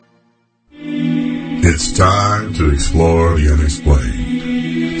It's time to explore the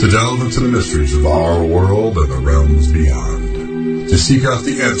unexplained, to delve into the mysteries of our world and the realms beyond, to seek out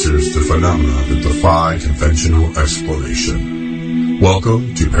the answers to phenomena that defy conventional explanation.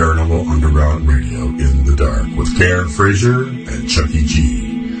 Welcome to Paranormal Underground Radio in the Dark with Karen Frazier and Chucky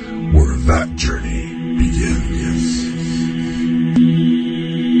G, where that journey begins.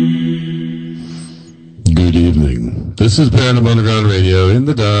 Good evening. This is Paranormal Underground Radio in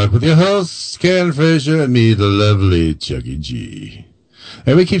the Dark with your hosts, Karen Frazier, and me, the lovely Chucky G.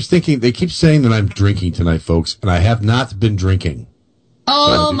 Everybody keeps thinking, they keep saying that I'm drinking tonight, folks, and I have not been drinking.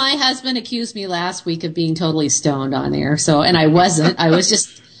 Oh, my husband accused me last week of being totally stoned on air, and I wasn't. I was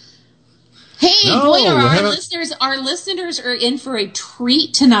just... Hey, boy, our listeners are in for a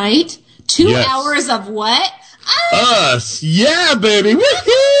treat tonight. 2 hours of what? Us, yeah, baby,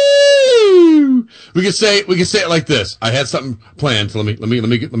 woohoo! We can say it like this. I had something planned, so let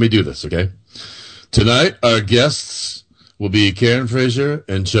me do this, okay? Tonight, our guests will be Karen Frazier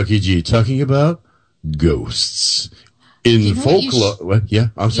and Chucky G talking about ghosts in folklore. Yeah,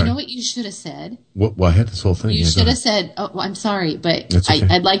 I'm sorry. You know what you should have said? Well, I had this whole thing. You should have said, "Oh, I'm sorry, but okay.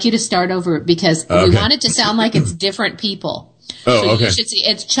 I'd like you to start over because we want it to sound like it's different people." Oh, okay. You should say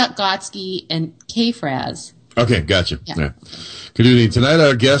it's Chuck Gotsky and Kay Fraz. Okay, gotcha. Yeah. Good evening. Tonight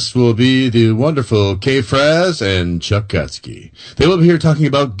our guests will be the wonderful Kay Fraz and Chuck Gotsky. They will be here talking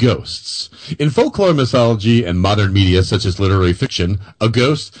about ghosts. In folklore mythology and modern media such as literary fiction, a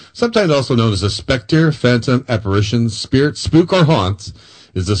ghost, sometimes also known as a specter, phantom, apparition, spirit, spook, or haunt,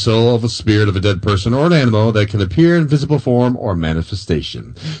 is the soul of a spirit of a dead person or an animal that can appear in visible form or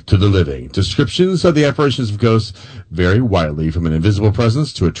manifestation to the living. Descriptions of the apparitions of ghosts vary widely from an invisible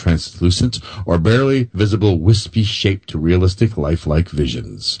presence to a translucent or barely visible wispy shape to realistic lifelike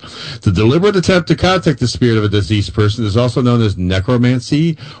visions. The deliberate attempt to contact the spirit of a deceased person is also known as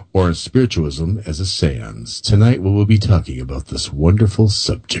necromancy or in spiritualism as a seance. Tonight we will be talking about this wonderful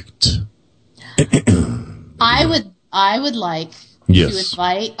subject. I would like to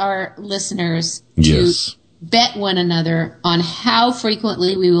invite our listeners to bet one another on how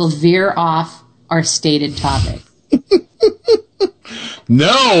frequently we will veer off our stated topic.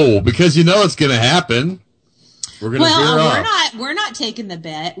 No, because you know it's going to happen. We're going to veer off. We're not taking the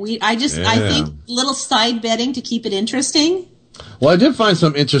bet. I think little side betting to keep it interesting. Well, I did find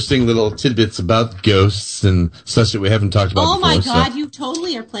some interesting little tidbits about ghosts and such that we haven't talked about before. Oh my God, you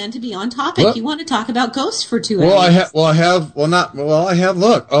totally are planned to be on topic. What? You want to talk about ghosts for 2 hours. I have,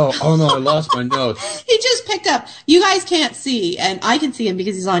 look. Oh no, I lost my notes. He just picked up, you guys can't see, and I can see him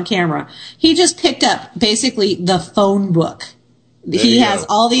because he's on camera. He just picked up basically the phone book. He has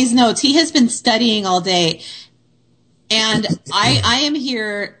all these notes. He has been studying all day. And I am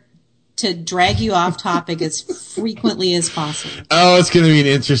here to drag you off topic as frequently as possible. Oh, it's going to be an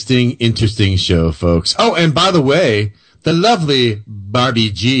interesting show, folks. Oh, and by the way, the lovely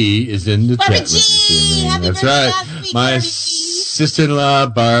Barbie G is in the chat room this evening. That's right. My sister-in-law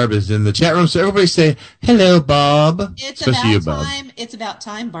Barb is in the chat room, so everybody say hello, Bob. It's about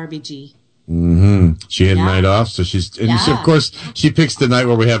time, Barbie G. Mm-hmm. She had a night off, so she's, and so of course, she picks the night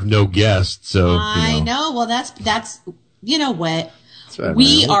where we have no guests. So I know. Well, that's you know what. Right,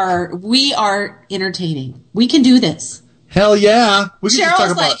 we are entertaining. We can do this. Hell yeah.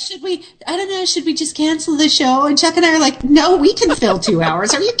 Cheryl's like, should we just cancel the show? And Chuck and I are like, no, we can fill 2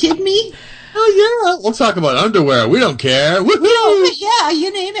 hours. Are you kidding me? Hell yeah. We'll talk about underwear. We don't care. Woohoo! You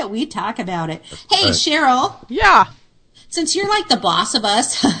name it. We talk about it. Hey, right. Cheryl. Yeah. Since you're like the boss of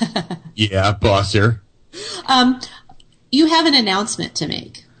us. Yeah, boss here. You have an announcement to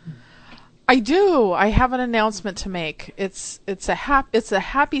make. I do. I have an announcement to make. It's a happy sad.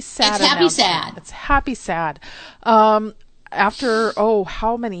 It's happy sad. After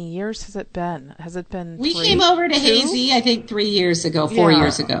how many years has it been? Has it been? We came over to Hazy, I think 3 years ago, 4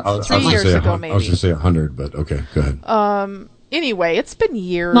 years ago. 3 years ago, maybe. I was going to say 100, but okay, go ahead. Anyway, it's been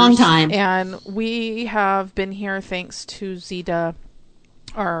years. Long time. And we have been here thanks to Zita,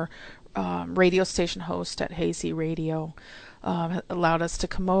 our radio station host at Hazy Radio. Allowed us to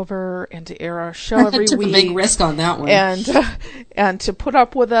come over and to air our show every Took week. A big risk on that one. And to put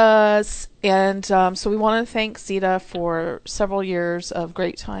up with us. And so we want to thank Zita for several years of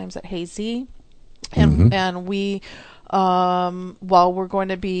great times at Hazy. And we, while we're going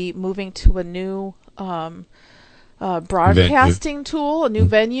to be moving to a new broadcasting tool, a new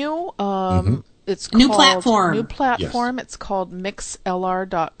venue. It's called new platform. Yes. It's called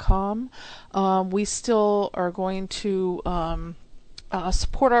mixlr.com. We still are going to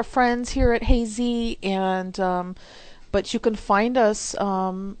support our friends here at Hazy, and but you can find us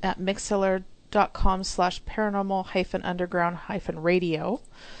at mixlr.com/paranormal-underground-radio.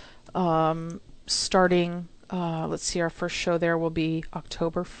 starting, let's see, our first show there will be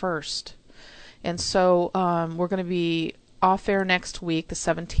October 1st. And so we're going to be off air next week, the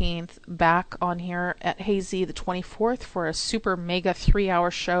 17th, back on here at Hazy the 24th for a super mega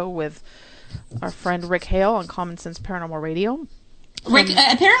 3-hour show with our friend Rick Hale on Common Sense Paranormal Radio. Rick,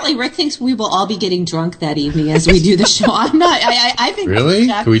 apparently Rick thinks we will all be getting drunk that evening as we do the show. I'm not. I think really?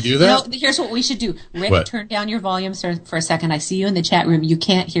 Can we do that? No, here's what we should do. Rick, turn down your volume for a second. I see you in the chat room. You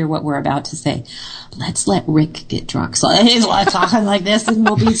can't hear what we're about to say. Let's let Rick get drunk. So he's talking like this, and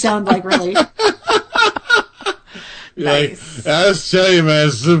we'll sound like really. Nice. Like, I just tell you, man,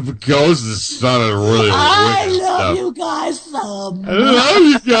 some ghosts that sounded really I wicked love stuff. you guys so much. I love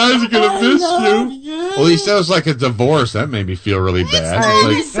you guys. I'm gonna miss love you. you. Well, he said it was like a divorce. That made me feel really bad.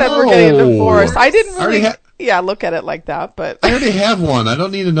 I Like, said we're getting oh. divorced. I didn't I already really, look at it like that, but I already have one. I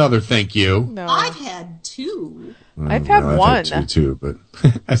don't need another. Thank you. no. I've had 2. I've had Well, one. I've had two, but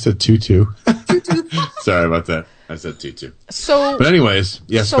I said two. Sorry about that. I said two. So, But anyways,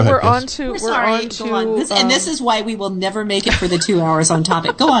 yes. so go ahead, we're yes. on to We're sorry. Go on. This is why we will never make it for the 2 hours on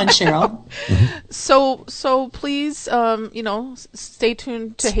topic. Go on, Cheryl. So please, stay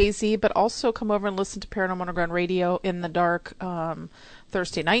tuned to Hazy, but also come over and listen to Paranormal Underground Radio in the dark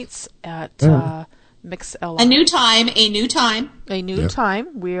Thursday nights at MixLR. A new time. A new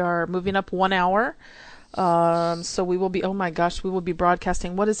time. We are moving up 1 hour. So we will be. Oh my gosh, we will be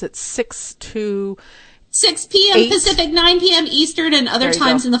broadcasting. What is it? 6 p.m. 8. Pacific, 9 p.m. Eastern, and other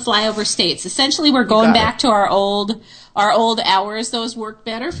times in the flyover states. Essentially, we're going back to our old hours. Those worked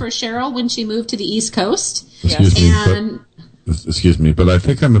better for Cheryl when she moved to the East Coast. Excuse me, but I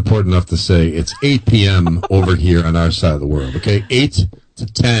think I'm important enough to say it's 8 p.m. over here on our side of the world. Okay, 8 to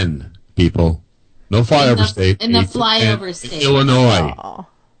 10, people. No flyover state. In the flyover state. Illinois. Aww.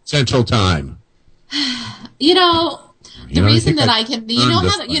 Central Time. The reason that I can,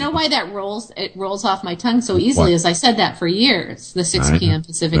 why that rolls off my tongue so easily is I said that for years, the 6 p.m.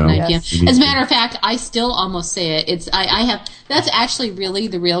 Pacific, 9 p.m. As a matter of fact, I still almost say it. That's actually really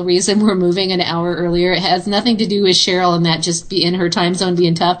the real reason we're moving an hour earlier. It has nothing to do with Cheryl and that just be in her time zone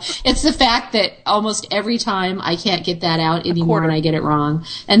being tough. It's the fact that almost every time I can't get that out anymore and I get it wrong.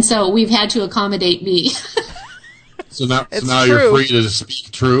 And so we've had to accommodate me. So now you're free to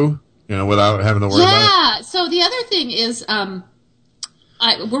speak true? Without having to worry about it? Yeah. So the other thing is,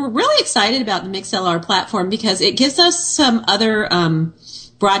 we're really excited about the MixLR platform because it gives us some other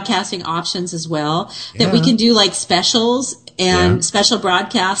broadcasting options as well that we can do, like specials and special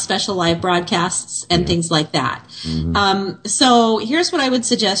broadcasts, special live broadcasts, and things like that. Mm-hmm. So here's what I would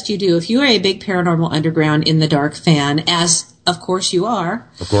suggest you do. If you are a big Paranormal Underground in the Dark fan, as of course you are.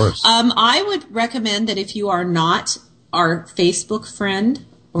 Of course. I would recommend that if you are not our Facebook friend,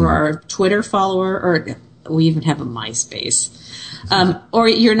 or our Twitter follower, or we even have a MySpace, or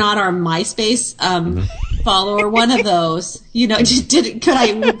you're not our MySpace follower, one of those. Could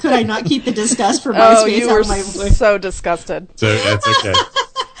I not keep the disgust for MySpace out of my voice? So disgusted. So that's okay.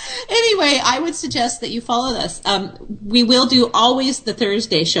 Anyway, I would suggest that you follow us. We will do always the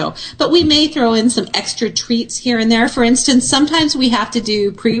Thursday show, but we may throw in some extra treats here and there. For instance, sometimes we have to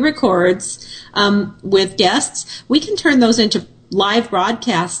do pre-records with guests. We can turn those into live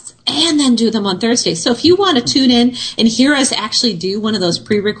broadcasts and then do them on Thursday. So if you want to tune in and hear us actually do one of those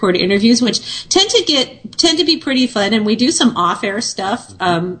pre-recorded interviews, which tend to be pretty fun, and we do some off-air stuff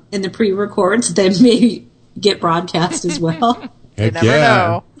in the pre-records that may get broadcast as well. Heck never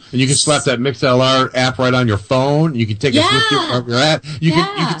know. And you can slap that MixLR app right on your phone. You can take it with you wherever you're at. You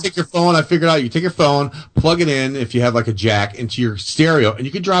can take your phone. I figured out you can take your phone, plug it in if you have like a jack into your stereo, and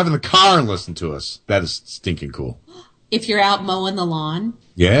you can drive in the car and listen to us. That is stinking cool. If you're out mowing the lawn.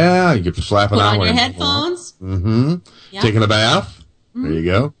 Yeah, you can slap it Put on your headphones. Mm-hmm. Yep. Taking a bath. There you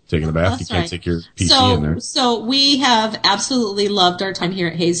go. Taking a bath. That's you can't take your PC in there. So we have absolutely loved our time here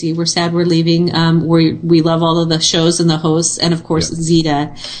at Hazy. We're sad we're leaving. We love all of the shows and the hosts and, of course,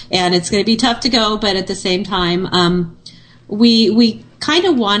 Zeta. And it's going to be tough to go, but at the same time, we kind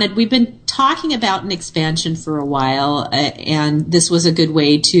of we've been talking about an expansion for a while, and this was a good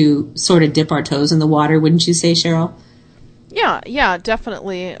way to sort of dip our toes in the water, wouldn't you say, Cheryl? Yeah,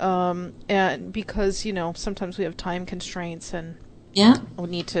 definitely. And because, sometimes we have time constraints and we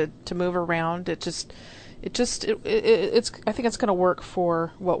need to move around. It's I think it's going to work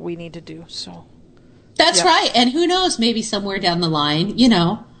for what we need to do. So that's right. And who knows, maybe somewhere down the line,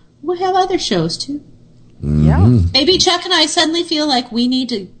 we'll have other shows too. Mm-hmm. Yeah. Maybe Chuck and I suddenly feel like we need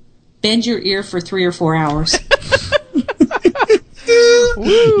to bend your ear for 3 or 4 hours.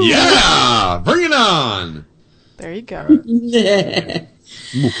 Yeah, bring it on. There you go.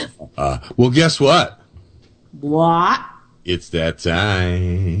 Well, guess what? What? It's that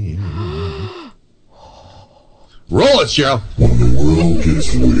time. Roll it, Cheryl. When the world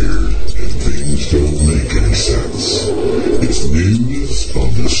gets weird and things don't make any sense, it's news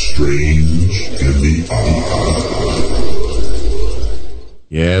of the strange and the odd.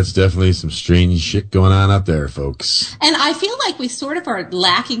 Yeah, it's definitely some strange shit going on out there, folks. And I feel like we sort of are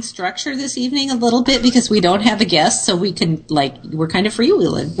lacking structure this evening a little bit because we don't have a guest, so we can, we're kind of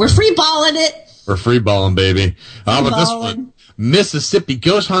freewheeling. We're freeballing it. We're freeballing, baby. How about this one? Mississippi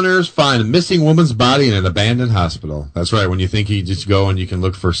ghost hunters find a missing woman's body in an abandoned hospital. That's right. When you think you just go and you can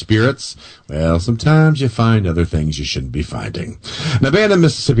look for spirits, well, sometimes you find other things you shouldn't be finding. An abandoned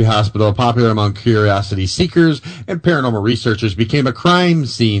Mississippi hospital, popular among curiosity seekers and paranormal researchers, became a crime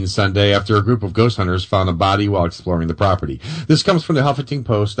scene Sunday after a group of ghost hunters found a body while exploring the property. This comes from the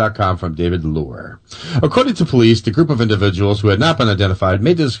HuffingtonPost.com from David Lohr. According to police, the group of individuals who had not been identified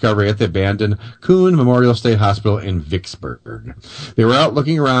made the discovery at the abandoned Coon Memorial State Hospital in Vicksburg. They were out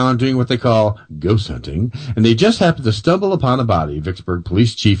looking around doing what they call ghost hunting, and they just happened to stumble upon a body, Vicksburg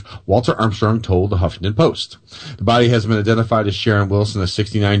Police Chief Walter Armstrong told the Huffington Post. The body has been identified as Sharon Wilson, a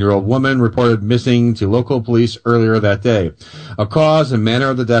 69-year-old woman reported missing to local police earlier that day. A cause and manner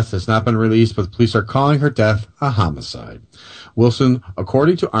of the death has not been released, but the police are calling her death a homicide. Wilson,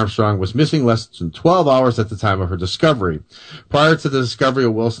 according to Armstrong, was missing less than 12 hours at the time of her discovery. Prior to the discovery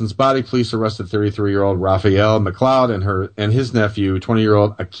of Wilson's body, police arrested 33-year-old Raphael McLeod and his nephew,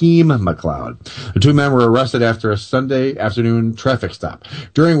 20-year-old Akeem McLeod. The two men were arrested after a Sunday afternoon traffic stop,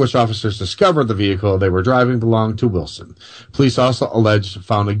 during which officers discovered the vehicle they were driving belonged to Wilson. Police also alleged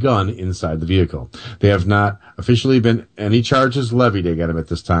found a gun inside the vehicle. There have not officially been any charges levied against them at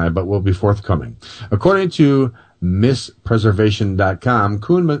this time, but will be forthcoming. According to MissPreservation.com,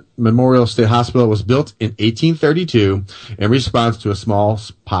 Coon Memorial State Hospital was built in 1832 in response to a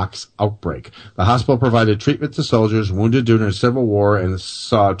smallpox outbreak. The hospital provided treatment to soldiers wounded during the Civil War and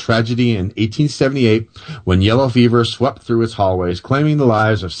saw tragedy in 1878 when yellow fever swept through its hallways, claiming the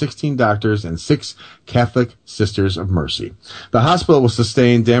lives of 16 doctors and 6 Catholic Sisters of Mercy. The hospital was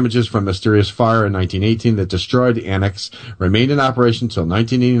sustained damages from a mysterious fire in 1918 that destroyed the annex, remained in operation until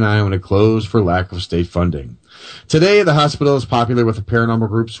 1989 when it closed for lack of state funding. Today, the hospital is popular with the paranormal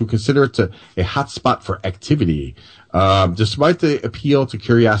groups who consider it a hotspot for activity. Despite the appeal to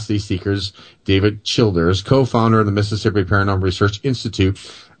curiosity seekers, David Childers, co-founder of the Mississippi Paranormal Research Institute,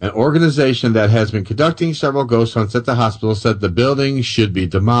 an organization that has been conducting several ghost hunts at the hospital, said the building should be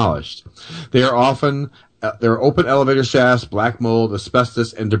demolished. There are open elevator shafts, black mold,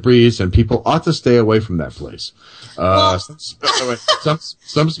 asbestos, and debris, and people ought to stay away from that place.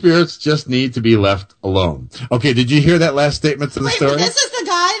 Some spirits just need to be left alone. Okay, did you hear that last statement to the story? This is the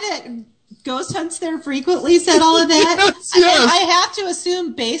guy that ghost hunts there frequently said all of that? Yes. I have to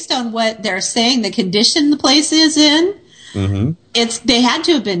assume, based on what they're saying, the condition the place is in, they had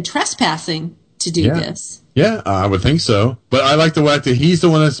to have been trespassing to do this. Yeah, I would think so. But I like the fact that he's the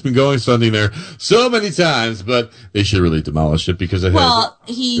one that's been going something there so many times, but they should really demolish it because it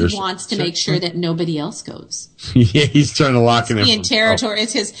he wants to make sure that nobody else goes. Yeah, he's trying to lock it in. Being territory.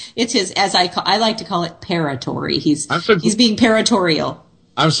 It's his, as I like to call it, paratory. He's being paratorial.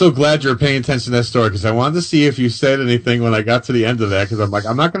 I'm so glad you're paying attention to that story because I wanted to see if you said anything when I got to the end of that because I'm like,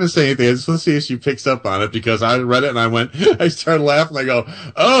 I'm not going to say anything. I just want to see if she picks up on it because I read it and I started laughing. I go,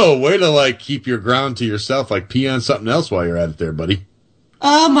 oh, way to keep your ground to yourself, pee on something else while you're at it there, buddy.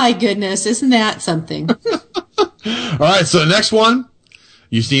 Oh my goodness. Isn't that something? All right. So the next one,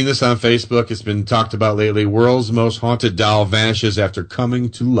 you've seen this on Facebook. It's been talked about lately. World's most haunted doll vanishes after coming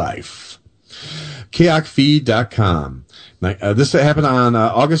to life. KayakFeed.com. This happened on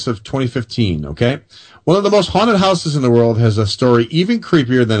August of 2015, okay? One of the most haunted houses in the world has a story even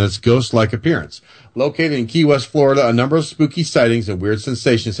creepier than its ghost-like appearance. Located in Key West, Florida, a number of spooky sightings and weird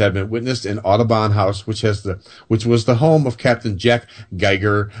sensations have been witnessed in Audubon House, which was the home of Captain Jack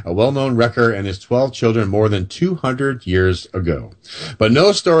Geiger, a well-known wrecker, and his 12 children more than 200 years ago. But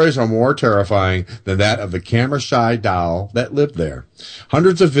no stories are more terrifying than that of the camera-shy doll that lived there.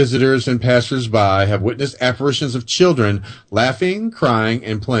 Hundreds of visitors and passers-by have witnessed apparitions of children laughing, crying,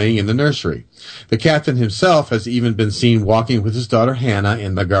 and playing in the nursery. The captain himself has even been seen walking with his daughter Hannah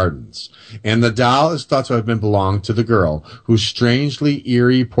in the gardens. And the doll is thought to have belonged to the girl, whose strangely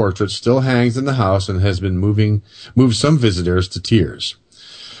eerie portrait still hangs in the house and has been moved some visitors to tears.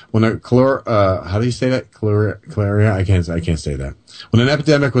 When how do you say that? Cholera? I can't say that. When an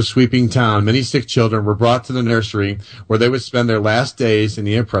epidemic was sweeping town, many sick children were brought to the nursery where they would spend their last days in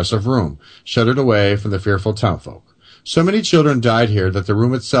the oppressive room, shuttered away from the fearful townfolk. So many children died here that the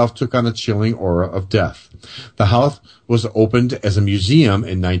room itself took on a chilling aura of death. The house was opened as a museum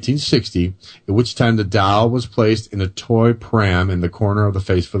in 1960, at which time the doll was placed in a toy pram in the corner of the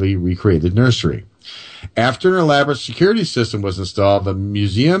faithfully recreated nursery. After an elaborate security system was installed, the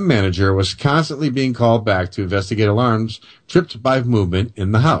museum manager was constantly being called back to investigate alarms tripped by movement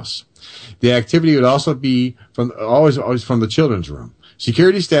in the house. The activity would also be always from the children's room.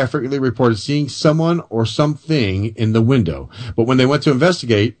 Security staff frequently reported seeing someone or something in the window, but when they went to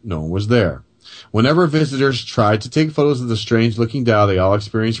investigate, no one was there. Whenever visitors tried to take photos of the strange-looking doll, they all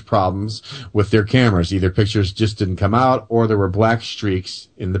experienced problems with their cameras. Either pictures just didn't come out, or there were black streaks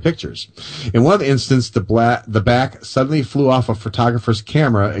in the pictures. In one instance, the back suddenly flew off a photographer's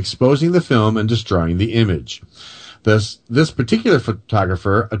camera, exposing the film and destroying the image. This particular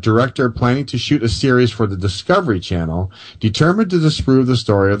photographer, a director planning to shoot a series for the Discovery Channel, determined to disprove the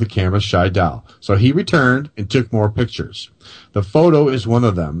story of the camera's shy doll. So he returned and took more pictures. The photo is one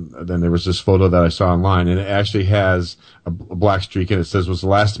of them. Then there was this photo that I saw online, and it actually has a black streak in it. It says was the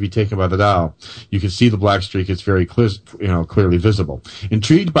last to be taken by the doll. You can see the black streak. It's very clearly visible.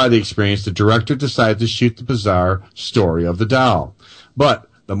 Intrigued by the experience, the director decided to shoot the bizarre story of the doll. But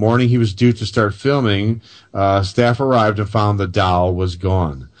the morning he was due to start filming, staff arrived and found the doll was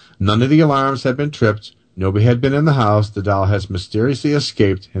gone. None of the alarms had been tripped. Nobody had been in the house. The doll has mysteriously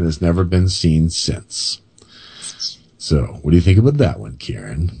escaped and has never been seen since. So, what do you think about that one,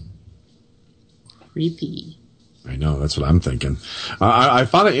 Karen? Creepy. I know, that's what I'm thinking. I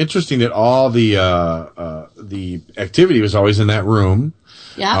found it interesting that all the activity was always in that room.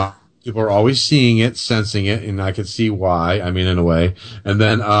 Yeah. People are always seeing it, sensing it, and I could see why. I mean, in a way. And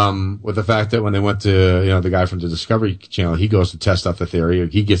then, with the fact that when they went to, the guy from the Discovery Channel, he goes to test out the theory.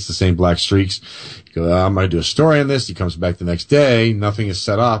 He gets the same black streaks. He goes, I'm going to do a story on this. He comes back the next day. Nothing is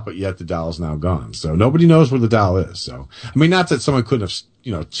set off, but yet the doll is now gone. So nobody knows where the doll is. So, I mean, not that someone couldn't have,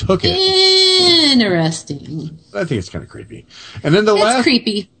 took it. Interesting. I think it's kind of creepy. And then It's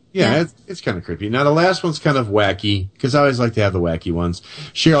creepy. Yeah, it's kind of creepy. Now, the last one's kind of wacky, because I always like to have the wacky ones.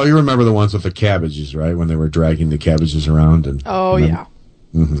 Cheryl, you remember the ones with the cabbages, right? When they were dragging the cabbages around. Yeah. Okay. Oh, yeah.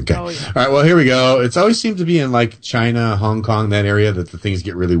 All right, well, here we go. It's always seemed to be in, like, China, Hong Kong, that area, that the things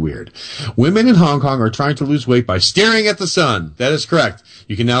get really weird. Women in Hong Kong are trying to lose weight by staring at the sun. That is correct.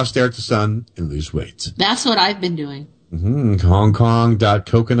 You can now stare at the sun and lose weight. That's what I've been doing.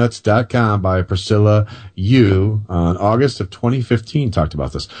 HongKong.coconuts.com by Priscilla Yu on August of 2015 talked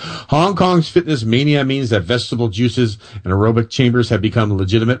about this. Hong Kong's fitness mania means that vegetable juices and aerobic chambers have become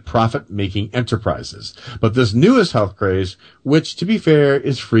legitimate profit-making enterprises. But this newest health craze, which, to be fair,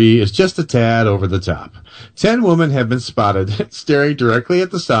 is free, is just a tad over the top. 10 women have been spotted staring directly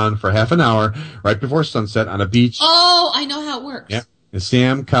at the sun for half an hour right before sunset on a beach. Oh, I know how it works. Yep. In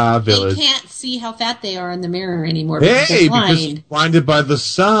Sam Ka Village. They can't see how fat they are in the mirror anymore. Hey, because you're blinded by the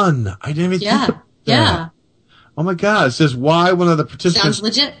sun. I didn't even think of that. Yeah. Oh my God. It says why one of the participants. Sounds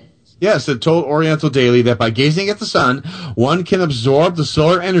legit. Yes, it told Oriental Daily that by gazing at the sun, one can absorb the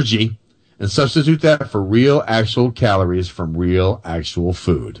solar energy and substitute that for real actual calories from real actual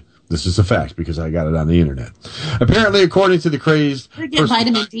food. This is a fact because I got it on the internet. Apparently, according to the crazed Get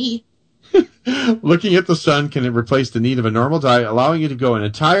vitamin D. Looking at the sun can replace the need of a normal diet, allowing you to go an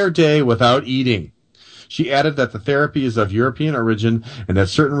entire day without eating. She added that the therapy is of European origin and that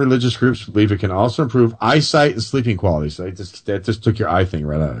certain religious groups believe it can also improve eyesight and sleeping quality. So that just took your eye thing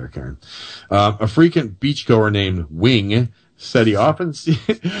right out of there, Karen. A frequent beachgoer named Wing said he also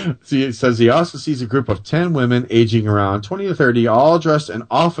sees a group of 10 women aging around 20 to 30, all dressed in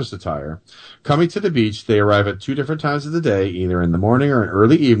office attire. Coming to the beach, they arrive at 2 different times of the day, either in the morning or in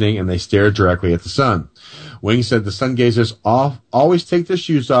early evening, and they stare directly at the sun. Wing said the sun gazers always take their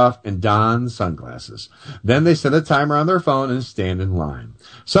shoes off and don sunglasses. Then they set a timer on their phone and stand in line.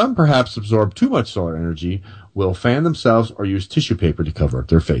 Some perhaps absorb too much solar energy, will fan themselves, or use tissue paper to cover up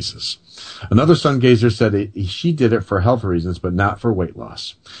their faces. Another sun gazer said she did it for health reasons, but not for weight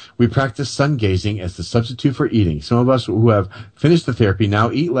loss. We practice sun gazing as the substitute for eating. Some of us who have finished the therapy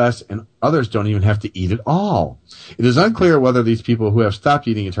now eat less, and others don't even have to eat at all. It is unclear whether these people who have stopped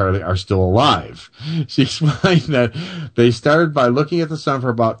eating entirely are still alive. She explained that they started by looking at the sun for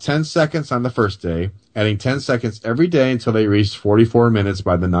about 10 seconds on the first day, adding 10 seconds every day until they reached 44 minutes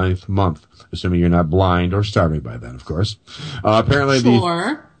by the 9th month, assuming you're not blind or starving by then, of course. Apparently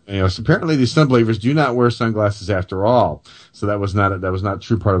these sun believers do not wear sunglasses after all. So that was not a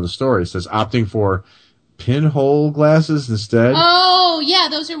true part of the story. It says opting for pinhole glasses instead. Oh, yeah,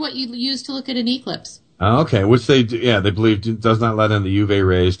 those are what you use to look at an eclipse. Okay, which they believe does not let in the UV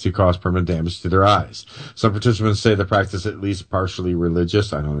rays to cause permanent damage to their eyes. Some participants say the practice at least partially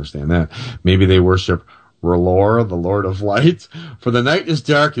religious. I don't understand that. Maybe they worship R'hllor, the Lord of Light, for the night is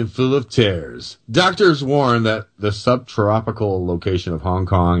dark and full of terrors. Doctors warn that the subtropical location of Hong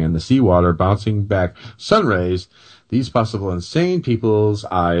Kong and the seawater bouncing back sun rays, these possible insane people's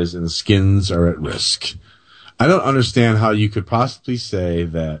eyes and skins are at risk. I don't understand how you could possibly say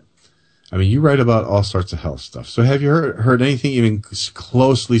that. I mean, you write about all sorts of health stuff. So have you heard anything even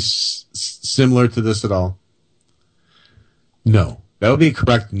closely similar to this at all? No. That would be a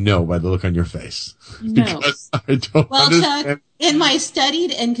correct no by the look on your face. No. Because I don't understand. Chuck, in my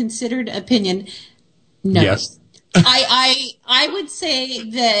studied and considered opinion, no. Yes. I would say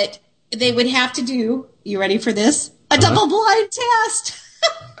that they would have to do, you ready for this? A double-blind test.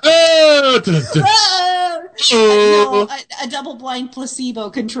 No, a double-blind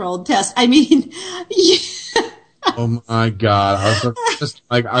placebo-controlled test. I mean, oh my God! I was just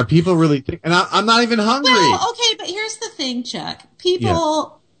like, are people really? And I'm not even hungry. Well, okay, but here's the thing, Chuck.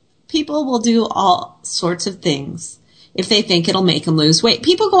 People will do all sorts of things if they think it'll make them lose weight.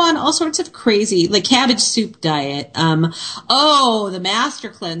 People go on all sorts of crazy, like cabbage soup diet. The Master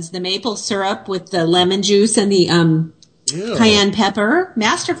Cleanse, the maple syrup with the lemon juice and the cayenne pepper,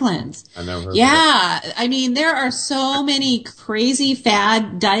 Master Cleanse. I never heard Yeah, I mean, there are so many crazy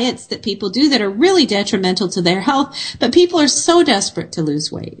fad diets that people do that are really detrimental to their health, but people are so desperate to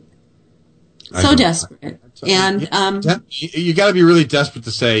lose weight. So desperate. And you got to be really desperate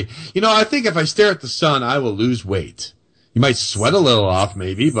to say, I think if I stare at the sun, I will lose weight. You might sweat a little off,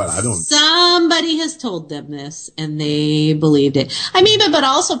 maybe, but I don't. Somebody has told them this, and they believed it. I mean, but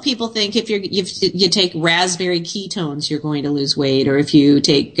also people think if you take raspberry ketones, you're going to lose weight, or if you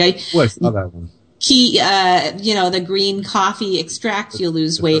take I saw that one. The green coffee extract, you'll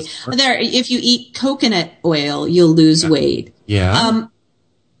lose weight. If you eat coconut oil, you'll lose weight. Yeah.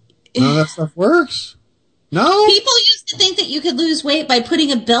 None of that stuff works. No. People used to think that you could lose weight by putting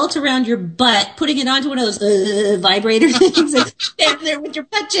a belt around your butt, putting it onto one of those vibrator things, and stand there with your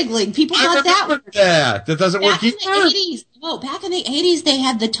butt jiggling. People thought that worked. That doesn't work either. Back in the 80s, they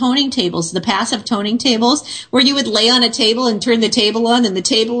had the toning tables, the passive toning tables, where you would lay on a table and turn the table on, and the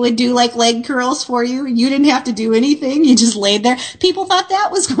table would do like leg curls for you. You didn't have to do anything. You just laid there. People thought that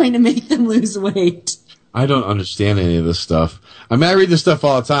was going to make them lose weight. I don't understand any of this stuff. I mean, I read this stuff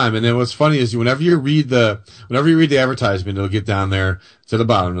all the time, and then what's funny is whenever you read the advertisement, it'll get down there to the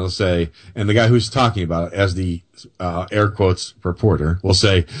bottom, and it'll say, and the guy who's talking about it, as the air quotes reporter, will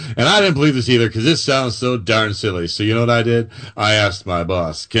say, and I didn't believe this either because this sounds so darn silly. So you know what I did? I asked my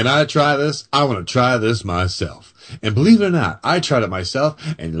boss, can I try this? I want to try this myself. And believe it or not, I tried it myself,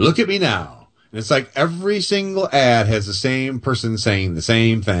 and look at me now. And it's like every single ad has the same person saying the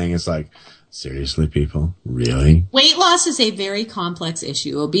same thing. It's like, seriously, people? Really? Weight loss is a very complex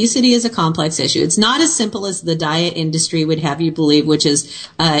issue. Obesity is a complex issue. It's not as simple as the diet industry would have you believe, which is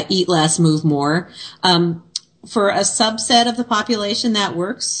eat less, move more. For a subset of the population, that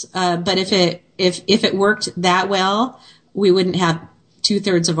works. But if it worked that well, we wouldn't have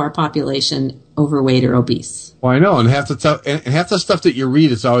 2/3 of our population overweight or obese. Well, I know, and half the stuff that you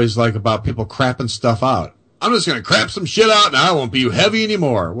read, it's always like about people crapping stuff out. I'm just going to crap some shit out and I won't be heavy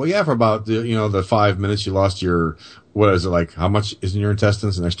anymore. Well, yeah, for about the 5 minutes you lost your, what is it, like, how much is in your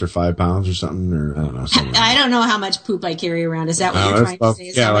intestines? An extra 5 pounds or something? Or I don't know. I don't know how much poop I carry around. Is that what you're trying to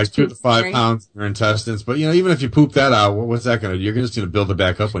say? Yeah, like 2 to 5 pounds in your intestines. But, even if you poop that out, what's that going to do? You're just going to build it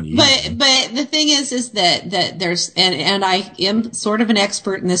back up when you eat. But the thing is that there's, and I am sort of an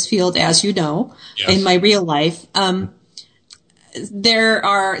expert in this field, as you know, in my real life.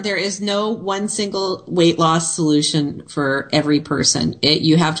 There is no one single weight loss solution for every person.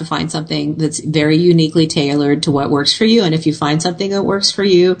 You have to find something that's very uniquely tailored to what works for you. And if you find something that works for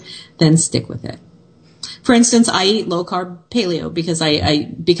you, then stick with it. For instance, I eat low carb paleo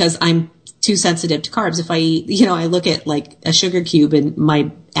because I'm too sensitive to carbs. If I eat, I look at like a sugar cube and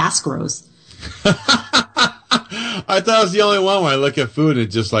my ass grows. I thought I was the only one when I look at food and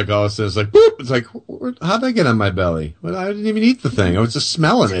it just like all of a sudden it's like, boop, it's like, how'd I get on my belly? Well, I didn't even eat the thing. I was just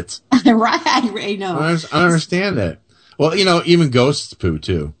smelling it. Right, I know. I don't understand it. Well, even ghosts poo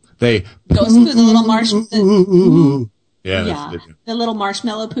too. Ghosts poo, the little marshmallow. Yeah. The little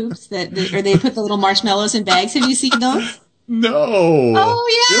marshmallow poops or they put the little marshmallows in bags. Have you seen those? No.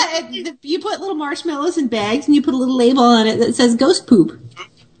 Oh yeah. You put little marshmallows in bags and you put a little label on it that says ghost poop.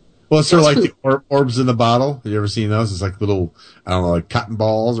 Well, it's sort of like the orbs in the bottle. Have you ever seen those? It's like little, I don't know, like cotton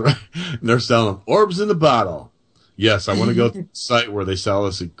balls, right? And they're selling them. Orbs in the bottle. Yes, I want to go to the site where they sell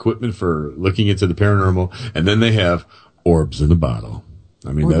this equipment for looking into the paranormal, and then they have orbs in the bottle.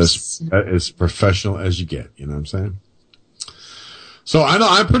 I mean, that is professional as you get. You know what I'm saying? So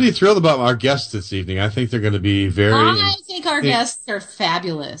I'm pretty thrilled about our guests this evening. I think they're going to be very. I think our guests are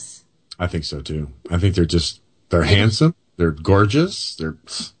fabulous. I think so too. I think they're handsome. They're gorgeous.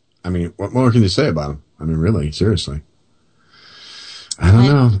 What more can you say about them? I mean, really, seriously. I don't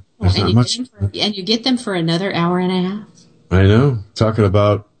know. There's not much. And you get them for another hour and a half. I know. Talking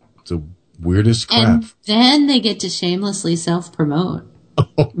about the weirdest crap. And then they get to shamelessly self-promote.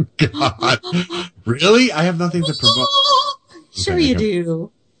 Oh, God. Really? I have nothing to promote. Sure you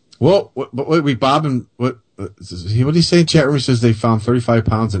do. Well, Bob, and what did he say in chat room? He says they found 35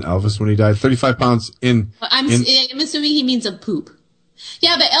 pounds in Elvis when he died. 35 pounds in... I'm assuming he means of poop.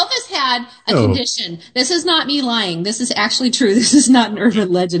 Yeah, but Elvis had a condition. This is not me lying. This is actually true. This is not an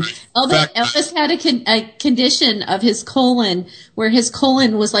urban legend. Elvis had a condition of his colon where his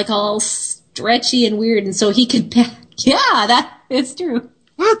colon was like all stretchy and weird, and so he could... Yeah, it's true.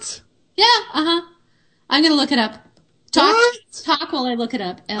 What? Yeah, I'm going to look it up. Talk while I look it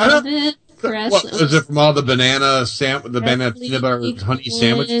up. Elvis Presley. What, was it from all the banana peanut butter honey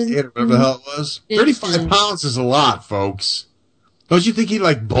sandwiches he ate, or whatever the hell it was? 35 pounds is a lot, folks. Don't you think he'd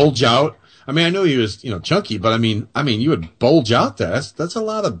like bulge out? I mean, I know he was, chunky, but I mean, you would bulge out there. That's a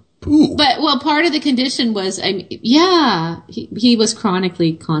lot of poo. But, part of the condition was, he was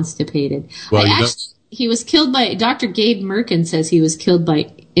chronically constipated. Well, he was killed by, Dr. Gabe Merkin says he was killed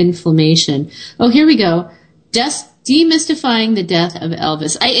by inflammation. Oh, here we go. Demystifying the death of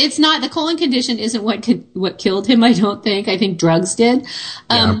Elvis. It's not, the colon condition isn't what killed him, I don't think. I think drugs did.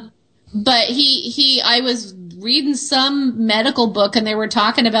 But I was reading some medical book and they were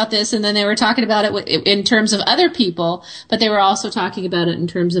talking about this, and then they were talking about it in terms of other people, but they were also talking about it in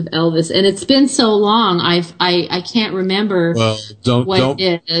terms of Elvis. And it's been so long, I can't remember what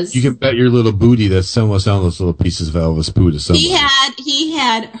it is. You can bet your little booty that someone was selling those little pieces of Elvis poo to somebody. He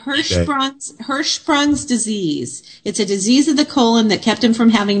had Hirschsprung's disease. It's a disease of the colon that kept him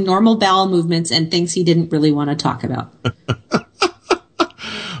from having normal bowel movements and things he didn't really want to talk about.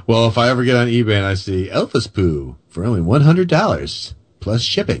 Well, if I ever get on eBay and I see Elvis poo for only $100 plus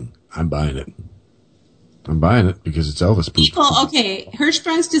shipping, I'm buying it. I'm buying it because it's Elvis poo.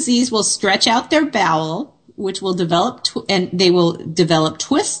 Hirschsprung's disease will stretch out their bowel, which will develop, and they will develop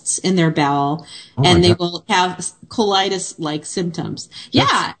twists in their bowel, and they will have colitis-like symptoms.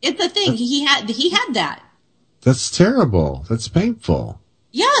 It's a thing. He had that. That's terrible. That's painful.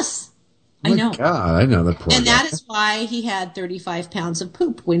 Yes. I know. God, I know the poor And that is why he had 35 pounds of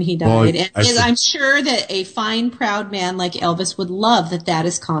poop when he died. I'm sure that a fine, proud man like Elvis would love that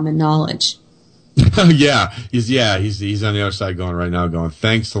is common knowledge. He's on the other side going right now, going,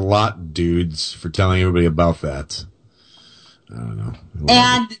 thanks a lot, dudes, for telling everybody about that. I don't know.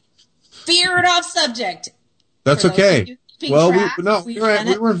 And veered off subject. That's okay. Well, we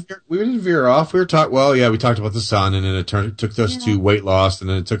didn't veer off. We were we talked about the sun, and then it took us to weight loss, and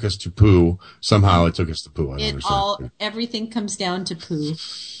then it took us to poo. Somehow it took us to poo. Everything comes down to poo.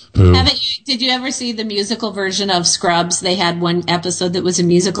 Did you ever see the musical version of Scrubs? They had one episode that was a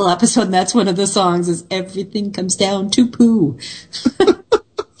musical episode, and that's one of the songs is Everything Comes Down to Poo.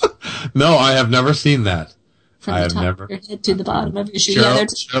 No, I have never seen that. From the top of your head to the bottom of your shoe.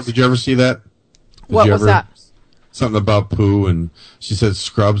 Cheryl, did you ever see that? What was that? Something about poo, and she said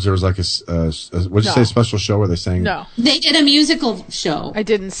Scrubs. There was like a special show where they sang? No. They did a musical show. I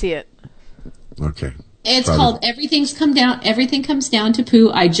didn't see it. Okay. It's called Everything Comes Down to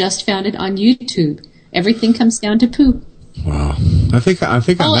Poo. I just found it on YouTube. Everything Comes Down to Poo. Wow. I think.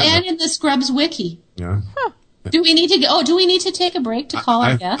 And in the Scrubs wiki. Yeah. Huh. Do we need to take a break to call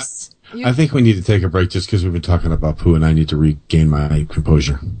our guests? I think we need to take a break just because we've been talking about poo, and I need to regain my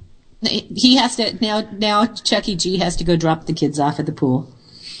composure. He has to now. Chucky G has to go drop the kids off at the pool.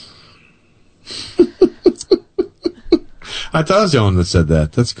 I thought I was the one that said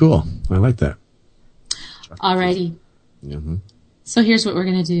that. That's cool. I like that. Alrighty. Mm-hmm. So here's what we're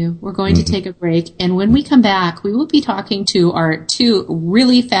going to do. We're going to take a break, and when we come back, we will be talking to our two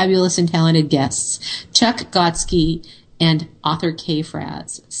really fabulous and talented guests, Chuck Gotsky and author Kay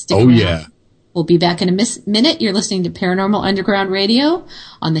Fraz. Stick around. Yeah. We'll be back in a minute. You're listening to Paranormal Underground Radio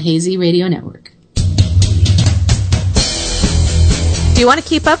on the Hazy Radio Network. Do you want to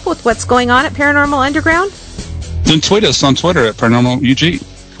keep up with what's going on at Paranormal Underground? Then tweet us on Twitter at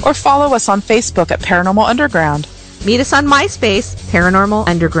ParanormalUG. Or follow us on Facebook at Paranormal Underground. Meet us on MySpace, Paranormal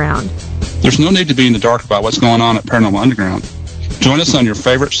Underground. There's no need to be in the dark about what's going on at Paranormal Underground. Join us on your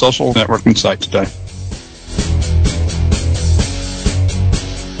favorite social networking site today.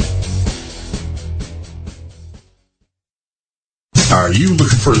 Are you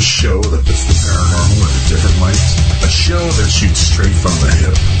looking for a show that puts the paranormal in a different light? A show that shoots straight from the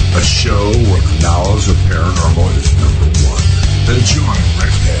hip? A show where the knowledge of paranormal is number one? Then join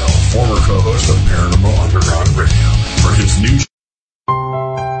Rick Hale, former co-host of Paranormal Underground Radio, for his new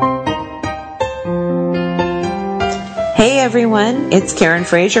everyone, it's Karen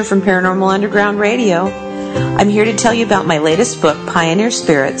Frazier from Paranormal Underground Radio. I'm here to tell you about my latest book, Pioneer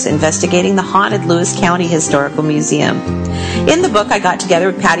Spirits, Investigating the Haunted Lewis County Historical Museum. In the book, I got together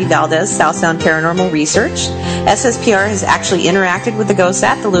with Patty Valdez, South Sound Paranormal Research. SSPR has actually interacted with the ghosts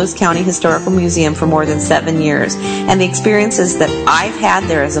at the Lewis County Historical Museum for more than 7 years, and the experiences that I've had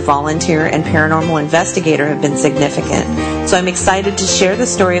there as a volunteer and paranormal investigator have been significant. So I'm excited to share the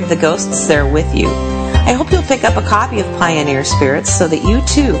story of the ghosts there with you. I hope you'll pick up a copy of Pioneer Spirits so that you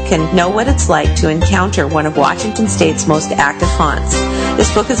too can know what it's like to encounter one of Washington State's most active haunts.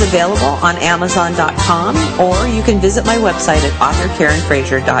 This book is available on Amazon.com, or you can visit my website at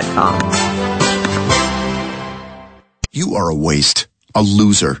authorkarenfrazier.com. You are a waste. A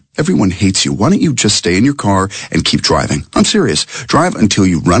loser. Everyone hates you. Why don't you just stay in your car and keep driving? I'm serious. Drive until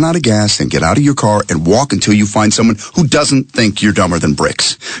you run out of gas, then get out of your car and walk until you find someone who doesn't think you're dumber than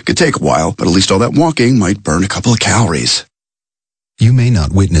bricks. Could take a while, but at least all that walking might burn a couple of calories. You may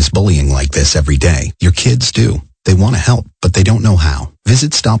not witness bullying like this every day. Your kids do. They want to help, but they don't know how.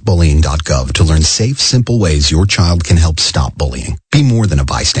 Visit stopbullying.gov to learn safe, simple ways your child can help stop bullying. Be more than a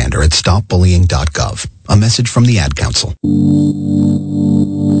bystander at stopbullying.gov. A message from the Ad Council.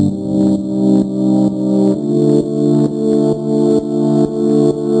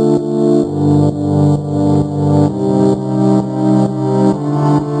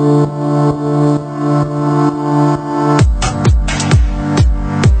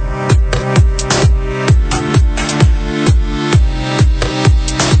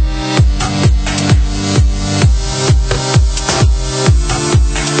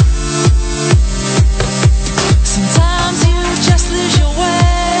 Sometimes you just lose your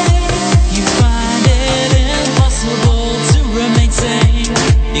way.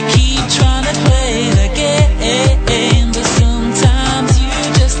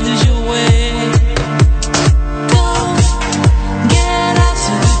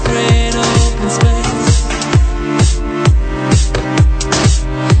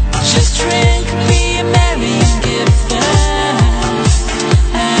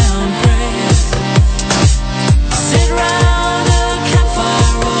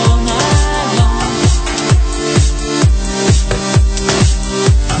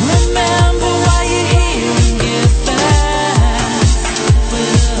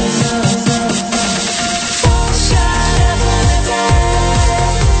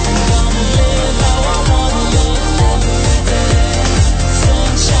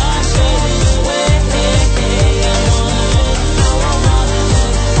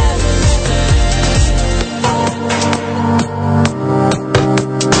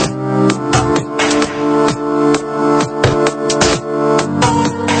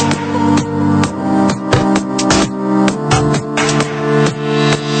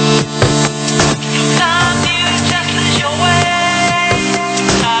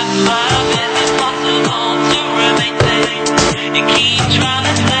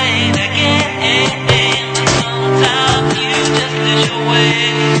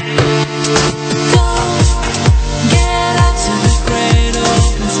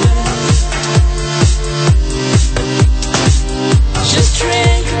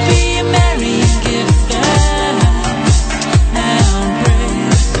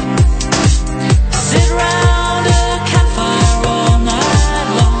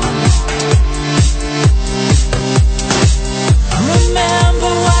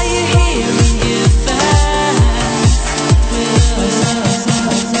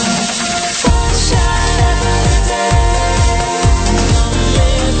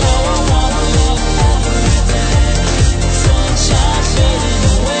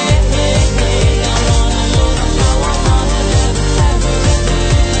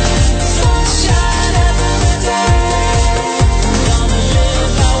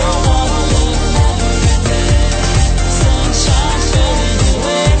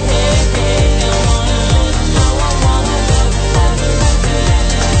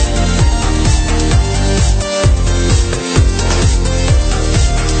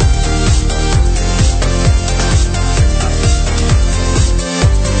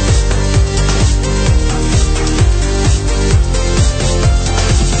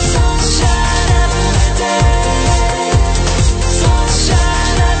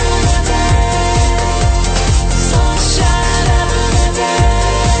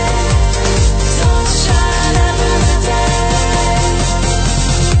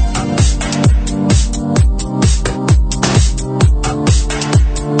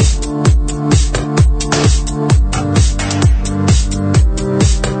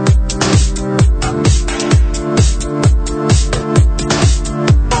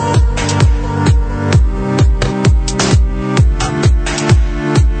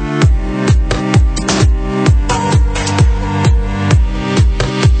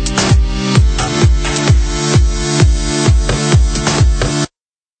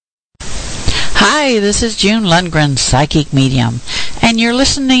 Hi, this is June Lundgren, Psychic Medium, and you're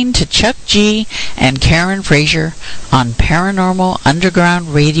listening to Chuck G. and Karen Frazier on Paranormal Underground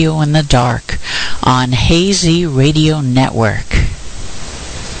Radio in the Dark on Hazy Radio Network.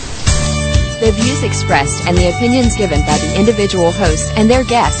 The views expressed and the opinions given by the individual hosts and their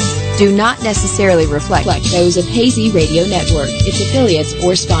guests do not necessarily reflect those of Hazy Radio Network, its affiliates,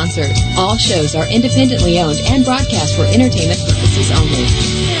 or sponsors. All shows are independently owned and broadcast for entertainment purposes only.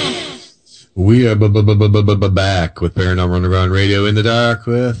 We are back with Paranormal Underground Radio in the Dark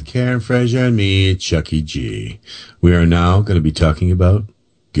with Karen Frazier and me, Chucky G. We are now going to be talking about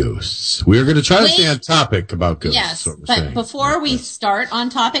ghosts. We are going to try to stay on topic about ghosts. Yes, but before we start on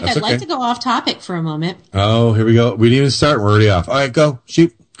topic, I'd like to go off topic for a moment. Oh, here we go. We didn't even start. We're already off. All right, go.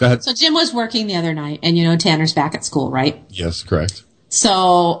 Shoot. Go ahead. So Jim was working the other night, and Tanner's back at school, right? Yes, correct.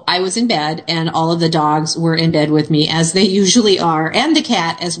 So I was in bed, and all of the dogs were in bed with me, as they usually are, and the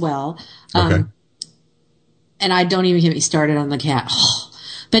cat as well. Okay. And I don't even get me started on the cat.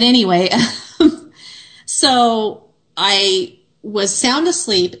 But anyway, so I was sound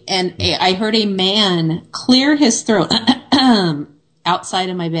asleep, and I heard a man clear his throat outside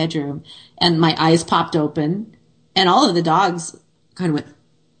of my bedroom, and my eyes popped open, and all of the dogs kind of went.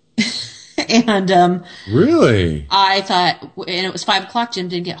 And really, I thought, and it was 5:00. Jim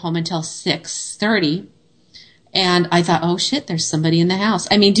didn't get home until 6:30. And I thought, oh shit, there's somebody in the house.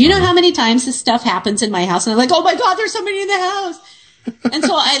 I mean, do you know how many times this stuff happens in my house? And I'm like, oh my God, there's somebody in the house. And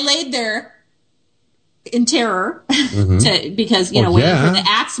so I laid there in terror because, waiting for the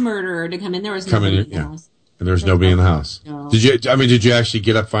axe murderer to come in. There was nobody in the house. And there was nobody in the house. No. Did you actually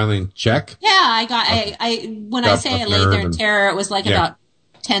get up finally and check? Yeah, when I say I laid there in terror, it was like about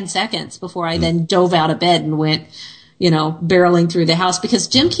 10 seconds before I then dove out of bed and went, barreling through the house, because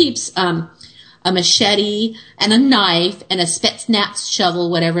Jim keeps, a machete and a knife and a Spetsnaz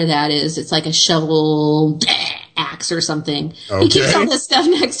shovel, whatever that is. It's like a shovel axe or something. Okay. He keeps all this stuff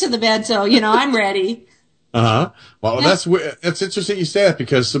next to the bed, so, I'm ready. Well, that's interesting you say that,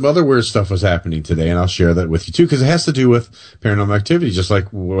 because some other weird stuff was happening today, and I'll share that with you too, because it has to do with paranormal activity, just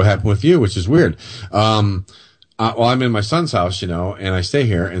like what happened with you, which is weird. I'm in my son's house, and I stay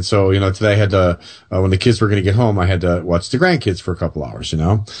here. And so, today I had to, when the kids were going to get home, I had to watch the grandkids for a couple hours,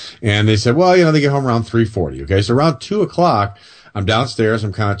 and they said, well, they get home around 3:40. Okay. So around 2:00, I'm downstairs.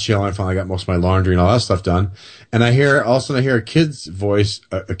 I'm kind of chilling. I finally got most of my laundry and all that stuff done. And I hear a kid's voice,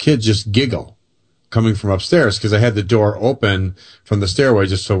 a kid just giggle coming from upstairs, because I had the door open from the stairway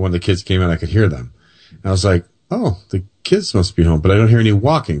just so when the kids came in, I could hear them. And I was like, oh, the kids must be home, but I don't hear any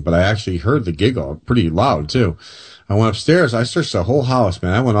walking. But I actually heard the giggle pretty loud too. I went upstairs. I searched the whole house,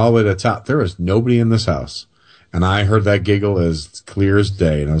 man. I went all the way to the top. There was nobody in this house. And I heard that giggle as clear as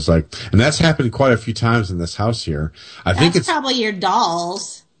day. And I was like, and that's happened quite a few times in this house here. I think it's probably your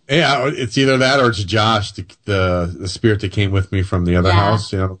dolls. Yeah, it's either that or it's Josh, the spirit that came with me from the other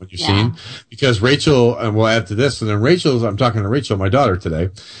house, when you've seen. Because Rachel, and we'll add to this, and then I'm talking to Rachel, my daughter, today,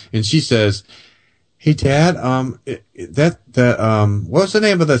 and she says, hey, Dad, what's the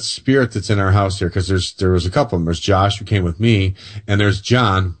name of that spirit that's in our house here? Because there was a couple of them. There's Josh, who came with me, and there's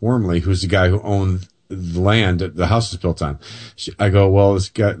John Wormley, who's the guy who owned the land that the house is built on. I go, well,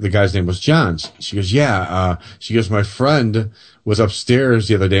 the guy's name was John. She goes, yeah. She goes, my friend was upstairs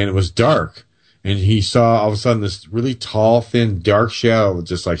the other day, and it was dark, and he saw all of a sudden this really tall, thin, dark shadow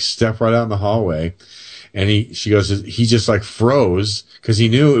just like step right out in the hallway. And she goes, he just like froze, because he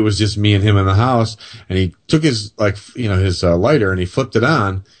knew it was just me and him in the house. And he took his his lighter, and he flipped it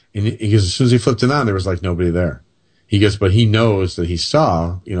on. And he goes, as soon as he flipped it on, there was like nobody there. He goes, but he knows that he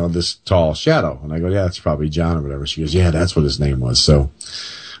saw, this tall shadow. And I go, yeah, it's probably John or whatever. She goes, yeah, that's what his name was. So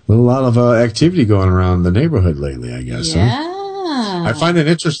a lot of activity going around the neighborhood lately, I guess. Yeah. Huh? I find it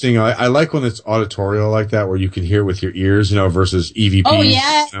interesting. I like when it's auditorial like that, where you can hear with your ears, versus EVPs. Oh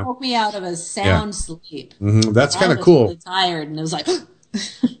yeah, it woke me out of a sound sleep. Mm-hmm. That's kind of cool. I was really tired, and it was like.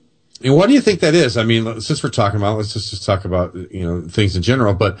 And what do you think that is? I mean, since we're talking about, let's just talk about things in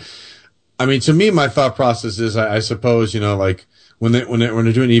general. But I mean, to me, my thought process is, I suppose, like when they're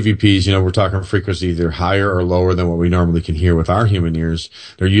doing EVPs, we're talking frequency either higher or lower than what we normally can hear with our human ears.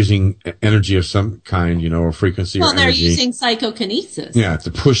 They're using energy of some kind, or frequency or energy. Well, they're using psychokinesis. Yeah,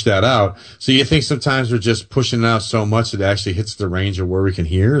 to push that out. So you think sometimes we're just pushing it out so much it actually hits the range of where we can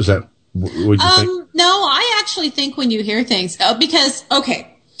hear? Is that what you think? No, I actually think when you hear things, because,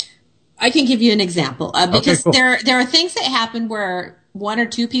 okay, I can give you an example. Because cool. There are things that happen where one or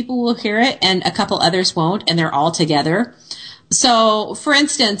two people will hear it and a couple others won't, and they're all together. So, for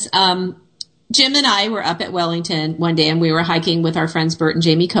instance, Jim and I were up at Wellington one day, and we were hiking with our friends Bert and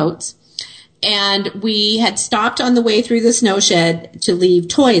Jamie Coates. and we had stopped on the way through the snow shed to leave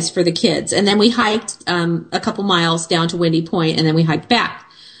toys for the kids. And then we hiked a couple miles down to Windy Point, and then we hiked back.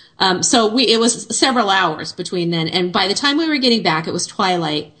 So it was several hours between then. And by the time we were getting back, it was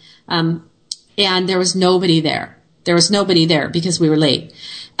twilight. And there was nobody there. There was nobody there because we were late.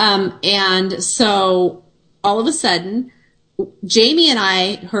 And so all of a sudden, Jamie and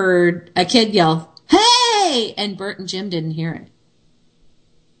I heard a kid yell, "Hey!" And Bert and Jim didn't hear it.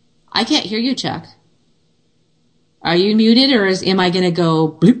 I can't hear you, Chuck. Are you muted, or am I going to go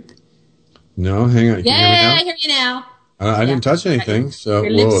bloop? No, hang on. Can you hear me now? I hear you now. I didn't touch anything, so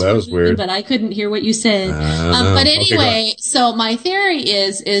Your that was weird. But I couldn't hear what you said. But anyway, okay, so my theory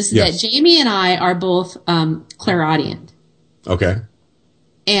is Yes. that Jamie and I are both clairaudient. Okay.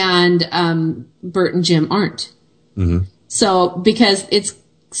 And Bert and Jim aren't. Mm-hmm. So because it's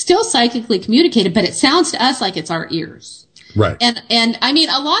still psychically communicated, but it sounds to us like it's our ears. Right. And I mean,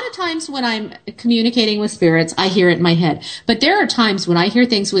 a lot of times when I'm communicating with spirits, I hear it in my head. But there are times when I hear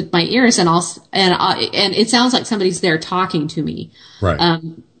things with my ears, and it sounds like somebody's there talking to me. Right.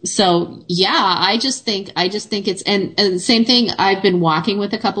 So yeah, I just think it's, and the same thing. I've been walking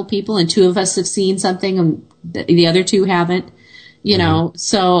with a couple people, and two of us have seen something, and the other two haven't. You know,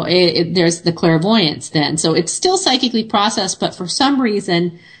 so there's the clairvoyance then. So it's still psychically processed, but for some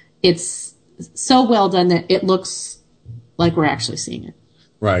reason, it's so well done that it looks like we're actually seeing it.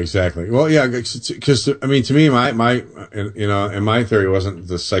 Right, exactly. Well, yeah, because I mean, to me, my you know, and my theory wasn't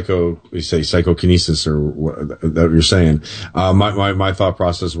the psychokinesis or what that you're saying. My thought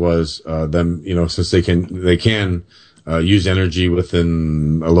process was them, you know, since they can use energy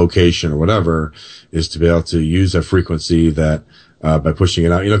within a location or whatever, is to be able to use a frequency that. By pushing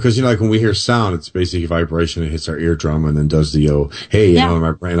it out, you know, because, you know, like when we hear sound, it's basically vibration. It hits our eardrum and then does the, hey, you know, and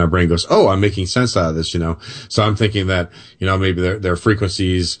our brain goes, oh, I'm making sense out of this, you know. So I'm thinking that, you know, maybe their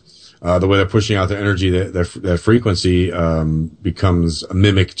frequencies, the way they're pushing out their energy, their frequency, becomes a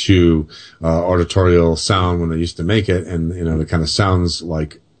mimic to, auditorial sound when they used to make it. And, you know, it kind of sounds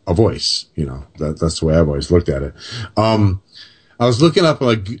like a voice, you know, that's the way I've always looked at it. I was looking up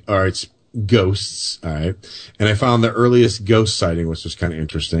ghosts, all right, and I found the earliest ghost sighting, which was kind of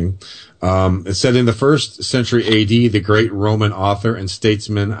interesting. It said in the 1st century AD, the great Roman author and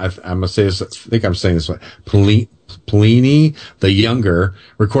statesman, I'm gonna say this, I think I'm saying this way, Pliny the Younger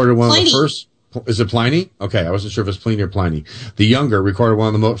recorded one of the first. Is it Pliny? Okay, I wasn't sure if it's Pliny or Pliny. The Younger recorded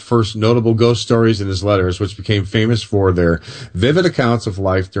one of the first notable ghost stories in his letters, which became famous for their vivid accounts of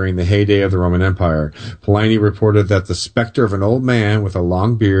life during the heyday of the Roman Empire. Pliny reported that the specter of an old man with a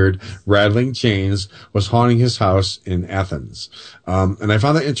long beard, rattling chains, was haunting his house in Athens. And I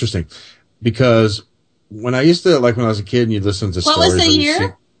found that interesting because when I used to, like when I was a kid and you'd listen to stories. What was the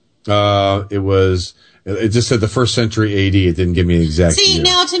year? It just said the 1st century AD. It didn't give me an exact year.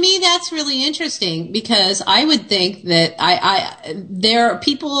 Now to me that's really interesting because I would think that there are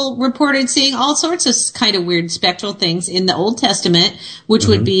people reported seeing all sorts of kind of weird spectral things in the Old Testament, which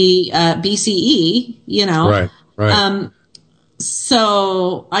would be BCE, you know. Right.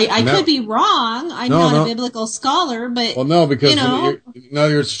 So I could be wrong. I'm not a biblical scholar, but well, no, because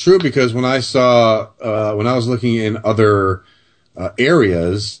it's true because when I saw when I was looking in other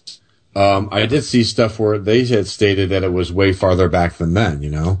areas. I did see stuff where they had stated that it was way farther back than then, you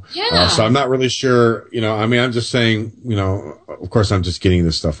know? Yeah. So I'm not really sure, you know, I mean, I'm just saying, you know, of course I'm just getting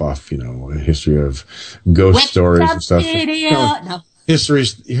this stuff off, you know, a history of ghost stories and stuff.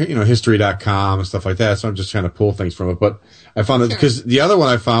 History.com and stuff like that. So I'm just trying to pull things from it. But I found that because the other one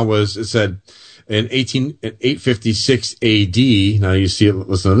I found was, it said, in 856 AD, now you see,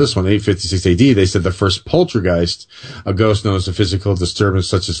 listen to this one, 856 AD, they said the first poltergeist, a ghost known as a physical disturbance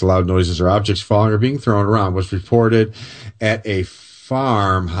such as loud noises or objects falling or being thrown around, was reported at a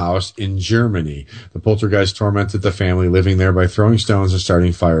farmhouse in Germany. The poltergeist tormented the family living there by throwing stones and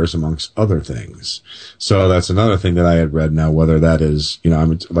starting fires, amongst other things. So that's another thing that I had read. Now, whether that is, you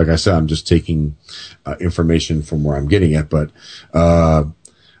know, like I said, I'm just taking information from where I'm getting it, but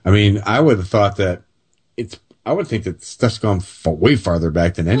I mean, I would have thought that I would think that stuff's gone way farther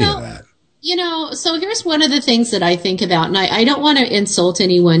back than any of that. You know, so here's one of the things that I think about, and I don't want to insult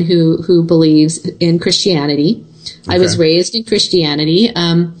anyone who believes in Christianity. Okay. I was raised in Christianity.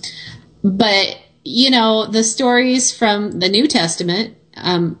 But, you know, the stories from the New Testament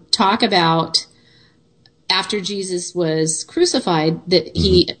talk about after Jesus was crucified that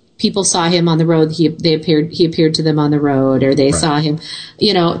people saw him on the road. He appeared to them on the road, or they saw him,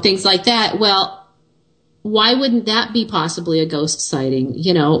 you know, things like that. Well, why wouldn't that be possibly a ghost sighting?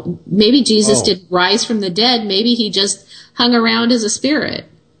 You know, maybe Jesus didn't rise from the dead. Maybe he just hung around as a spirit.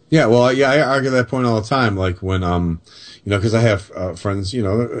 Yeah, well, yeah, I argue that point all the time. Like when, because I have friends,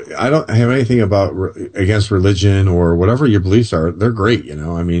 I don't have anything against religion or whatever your beliefs are. They're great,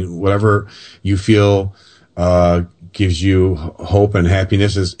 I mean, whatever you feel gives you hope and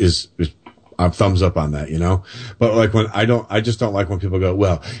happiness is thumbs up on that, But like when I just don't like when people go,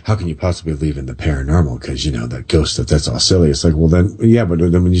 well, how can you possibly believe in the paranormal? Because, that ghost stuff, that's all silly. It's like, well then, yeah, but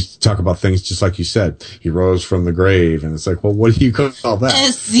then when you talk about things just like you said, he rose from the grave, and it's like, well, what do you call that?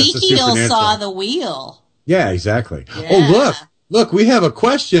 Ezekiel saw the wheel. Yeah, exactly. Yeah. Oh, look, we have a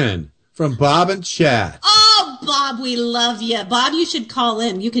question from Bob in chat. Oh, Bob, we love you. Bob, you should call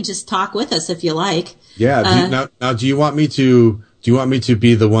in. You can just talk with us if you like. Yeah. Now, do you want me to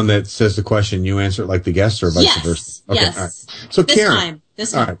be the one that says the question, you answer it like the guest, or vice versa? Okay, yes. all right. So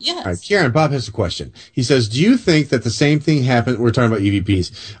This time. Yes. All right. Karen, Bob has a question. He says, do you think that the same thing happened? We're talking about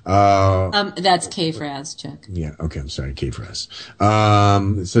EVPs. That's K-Fraz, Chuck. Yeah. Okay. I'm sorry. K-Fraz.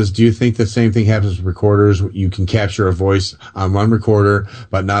 It says, do you think the same thing happens with recorders? You can capture a voice on one recorder,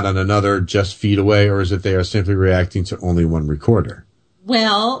 but not on another, just feet away, or is it they are simply reacting to only one recorder?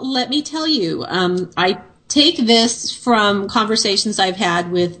 Well, let me tell you, I take this from conversations I've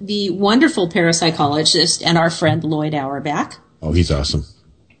had with the wonderful parapsychologist and our friend Lloyd Auerbach. Oh, he's awesome.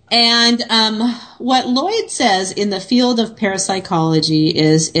 And what Lloyd says in the field of parapsychology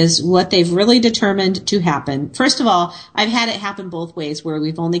is what they've really determined to happen. First of all, I've had it happen both ways, where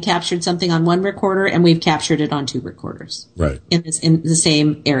we've only captured something on one recorder and we've captured it on two recorders. Right. In the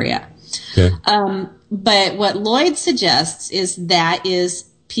same area. Okay. But what Lloyd suggests is that is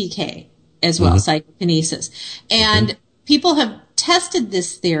PK as well, psychokinesis. And people have tested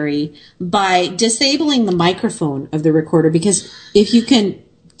this theory by disabling the microphone of the recorder, because if you can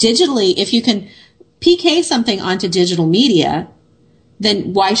PK something onto digital media,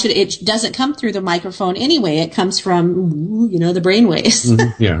 then why should it doesn't come through the microphone anyway? It comes from, the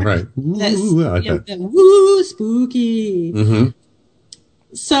brainwaves. Yeah, right. Woo, spooky. Mm-hmm.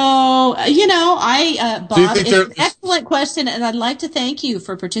 So, Bob, it's an excellent question, and I'd like to thank you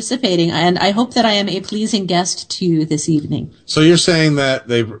for participating, and I hope that I am a pleasing guest to you this evening. So you're saying that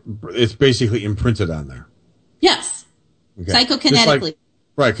it's basically imprinted on there? Yes. Okay. Psychokinetically.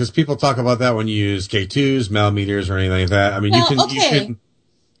 Right, because people talk about that when you use K2s, millimeters, or anything like that. I mean, you can...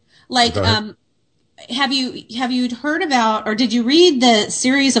 Like, have you heard about, or did you read the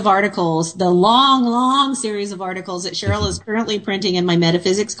series of articles, the long series of articles that Cheryl is currently printing in my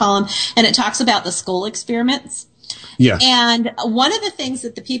metaphysics column, and it talks about the skull experiments? Yeah. And one of the things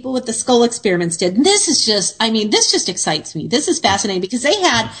that the people with the skull experiments did, and this just excites me. This is fascinating, because they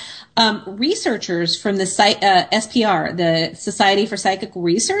had researchers from the SPR, the Society for Psychical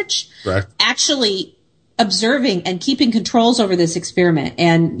Research, actually observing and keeping controls over this experiment.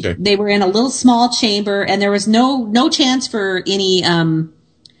 And they were in a little small chamber, and there was no chance for any,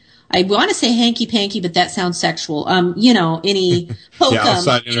 I want to say hanky-panky, but that sounds sexual. Any hokum. Yeah,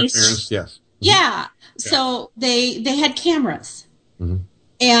 outside interference, yes. Yeah. So they had cameras. Mm-hmm.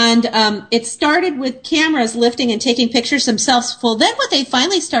 And it started with cameras lifting and taking pictures themselves. Well, then what they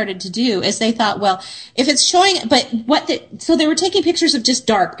finally started to do is they thought, well, if it's showing, so they were taking pictures of just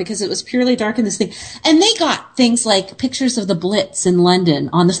dark, because it was purely dark in this thing. And they got things like pictures of the Blitz in London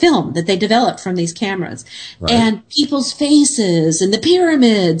on the film that they developed from these cameras. Right. And people's faces and the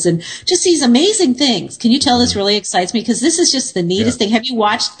pyramids and just these amazing things. Can you tell this really excites me? Because this is just the neatest thing. Have you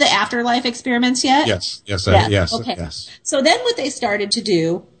watched the Afterlife Experiments yet? Yes. Okay. Yes. So then what they started to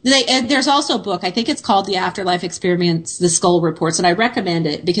do, there's also a book, I think it's called The Afterlife Experiments, The Skull Reports, and I recommend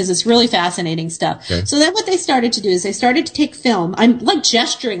it because it's really fascinating stuff. Okay. So then what they started to do is they started to take film. I'm like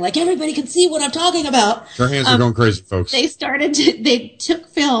gesturing, like everybody can see what I'm talking about. Their hands are going crazy, folks. They took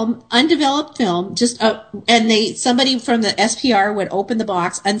film, undeveloped film, and somebody from the SPR would open the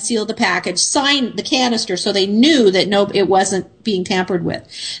box, unseal the package, sign the canister, so they knew that it wasn't being tampered with.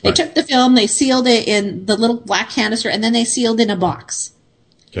 They took the film, they sealed it in the little black canister, and then they sealed in a box.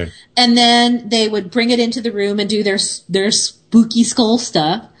 Okay. And then they would bring it into the room and do their spooky skull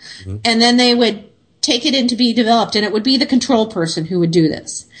stuff. Mm-hmm. And then they would take it in to be developed, and it would be the control person who would do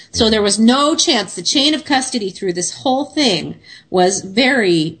this. Mm-hmm. So there was no chance. The chain of custody through this whole thing was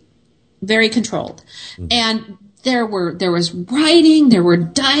very, very controlled. Mm-hmm. And there was writing, there were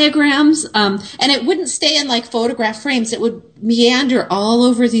diagrams, and it wouldn't stay in like photograph frames. It would meander all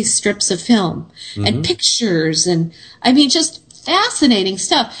over these strips of film and pictures, and just fascinating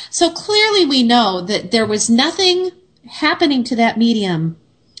stuff. So clearly we know that there was nothing happening to that medium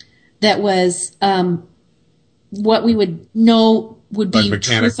that was what we would know would be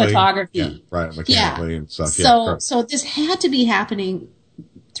true photography. Yeah, right, mechanically and stuff. So this had to be happening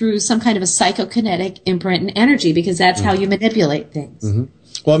through some kind of a psychokinetic imprint and energy, because that's how you manipulate things. Mm-hmm.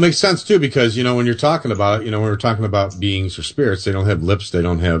 Well, it makes sense too, because, when you're talking about, when we're talking about beings or spirits, they don't have lips, they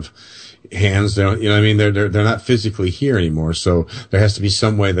don't have hands, they don't, they're not physically here anymore. So there has to be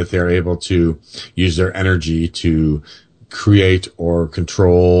some way that they're able to use their energy to create or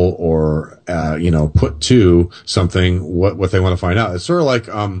control or, put to something what they want to find out. It's sort of like,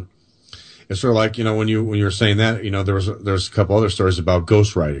 when you were saying that, there's a couple other stories about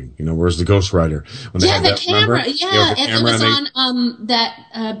ghostwriting. Where's the ghostwriter? When they had the that, camera. remember? Yeah, the it camera was on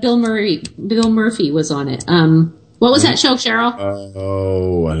that Bill Murphy was on it. What was that show, Cheryl?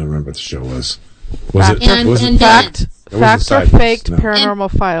 I don't remember what the show was. Fact or faked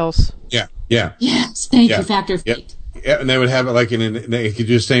Paranormal Files. Yeah. Yes, thank you. Fact or faked. Yeah, and they would have it they could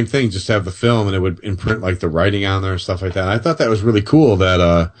do the same thing, just have the film, and it would imprint like the writing on there and stuff like that. And I thought that was really cool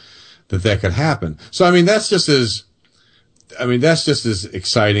that could happen. So that's just as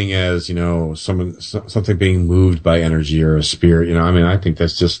exciting as something being moved by energy or a spirit. I think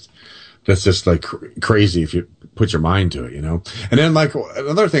that's just like crazy if you put your mind to it. And then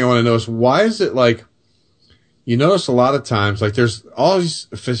another thing I want to know is, why is it you notice a lot of times there's all these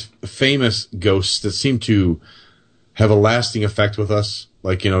famous ghosts that seem to have a lasting effect with us,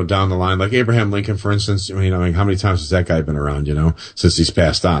 down the line, like Abraham Lincoln, for instance. How many times has that guy been around, since he's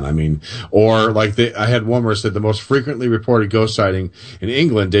passed on? I had one where it said the most frequently reported ghost sighting in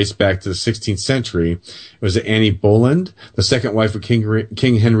England dates back to the 16th century. It was Annie Boleyn, the second wife of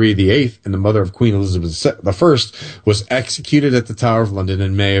King Henry VIII and the mother of Queen Elizabeth I, was executed at the Tower of London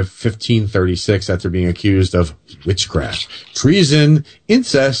in May of 1536 after being accused of witchcraft, treason,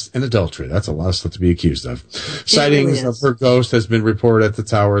 incest, and adultery. That's a lot of stuff to be accused of. Sightings of her ghost has been reported at the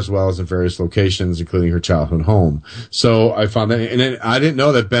tower as well as in various locations, including her childhood home. So I found that, and then I didn't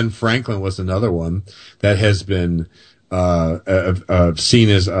know that Ben Franklin was another one that has been seen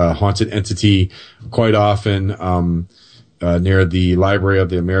as a haunted entity quite often near the Library of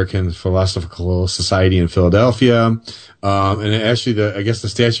the American Philosophical Society in Philadelphia. And actually, I guess the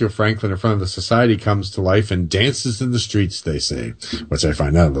statue of Franklin in front of the society comes to life and dances in the streets, they say, which I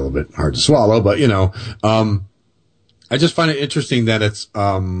find that a little bit hard to swallow, but I just find it interesting that it's,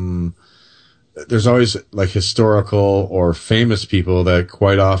 there's always historical or famous people that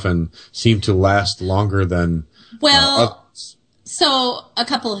quite often seem to last longer than, others. So a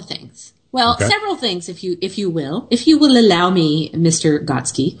couple of things. Well, several things, if you will allow me, Mr.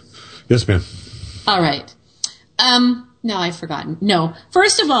 Gotsky. Yes, ma'am. All right. No, I've forgotten. No.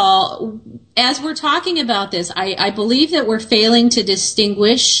 First of all, as we're talking about this, I believe that we're failing to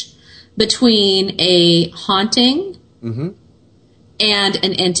distinguish between a haunting and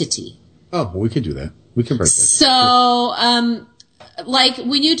an entity. Oh, well, we can do that. We can break that. So,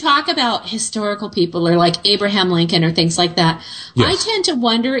 when you talk about historical people or like Abraham Lincoln or things like that, yes. I tend to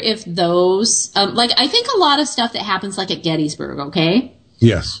wonder if those, I think a lot of stuff that happens at Gettysburg, okay?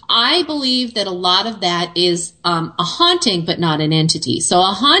 Yes. I believe that a lot of that is a haunting, but not an entity. So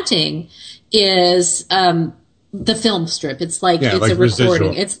a haunting is the film strip. It's it's a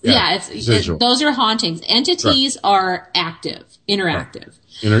recording. Residual. Those are hauntings. Entities are active, interactive.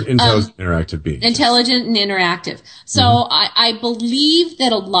 Right. Intelligent, interactive beings. Intelligent and interactive. So I believe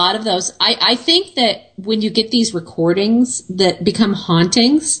that a lot of those, I think that when you get these recordings that become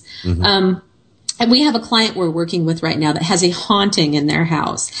hauntings, and we have a client we're working with right now that has a haunting in their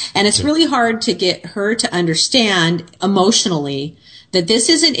house. And it's really hard to get her to understand emotionally that this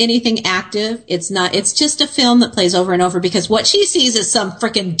isn't anything active. It's not, it's just a film that plays over and over, because what she sees is some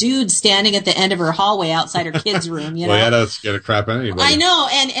freaking dude standing at the end of her hallway outside her kid's room, you know? Well, yeah, that's get a crap on anybody. I know.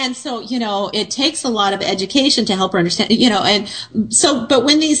 And so, it takes a lot of education to help her understand, and so, but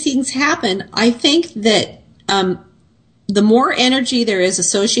when these things happen, I think that, the more energy there is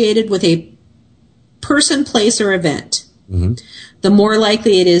associated with a person, place, or event, the more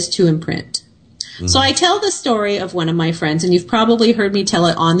likely it is to imprint. So I tell the story of one of my friends, and you've probably heard me tell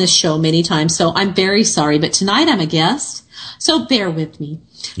it on this show many times, so I'm very sorry, but tonight I'm a guest, so bear with me.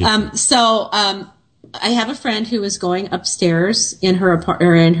 Yes. I have a friend who was going upstairs in her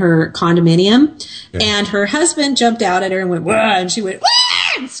in her condominium, and her husband jumped out at her and went, "Wah!" and she went,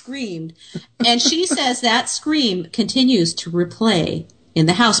 "Wah!" and screamed. And she says that scream continues to replay in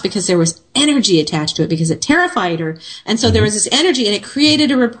the house because there was energy attached to it, because it terrified her. And so there was this energy, and it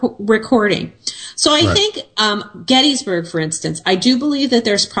created a recording. So I think Gettysburg, for instance, I do believe that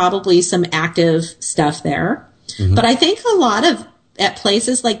there's probably some active stuff there. But I think a lot of at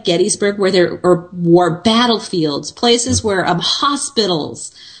places like Gettysburg, where there are war battlefields, places where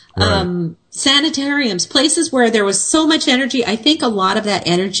hospitals, sanitariums, places where there was so much energy. I think a lot of that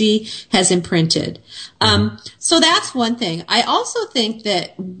energy has imprinted. So that's one thing. I also think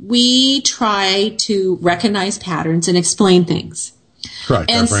that we try to recognize patterns and explain things. Correct.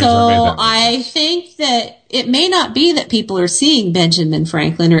 And so I think that it may not be that people are seeing Benjamin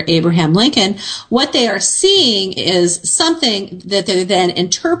Franklin or Abraham Lincoln. What they are seeing is something that they're then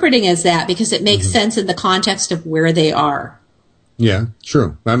interpreting as that because it makes sense in the context of where they are. Yeah,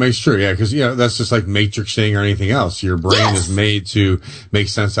 true. That makes true. Yeah, because that's just like matrixing or anything else. Your brain is made to make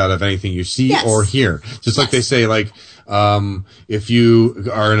sense out of anything you see or hear. Just like they say, like if you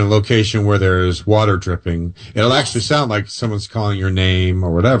are in a location where there's water dripping, it'll actually sound like someone's calling your name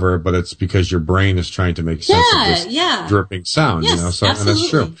or whatever, but it's because your brain is trying to make sense of this dripping sound. So absolutely. And that's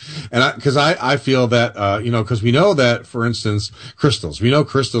true. And because I feel that because we know that, for instance, crystals. We know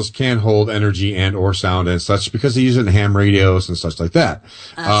crystals can hold energy and or sound and such because they use it in ham radios and such like that.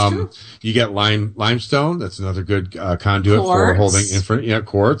 That's true. You get limestone. That's another good conduit for holding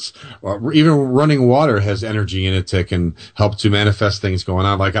quartz. Even running water has energy in it that can help to manifest things going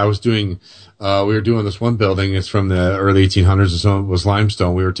on. Like I was doing, we were doing this one building. It's from the early 1800s, and so it was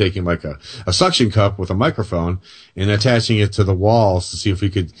limestone. We were taking like a suction cup with a microphone and attaching it to the walls to see if we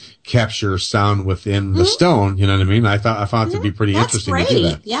could capture sound within the stone. You know what I mean? I found it to be pretty interesting to do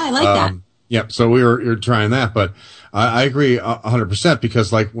that. Yeah, I like that. Yep. So we were trying that, but I agree 100%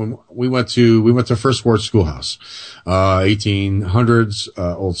 because like when we went to First Ward Schoolhouse, 1800s,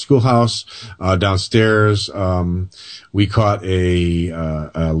 old schoolhouse, downstairs, we caught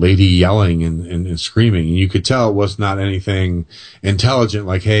a lady yelling and screaming, and you could tell it was not anything intelligent,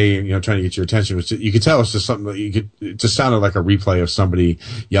 like, hey, trying to get your attention. You could tell it was just something that it just sounded like a replay of somebody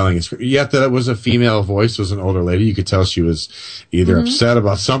yelling and screaming. Yet that it was a female voice, it was an older lady. You could tell she was either upset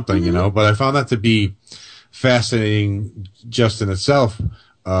about something, but I found that to be fascinating just in itself.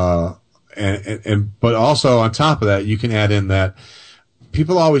 But also on top of that, you can add in that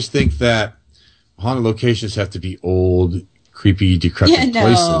people always think that haunted locations have to be old, creepy, decrepit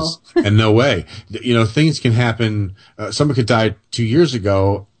places. And no way. Things can happen. Someone could die 2 years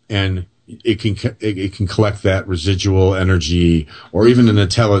ago and it can collect that residual energy or even an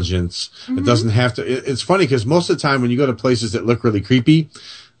intelligence. It doesn't have to. It's funny because most of the time when you go to places that look really creepy,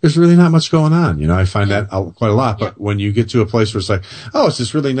 there's really not much going on. I find that out quite a lot. But when you get to a place where it's like, oh, it's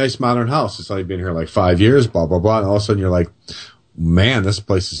this really nice modern house. It's only been here like 5 years, blah, blah, blah. And all of a sudden you're like, man, this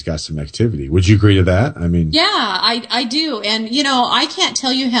place has got some activity. Would you agree to that? I mean, yeah, I do. And, I can't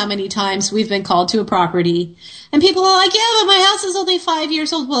tell you how many times we've been called to a property and people are like, yeah, but my house is only 5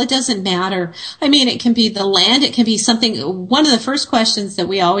 years old. Well, it doesn't matter. I mean, it can be the land. It can be something. One of the first questions that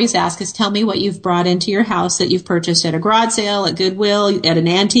we always ask is tell me what you've brought into your house that you've purchased at a garage sale, at Goodwill, at an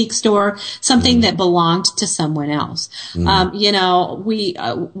antique store, something that belonged to someone else. And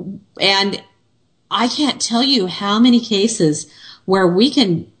I can't tell you how many cases where we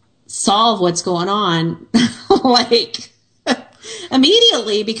can solve what's going on, like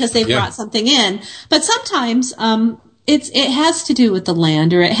immediately because they've brought something in. But sometimes, it has to do with the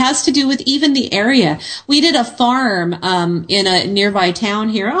land or it has to do with even the area. We did a farm, in a nearby town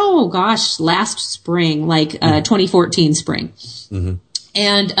here. Oh gosh, last spring, 2014 spring. Mm-hmm.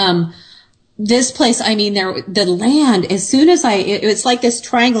 And, this place, I mean, the land, as soon as it's like this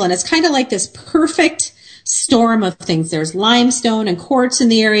triangle and it's kind of like this perfect storm of things. There's limestone and quartz in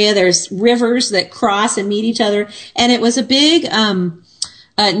the area. There's rivers that cross and meet each other. And it was a big,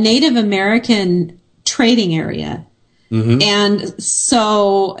 Native American trading area. Mm-hmm. And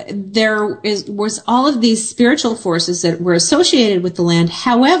so there was all of these spiritual forces that were associated with the land.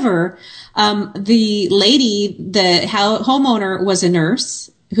 However, the lady, the homeowner was a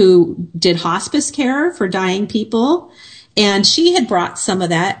nurse who did hospice care for dying people. And she had brought some of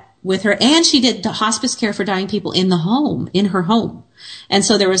that with her, and she did the hospice care for dying people in her home. And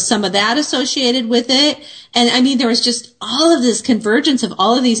so there was some of that associated with it. And I mean, there was just all of this convergence of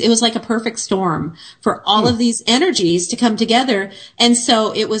all of these. It was like a perfect storm for all of these energies to come together. And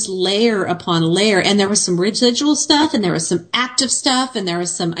so it was layer upon layer. And there was some residual stuff and there was some active stuff and there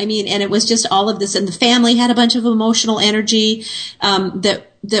was some, and it was just all of this. And the family had a bunch of emotional energy,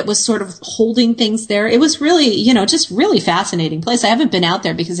 that was sort of holding things there. It was really, just really fascinating place. I haven't been out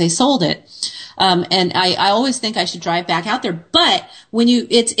there because they sold it. And I always think I should drive back out there. But when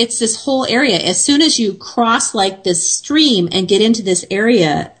it's this whole area, as soon as you cross like this stream and get into this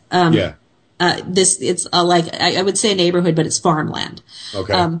area, it's I would say a neighborhood, but it's farmland.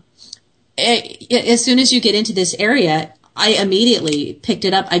 Okay. As soon as you get into this area, I immediately picked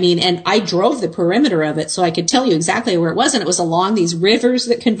it up. And I drove the perimeter of it so I could tell you exactly where it was. And it was along these rivers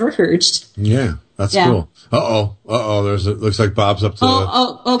that converged. Yeah. That's cool. Looks like Bob's up to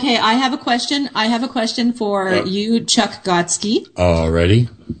okay. I have a question for you, Chuck Gotsky. Already.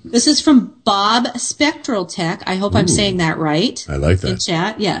 This is from Bob Spectral Tech. I hope I'm saying that right. I like that. In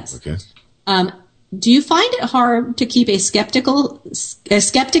chat, yes. Okay. Do you find it hard to keep a skeptic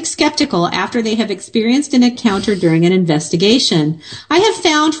skeptical after they have experienced an encounter during an investigation? I have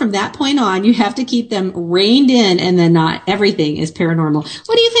found from that point on, you have to keep them reined in, and then not everything is paranormal.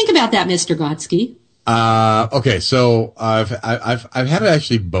 What do you think about that, Mr. Gotsky? Okay, so I've had it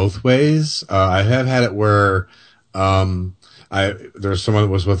actually both ways. I have had it where there's someone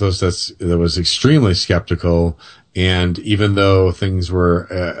that was with us that was extremely skeptical. And even though things were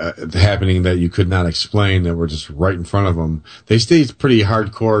happening that you could not explain, that were just right in front of them, they stayed pretty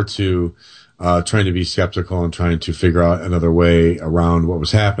hardcore to trying to be skeptical and trying to figure out another way around what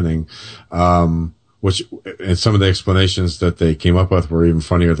was happening. And some of the explanations that they came up with were even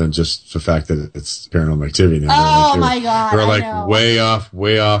funnier than just the fact that it's paranormal activity. My God! They were like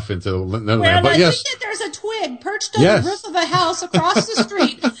way off into none of that. But yes, think that there's a twig perched on the roof of a house across the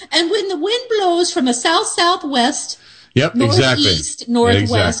street, and when the wind blows from a south-southwest, northeast,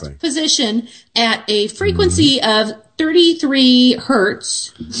 northwest position at a frequency of 33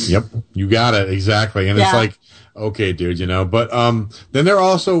 hertz. Yep, you got it exactly, and it's like. Okay, dude, but, then there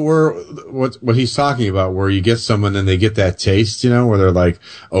also were what he's talking about, where you get someone and they get that taste, where they're like,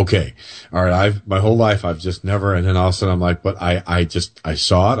 okay, all right, my whole life I've just never, and then all of a sudden I'm like, but I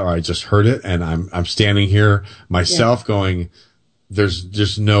saw it, or I just heard it, and I'm standing here myself going, there's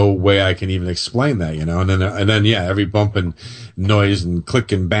just no way I can even explain that, and then every bump and noise and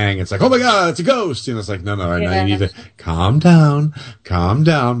click and bang, it's like, oh my God, it's a ghost. And it's like, no, right now you need to calm down,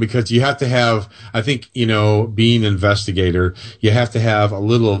 because you have to have, I think, being an investigator, you have to have a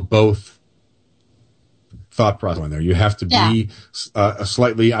little of both thought process in there. You have to be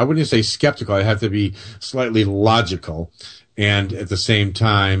slightly, I wouldn't say skeptical, I have to be slightly logical. And at the same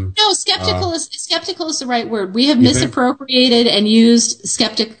time, no, skeptical is the right word. We have misappropriated and used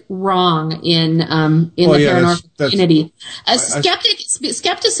skeptic wrong in the paranormal community.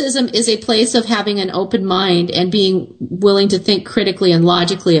 Skepticism is a place of having an open mind and being willing to think critically and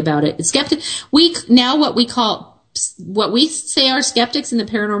logically about it. What we say are skeptics in the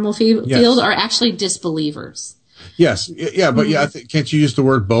paranormal field are actually disbelievers. Yes, yeah, but can't you use the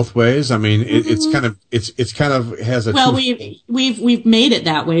word both ways? I mean, it's kind of has a. Well, we've made it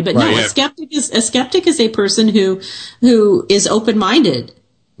that way, but a skeptic is a person who is open minded.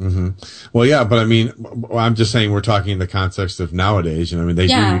 Mm-hmm. Well, yeah, but I mean, I'm just saying we're talking in the context of nowadays. They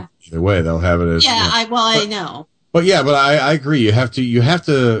do either way. They'll have it as. Yeah, I know. But I agree. You have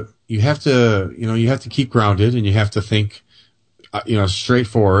to keep grounded, and you have to think.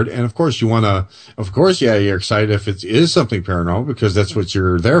 Straightforward. And of course you're excited if it is something paranormal, because that's what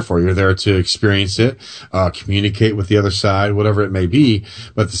you're there for. You're there to experience it, communicate with the other side, whatever it may be.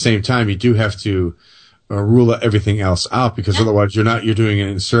 But at the same time, you do have to rule everything else out, because otherwise you're doing it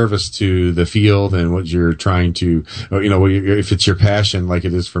in service to the field and what you're trying to, if it's your passion, like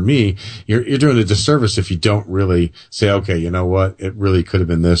it is for me, you're doing a disservice if you don't really say, okay, you know what, it really could have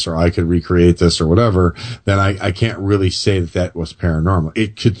been this, or I could recreate this or whatever. Then I can't really say that was paranormal.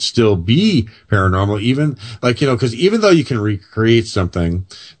 It could still be paranormal, even because even though you can recreate something,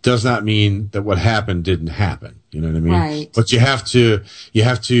 does not mean that what happened didn't happen. You know what I mean? Right. But you have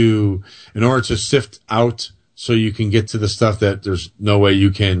to, in order to sift out so you can get to the stuff that there's no way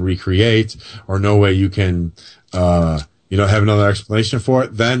you can recreate, or no way you can, have another explanation for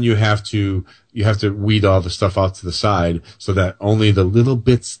it, then you have to weed all the stuff out to the side, so that only the little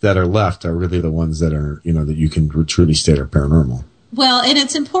bits that are left are really the ones that are, that you can truly state are paranormal. Well, and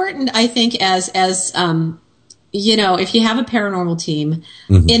it's important, I think, as if you have a paranormal team,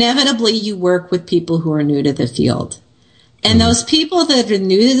 inevitably you work with people who are new to the field. And those people that are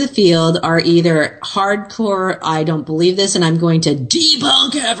new to the field are either hardcore, I don't believe this and I'm going to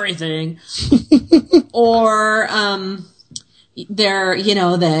debunk everything, or they're,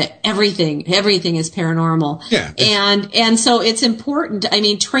 that everything is paranormal. Yeah. And so it's important. I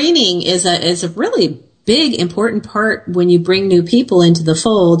mean, training is a really big, important part when you bring new people into the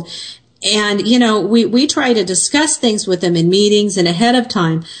fold. And, we try to discuss things with them in meetings and ahead of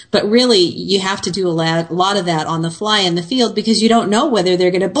time, but really you have to do a lot of that on the fly in the field, because you don't know whether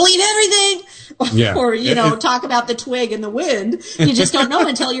they're going to believe everything or talk about the twig and the wind. You just don't know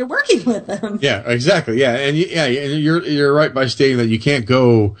until you're working with them. Yeah, exactly. Yeah, and you're right by stating that you can't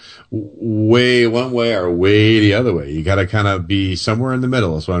go way one way or way the other way. You got to kind of be somewhere in the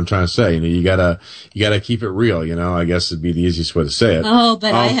middle. That's what I'm trying to say. You got to keep it real. I guess it'd be the easiest way to say it. Oh,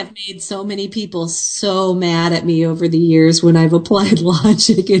 but I have made so many people so mad at me over the years when I've applied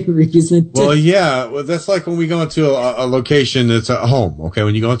logic and reason. Well, that's like when we go into a location that's a home. Okay,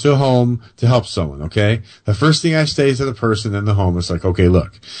 when you go into a home to help someone. Okay, the first thing I say to the person in the home is like, okay,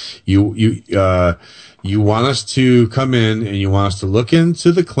 look, you want us to come in and you want us to look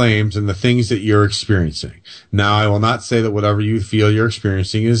into the claims and the things that you're experiencing. Now, I will not say that whatever you feel you're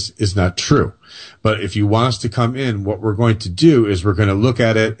experiencing is not true. But if you want us to come in, what we're going to do is we're going to look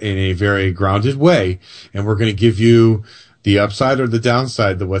at it in a very grounded way, and we're going to give you the upside or the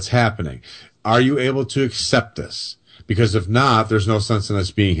downside to what's happening. Are you able to accept this? Because if not, there's no sense in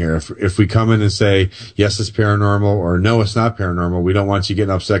us being here. If we come in and say, yes, it's paranormal, or no, it's not paranormal, we don't want you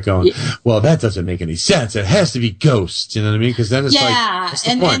getting upset going, well, that doesn't make any sense. It has to be ghosts. You know what I mean? Because then it's what's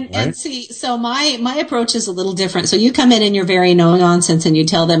the point, right? And see, so my approach is a little different. So you come in and you're very no nonsense and you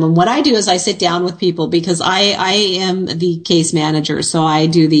tell them. And what I do is I sit down with people because I am the case manager. So I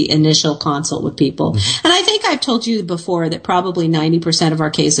do the initial consult with people. Mm-hmm. And I think I've told you before that probably 90% of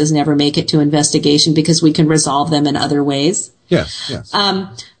our cases never make it to investigation because we can resolve them in other ways. Yes.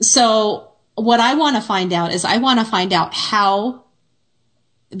 So what I want to find out is how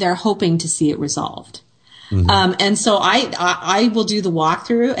they're hoping to see it resolved. Mm-hmm. And so I will do the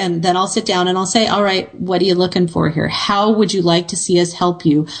walkthrough, and then I'll sit down and I'll say, all right, what are you looking for here? How would you like to see us help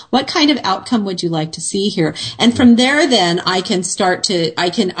you? What kind of outcome would you like to see here? And from there, then I can I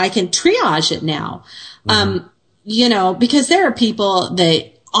can triage it now. Mm-hmm. Because there are people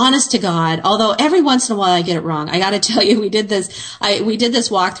that, honest to God, although every once in a while I get it wrong. I got to tell you, we did this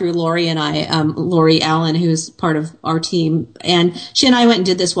walkthrough, Lori and I, Lori Allen, who's part of our team, and she and I went and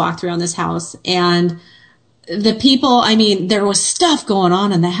did this walkthrough on this house, and the people, there was stuff going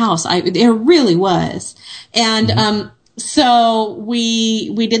on in the house. There really was. And, so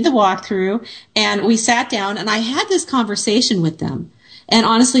we did the walkthrough and we sat down and I had this conversation with them. And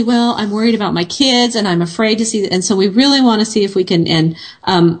honestly, I'm worried about my kids and I'm afraid to see, and so we really want to see if we can,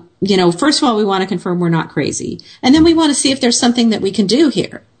 first of all, we want to confirm we're not crazy. And then we want to see if there's something that we can do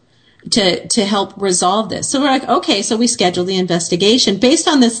here to help resolve this. So we're like, okay, so we scheduled the investigation based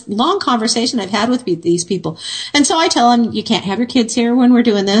on this long conversation I've had with these people. And so I tell them, you can't have your kids here when we're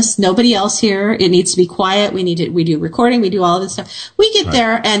doing this. Nobody else here. It needs to be quiet. We do recording. We do all of this stuff. We get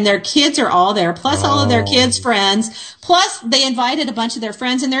there and their kids are all there, plus all of their kids' friends. Plus they invited a bunch of their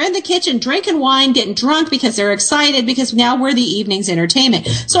friends and they're in the kitchen drinking wine, getting drunk because they're excited because now we're the evening's entertainment.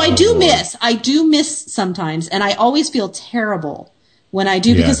 So I do miss sometimes, and I always feel terrible when I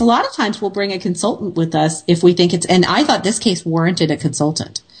do, because a lot of times we'll bring a consultant with us if we think and I thought this case warranted a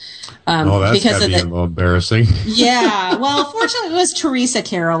consultant. That's gotta be a little embarrassing. Yeah. Well, fortunately it was Teresa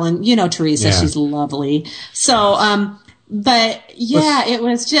Carroll, and Teresa, she's lovely. So, it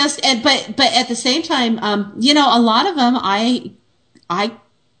was just, but at the same time, a lot of them,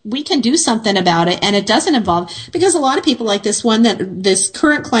 we can do something about it, and it doesn't involve, because a lot of people like this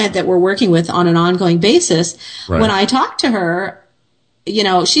current client that we're working with on an ongoing basis, when I talk to her,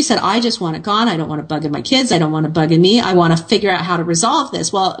 she said, I just want it gone. I don't want it bugging my kids. I don't want it bugging me. I want to figure out how to resolve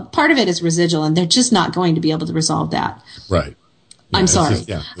this. Well, part of it is residual, and they're just not going to be able to resolve that. Right. Yeah, I'm sorry.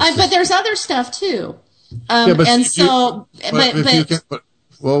 But there's other stuff too. But she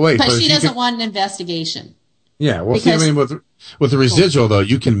doesn't want an investigation. Yeah. Well, with the residual though,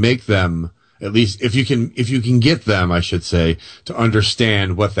 you can make them, at least if you can get them, I should say, to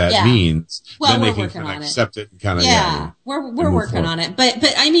understand what that means, well, then they can kind of accept it and kind of, we're working on it. But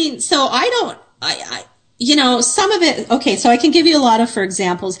so some of it, okay, so I can give you a lot of, for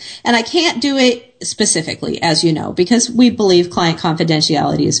examples, and I can't do it specifically, as you know, because we believe client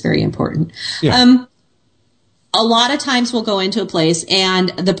confidentiality is very important. Yeah. A lot of times we'll go into a place and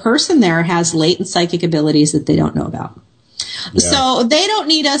the person there has latent psychic abilities that they don't know about. Yeah. So they don't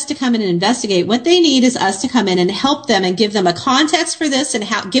need us to come in and investigate. What they need is us to come in and help them and give them a context for this and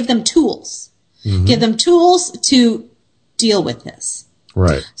give them tools. Mm-hmm. Give them tools to deal with this.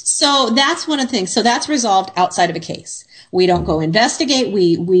 Right. So that's one of the things. So that's resolved outside of a case. We don't go investigate.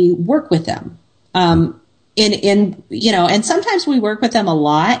 We work with them. And sometimes we work with them a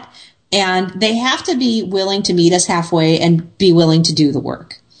lot, and they have to be willing to meet us halfway and be willing to do the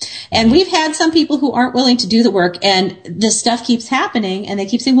work. And we've had some people who aren't willing to do the work, and this stuff keeps happening, and they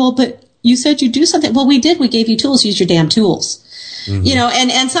keep saying, well, but you said you do something. Well, we did. We gave you tools. Use your damn tools. You know,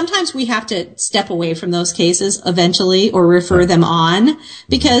 and sometimes we have to step away from those cases eventually or refer them on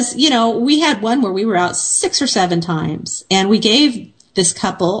because, you know, we had one where we were out 6 or 7 times and we gave this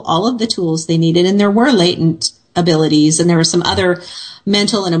couple all of the tools they needed, and there were latent abilities and there were some other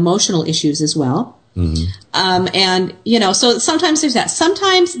mental and emotional issues as well. And, you know, so sometimes there's that.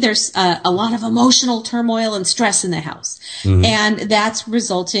 Sometimes there's a lot of emotional turmoil and stress in the house. And that's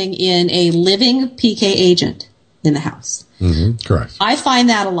resulting in a living PK agent in the house. Correct. I find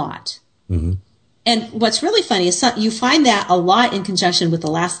that a lot. And what's really funny is you find that a lot in conjunction with the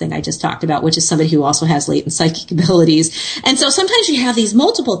last thing I just talked about, which is somebody who also has latent psychic abilities. And so sometimes you have these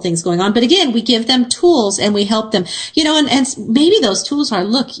multiple things going on, but again, we give them tools and we help them, you know, and maybe those tools are,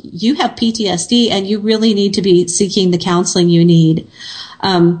 look, you have PTSD and you really need to be seeking the counseling you need.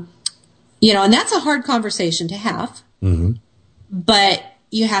 You know, and that's a hard conversation to have, but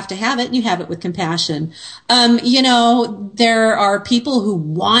you have to have it, and you have it with compassion. You know, there are people who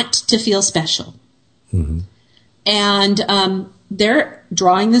want to feel special. And they're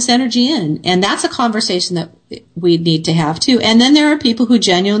drawing this energy in. And that's a conversation that we need to have, too. And then there are people who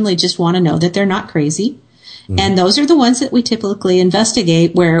genuinely just want to know that they're not crazy. And those are the ones that we typically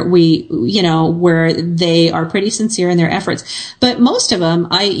investigate where where they are pretty sincere in their efforts. But most of them,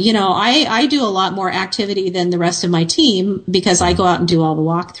 I do a lot more activity than the rest of my team because I go out and do all the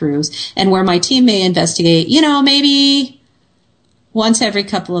walkthroughs. And where my team may investigate, you know, maybe once every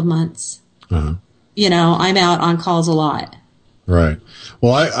couple of months. You know, I'm out on calls a lot. Right.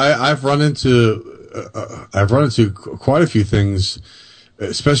 Well, I've run into quite a few things,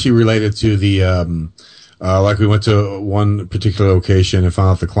 especially related to the like we went to one particular location and found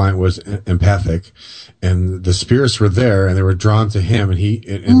out the client was empathic, and the spirits were there and they were drawn to him,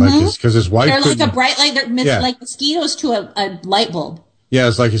 and like because his wife, they're like a bright light, they're like mosquitoes to a light bulb. Yeah,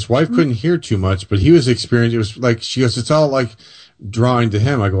 it's like his wife couldn't hear too much, but he was experiencing. It was like she goes, it's all like drawing to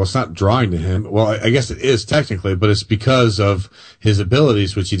him. I go, well, it's not drawing to him. Well, I guess it is technically, but it's because of his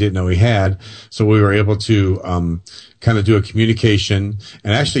abilities, which he didn't know he had. So we were able to kind of do a communication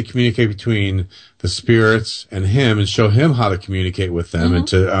and actually communicate between the spirits and him and show him how to communicate with them and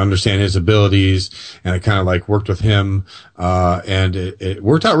to understand his abilities. And it kind of like worked with him. And it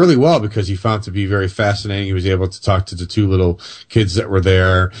worked out really well because he found it to be very fascinating. He was able to talk to the 2 little kids that were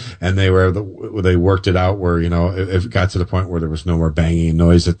there, and they worked it out where, you know, it got to the point where there was no more banging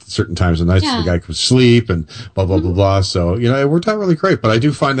noise at certain times of the night. So the guy could sleep and blah, blah, blah, blah. So, you know, it worked out really great. But I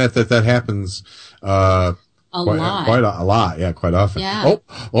do find that happens, quite a lot. Yeah, quite often. Yeah.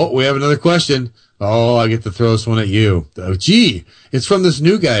 Oh, we have another question. Oh, I get to throw this one at you. Oh, gee, it's from this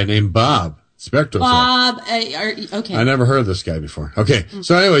new guy named Bob. Spectral. Bob, okay. I never heard of this guy before. Okay.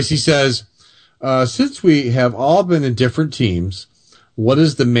 So anyways, he says, since we have all been in different teams, what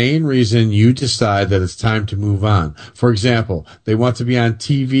is the main reason you decide that it's time to move on? For example, they want to be on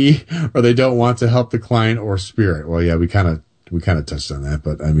TV or they don't want to help the client or spirit. Well, yeah, we kind of touched on that,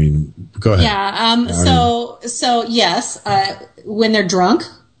 but I mean, go ahead. Yeah. So yes, when they're drunk,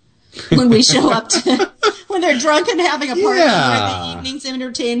 when we show up when they're drunk and having a party for the evening's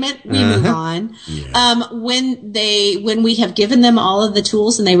entertainment, we move on. Yeah. When we have given them all of the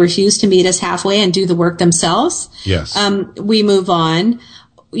tools and they refuse to meet us halfway and do the work themselves, we move on.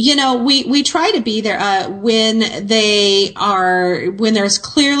 You know, we try to be there, when there's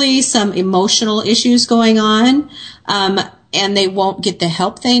clearly some emotional issues going on, and they won't get the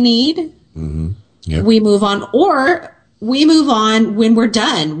help they need. We move on, or we move on when we're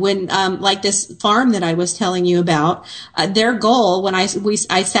done. When, like this farm that I was telling you about, their goal when I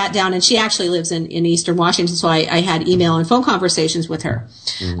sat down, and she actually lives in Eastern Washington, so I had email and phone conversations with her.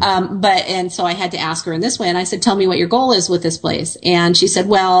 And so I had to ask her in this way, and I said, tell me what your goal is with this place. And she said,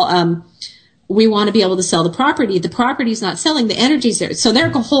 well, we want to be able to sell the property. The property's not selling. The energy's there. So their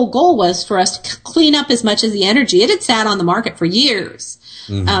whole goal was for us to clean up as much of the energy. It had sat on the market for years,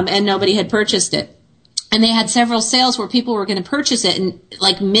 and nobody had purchased it. And they had several sales where people were going to purchase it, and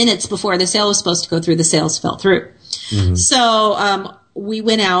like minutes before the sale was supposed to go through, the sales fell through. So we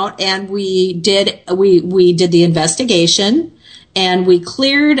went out and we did the investigation, and we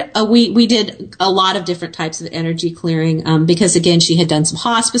cleared. We did a lot of different types of energy clearing, because again, she had done some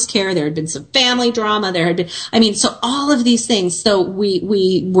hospice care. There had been some family drama. There had been, so all of these things. So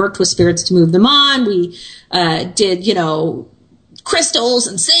we worked with spirits to move them on. We did, crystals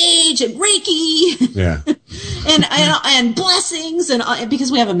and sage and Reiki, and blessings, and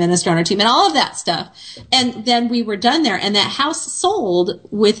because we have a minister on our team and all of that stuff. And then we were done there, and that house sold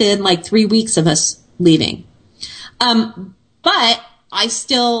within like 3 weeks of us leaving. But I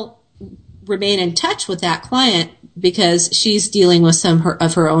still remain in touch with that client because she's dealing with some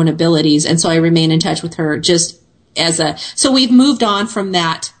of her own abilities, and so I remain in touch with her just so we've moved on from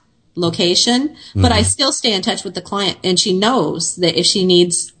that location, but I still stay in touch with the client, and she knows that if she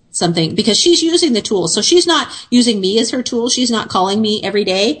needs something, because she's using the tools. So she's not using me as her tool. She's not calling me every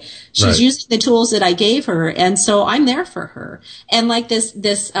day. She's using the tools that I gave her. And so I'm there for her. And like this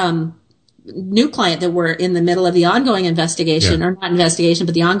new client that we're in the middle of the ongoing investigation, or not investigation,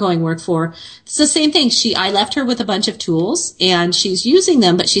 but the ongoing work for, it's the same thing. I left her with a bunch of tools, and she's using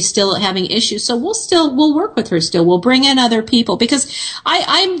them, but she's still having issues. So we'll work with her still. We'll bring in other people, because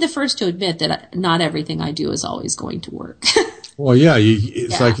I'm the first to admit that not everything I do is always going to work. Well, yeah,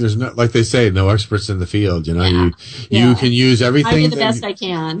 it's like there's no, like they say, no experts in the field. You know, you can use everything. I do the best I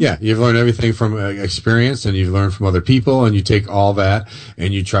can. Yeah, you've learned everything from experience, and you've learned from other people, and you take all that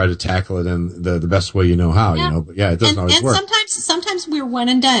and you try to tackle it in the best way you know how. You know, but it doesn't always work. Sometimes we're one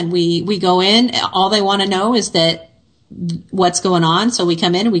and done. We go in, all they want to know is that what's going on, so we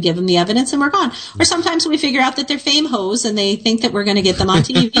come in and we give them the evidence and we're gone. Or sometimes we figure out that they're fame hoes and they think that we're going to get them on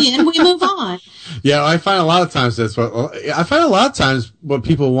TV and we move on. Yeah, I find a lot of times what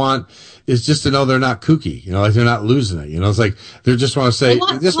people want is just to know they're not kooky, you know, like they're not losing it. You know, it's like they just want to say,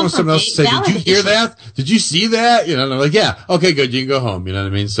 they just want someone else to say, did you hear that? Did you see that? You know, and they're like, yeah, okay, good, you can go home. You know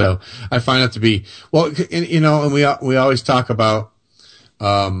what I mean? So I find that to be, well, and, you know, and we always talk about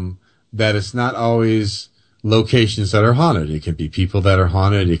that it's not always locations that are haunted. It can be people that are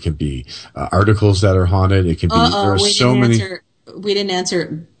haunted. It can be articles that are haunted. It can be, there are so many. We didn't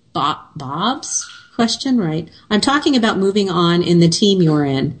answer Bob's question, right? I'm talking about moving on in the team you're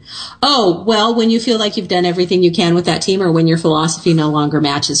in. Oh, well, when you feel like you've done everything you can with that team, or when your philosophy no longer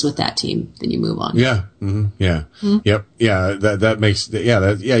matches with that team, then you move on. Yeah. Mm-hmm. Yeah. Mm-hmm. Yep. Yeah. That makes,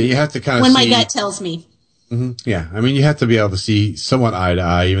 you have to kind of when my gut tells me. Mm-hmm. Yeah. I mean, you have to be able to see somewhat eye to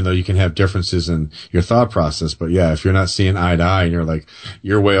eye, even though you can have differences in your thought process. But yeah, if you're not seeing eye to eye and you're like,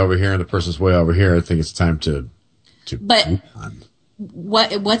 you're way over here and the person's way over here, I think it's time to but move on.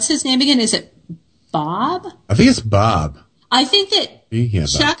 What's his name again? Is it Bob? I think it's Bob. I think that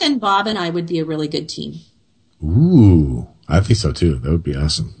Chuck Bob. and Bob and I would be a really good team. Ooh, I think so too. That would be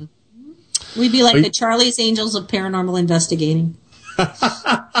awesome. We'd be like the Charlie's Angels of paranormal investigating.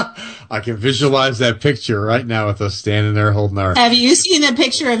 I can visualize that picture right now with us standing there holding our... Have you seen the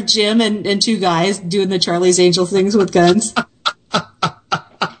picture of Jim and two guys doing the Charlie's Angel things with guns?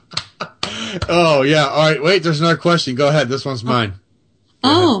 Oh, yeah. All right. Wait, there's another question. Go ahead. This one's mine.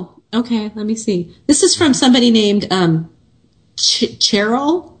 Okay. Let me see. This is from somebody named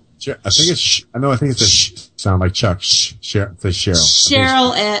Cheryl. I think it's a sound like Chuck. Cheryl.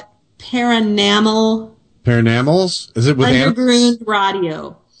 Cheryl at Paranamel. Paranamels? Is it with Underground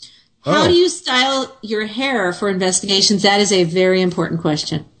Radio. How do you style your hair for investigations? That is a very important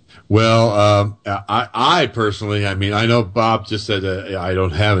question. Well, I personally, I mean, I know Bob just said I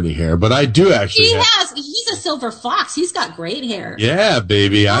don't have any hair, but I do actually. He's a silver fox. He's got great hair. Yeah,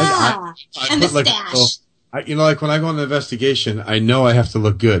 baby. Yeah. And the stash. Like when I go on an investigation, I know I have to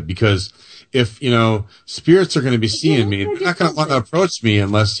look good, because if, spirits are going to be seeing me, they're not going to want to approach me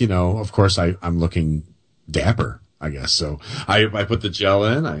unless, of course I'm looking dapper, I guess. So I put the gel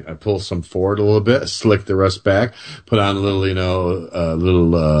in, I pull some forward a little bit, slick the rest back, put on a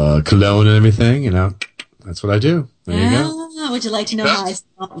little, cologne and everything, that's what I do. There you go. Would you like to know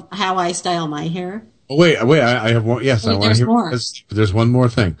how I style my hair? Oh, wait, I have one. Yes, I want to hear more. There's one more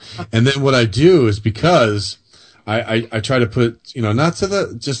thing. And then what I do is, because I try to put, not to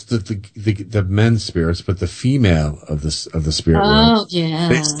the men's spirits, but the female of the spirit world. Oh, yeah.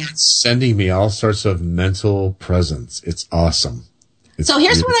 They start sending me all sorts of mental presents. It's awesome. So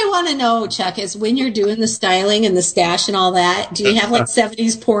here's what I want to know, Chuck, is when you're doing the styling and the stash and all that, do you have like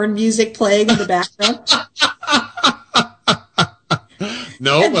 70s porn music playing in the background?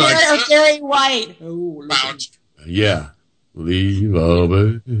 No, and but Barry White. Oh, yeah. Leave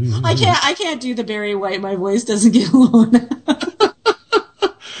over. I can't do the Barry White. My voice doesn't get along.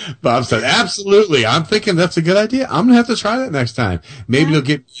 Bob said, absolutely. I'm thinking that's a good idea. I'm going to have to try that next time. Maybe it'll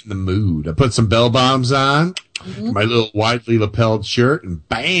get me in the mood. I put some bell bombs on, my little widely lapelled shirt, and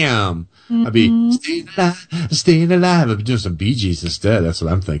bam. I'll be staying alive. I'll be doing some Bee Gees instead. That's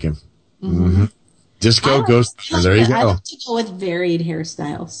what I'm thinking. Mm-hmm. Disco Ghost. There you go. I like to go with varied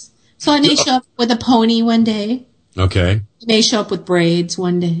hairstyles. So I may show up with a pony one day. Okay. I may show up with braids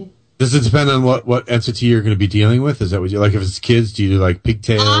one day. Does it depend on what entity you're going to be dealing with? Is that what you like? If it's kids, do you do like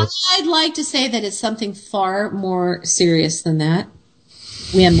pigtails? I'd like to say that it's something far more serious than that.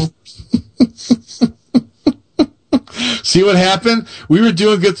 See what happened? We were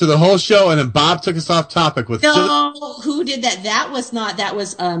doing good through the whole show, and then Bob took us off topic with. No, who did that? That was not. That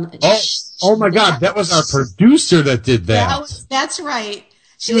was Oh my God! That was our producer that did that. That's right.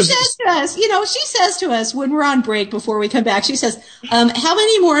 She says to us, she says to us when we're on break before we come back, she says, how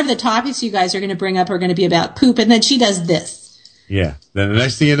many more of the topics you guys are going to bring up are going to be about poop? And then she does this. Yeah. Then the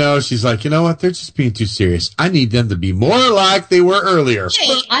next thing you know, she's like, you know what? They're just being too serious. I need them to be more like they were earlier.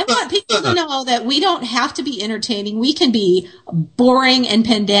 Hey, I want people to know that we don't have to be entertaining. We can be boring and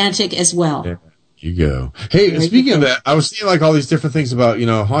pedantic as well. There you go. Hey, speaking of that, I was seeing like all these different things about,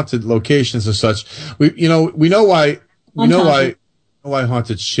 haunted locations and such. We know why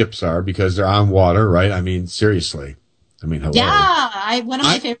haunted ships are, because they're on water, right? I mean, seriously. Hello. Yeah, one of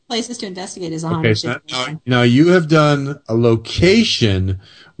my favorite places to investigate is a haunted ship. Now you have done a location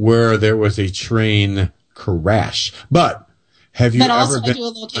where there was a train crash, but have you I do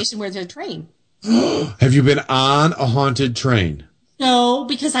a location where there's a train. Have you been on a haunted train? No,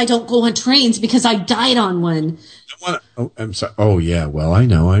 because I don't go on trains because I died on one. I'm sorry. Oh yeah, well I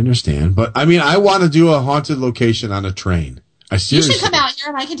know, I understand, but I want to do a haunted location on a train. You should come out here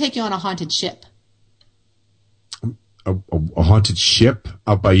and I can take you on a haunted ship. A haunted ship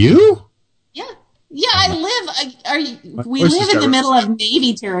out by you? Yeah. Yeah, we live in the middle of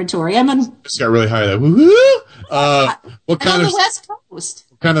Navy territory. It's got really high there. What kind on of the West Coast?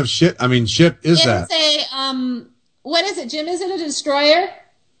 What kind of ship? Ship is that? It's a what is it, Jim? Is it a destroyer?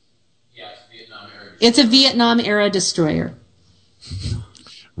 Yeah, it's a Vietnam era. It's a Vietnam era destroyer.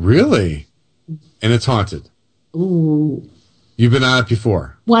 Really? And it's haunted. Ooh. You've been on it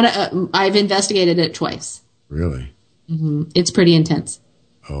before? I've investigated it twice. Really? Mm-hmm. It's pretty intense.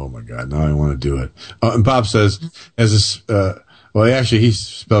 Oh my God! Now I want to do it. And Bob says, he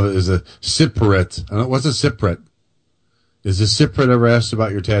spelled it as a cypret. What's a cypret? Is a cypret ever asked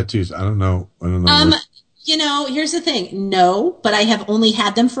about your tattoos? I don't know. Here's the thing. No, but I have only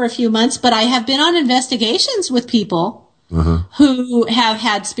had them for a few months. But I have been on investigations with people who have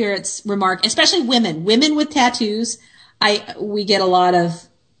had spirits remark, especially women with tattoos. We get a lot of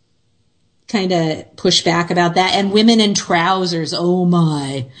kind of pushback about that, and women in trousers, oh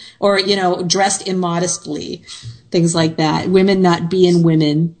my, or dressed immodestly, things like that. Women not being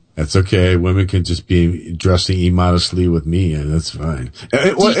women. That's okay. Women can just be dressing immodestly with me, and that's fine.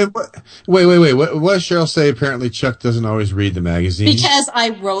 Wait. What does Cheryl say? Apparently, Chuck doesn't always read the magazine because I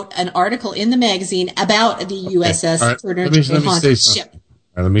wrote an article in the magazine about the USS Turner haunted ship. All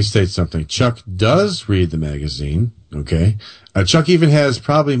right, let me state something. Chuck does read the magazine. Okay. Chuck even has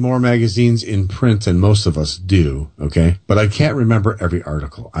probably more magazines in print than most of us do. Okay. But I can't remember every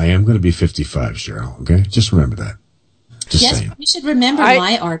article. I am going to be 55, Cheryl. Okay. Just remember that. Just saying. You should remember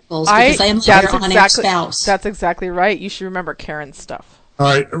my articles because I am your on-air spouse. That's exactly right. You should remember Karen's stuff. All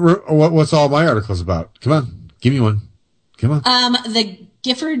right. What's all my articles about? Come on. Give me one. Come on. The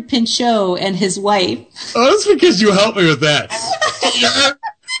Gifford Pinchot and his wife. Oh, that's because you helped me with that.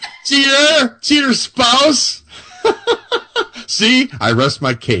 Cheater spouse. See, I rest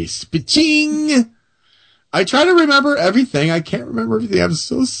my case. Ba-ching! I try to remember everything. I can't remember everything. I'm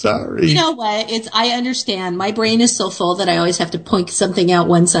so sorry. You know what? I understand. My brain is so full that I always have to point something out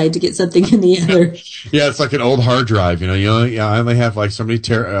one side to get something in the other. Yeah, it's like an old hard drive. I only have like so many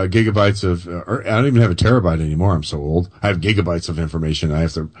gigabytes of, or I don't even have a terabyte anymore. I'm so old. I have gigabytes of information. I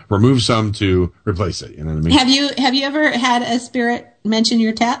have to remove some to replace it. You know what I mean? Have you ever had a spirit mention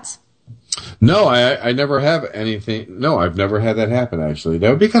your tats? No, I never have anything. No, I've never had that happen, actually. That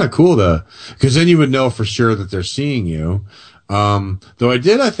would be kind of cool, because then you would know for sure that they're seeing you. Though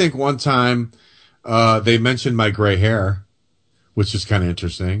I think one time, they mentioned my gray hair, which is kind of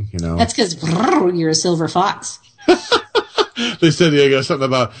interesting, That's because you're a silver fox. They said, something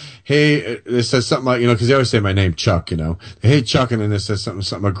about, hey, it says something like, because they always say my name, Chuck, Hey, Chuck, and then it says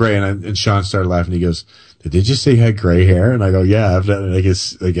something about gray, and Sean started laughing. He goes, did you just say you had gray hair? And I go, yeah, evidently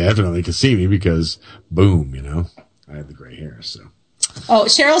they can see me because, boom, I have the gray hair, so. Oh,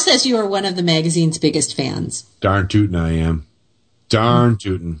 Cheryl says you are one of the magazine's biggest fans. Darn tootin' I am. Darn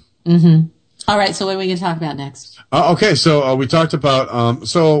tootin'. Mm-hmm. All right, so what are we going to talk about next? Okay, so we talked about,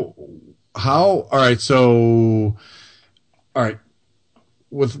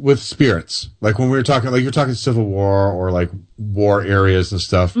 with spirits, like when we were talking, like you're talking Civil War or like war areas and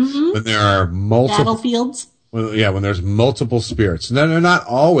stuff, when there are multiple battlefields. When there's multiple spirits, and then they're not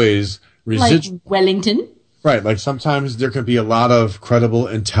always residual. Like Wellington. Right, like sometimes there can be a lot of credible,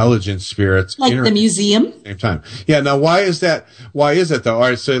 intelligent spirits. Like the museum. At the same time. Yeah, now why is that though? All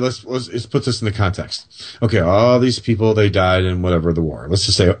right, so let's put this in the context. Okay, all these people, they died in whatever the war. Let's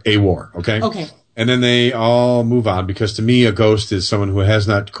just say a war, okay? Okay. And then they all move on, because to me, a ghost is someone who has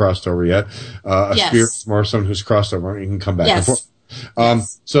not crossed over yet. Spirit is more someone who's crossed over and you can come back and forth.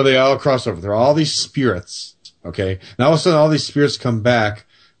 So they all cross over. There are all these spirits, okay? Now all of a sudden all these spirits come back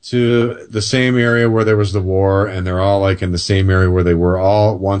to the same area where there was the war, and they're all like in the same area where they were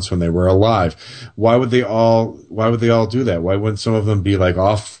all once when they were alive. Why would they all do that? Why wouldn't some of them be like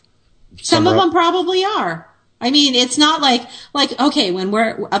off? Some of them probably are. I mean, it's not like, okay, when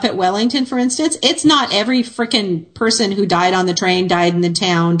we're up at Wellington, for instance, it's not every freaking person who died on the train, died in the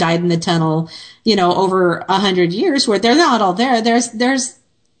town, died in the tunnel, over 100 years, where they're not all there. There's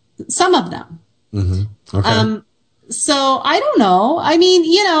some of them. Mm-hmm. Okay. So I don't know. I mean,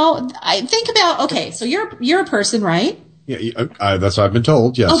 I think about, okay, so you're a person, right? Yeah, that's what I've been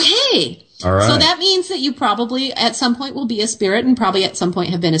told, yes. Okay. All right. So that means that you probably at some point will be a spirit and probably at some point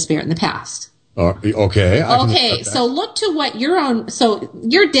have been a spirit in the past. Okay. Okay, so look to what your own, so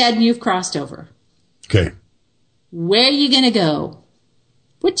you're dead and you've crossed over. Okay. Where are you going to go?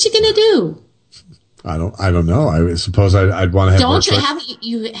 What you going to do? I don't know. I suppose I'd want to have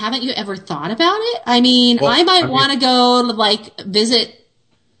Haven't you ever thought about it? I mean, I might want to go like visit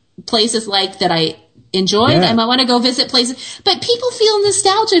places like that I enjoyed. Yeah. I might want to go visit places, but people feel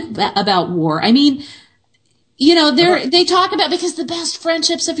nostalgic about war. I mean, they talk about because the best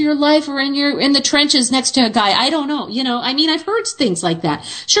friendships of your life are in the trenches next to a guy. I don't know. I mean, I've heard things like that.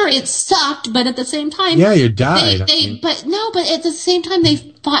 Sure, it sucked, but at the same time, yeah, you died. But at the same time, they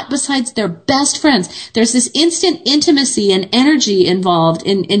fought besides their best friends. There's this instant intimacy and energy involved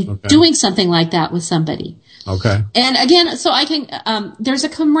in doing something like that with somebody. Okay. And again, so I can, there's a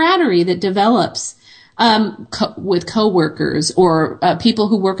camaraderie that develops with coworkers or people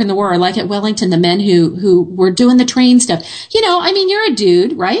who work in the war, like at Wellington, the men who were doing the train stuff. I mean, you're a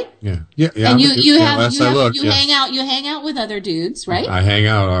dude, right? Yeah. And you hang out with other dudes, right? I hang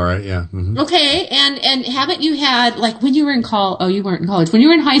out, all right, yeah. Mm-hmm. Okay, and haven't you had, like, when you were in college? Oh, you weren't in college. When you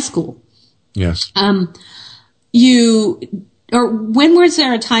were in high school. Yes. Or when was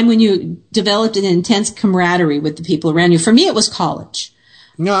there a time when you developed an intense camaraderie with the people around you? For me, it was college.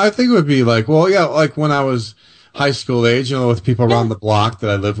 No, I think it would be like, like when I was high school age, with people around the block that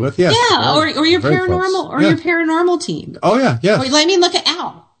I lived with. Yes. Yeah, or your paranormal, your paranormal team. Oh yeah, yeah. Let me look at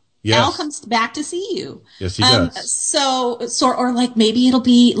Al. Yes. Al comes back to see you. Yes, he does. So, or like maybe it'll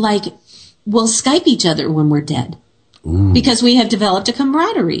be like we'll Skype each other when we're dead. Ooh. Because we have developed a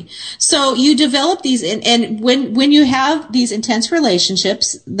camaraderie. So you develop these, and when you have these intense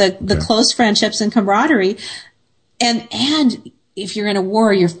relationships, the close friendships and camaraderie, and if you're in a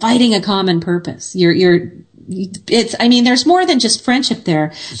war, you're fighting a common purpose. There's more than just friendship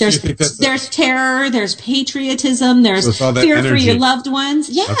there. There's terror, there's patriotism, there's fear for your loved ones.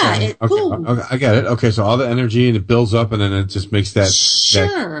 Yeah. Okay. I get it. Okay. So all the energy and it builds up and then it just makes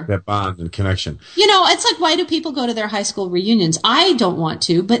that bond and connection. It's like, why do people go to their high school reunions? I don't want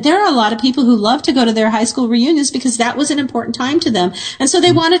to, but there are a lot of people who love to go to their high school reunions because that was an important time to them. And so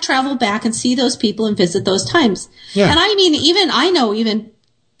they want to travel back and see those people and visit those times. Yeah. And I mean, I know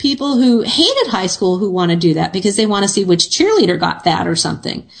people who hated high school who want to do that because they want to see which cheerleader got fat or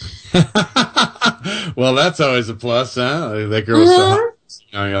something. Well, that's always a plus, huh? That girl's so hot.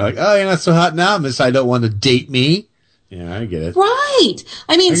 You're like, oh, you're not so hot now, miss. I don't want to date me. Yeah, I get it. Right.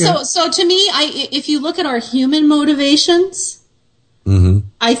 I mean, so to me, if you look at our human motivations,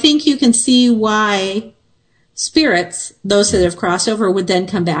 I think you can see why spirits, those that have crossed over, would then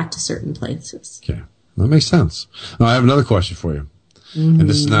come back to certain places. Okay. That makes sense. Now, I have another question for you. And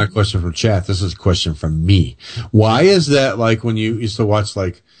this is not a question from chat. This is a question from me. Why is that, like, when you used to watch,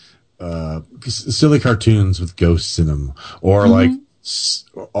 like, silly cartoons with ghosts in them, or like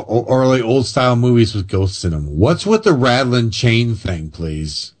old style movies with ghosts in them? What's with the rattling chain thing,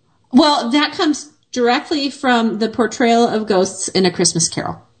 please? Well, that comes directly from the portrayal of ghosts in A Christmas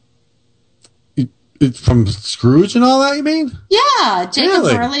Carol. It's from Scrooge and all that, you mean? Yeah,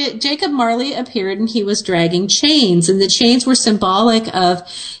 Jacob Marley appeared and he was dragging chains, and the chains were symbolic of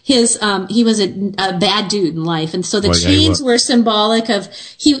his. He was a bad dude in life, and so the chains were symbolic of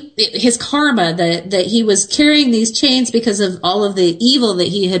his karma. That he was carrying these chains because of all of the evil that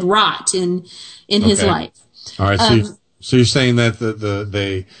he had wrought in his life. All right, so you're saying that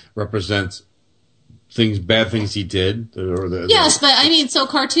they represent bad things he did? Yes, but I mean, so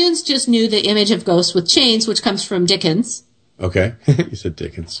cartoons just knew the image of ghosts with chains, which comes from Dickens. Okay. You said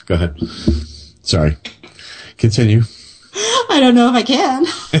Dickens. Go ahead. Sorry. Continue. I don't know if I can.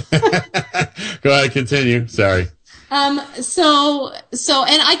 Go ahead, continue. Sorry. So,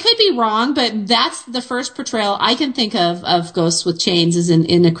 and I could be wrong, but that's the first portrayal I can think of ghosts with chains is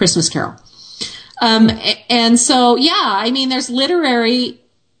in A Christmas Carol. And so, yeah, I mean, there's literary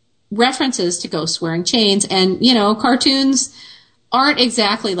references to ghosts wearing chains, and cartoons aren't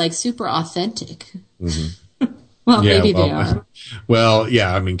exactly like super authentic. Well, maybe they are. Well,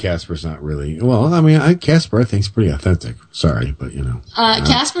 yeah, I mean, Casper's not really. Well, I mean, Casper I think is pretty authentic. Sorry, but you know.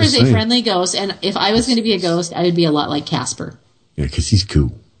 Casper is a friendly ghost, and if I was going to be a ghost, I would be a lot like Casper. Yeah, because he's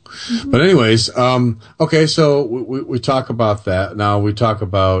cool. Mm-hmm. But anyways, okay, so we talk about that. Now we talk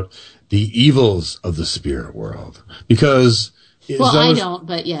about the evils of the spirit world. Because... Well, I don't,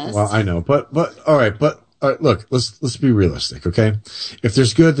 but yes. Well, I know, but all right, look, let's be realistic, okay? If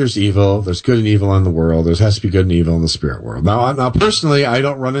there's good, there's evil. There's good and evil in the world. There has to be good and evil in the spirit world. Now, personally, I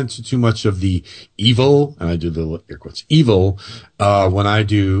don't run into too much of the evil, and I do the air quotes evil when I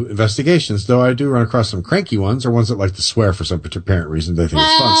do investigations. Though I do run across some cranky ones, or ones that like to swear for some apparent reason. They think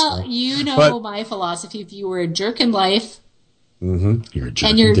it's fun. Well, you know my philosophy. If you were a jerk in life. Mm-hmm. You're a jerk.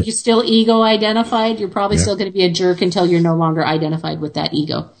 And you're still ego identified, you're probably still going to be a jerk until you're no longer identified with that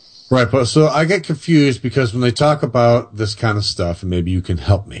ego. Right, but so I get confused because when they talk about this kind of stuff, and maybe you can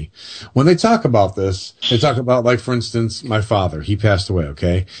help me. When they talk about this, they talk about, like, for instance, my father. He passed away,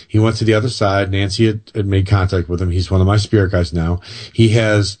 okay? He went to the other side. Nancy had made contact with him. He's one of my spirit guides now. He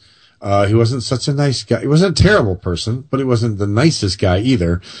wasn't such a nice guy. He wasn't a terrible person, but he wasn't the nicest guy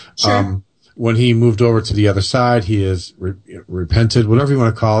either. Sure. When he moved over to the other side, he has repented, whatever you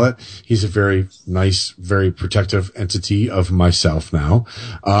want to call it. He's a very nice, very protective entity of myself now.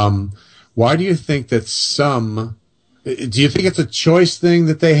 Why do you think that do you think it's a choice thing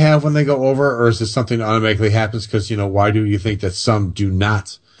that they have when they go over, or is it something that automatically happens? Because, why do you think that some do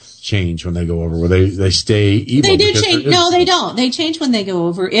not change when they go over, where they stay evil? They do change. No, they don't. They change when they go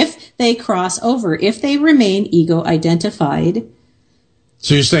over. If they cross over, if they remain ego identified.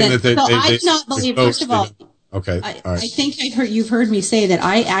 So you're saying that I do not believe, first of all, okay, all right. I think you've heard me say that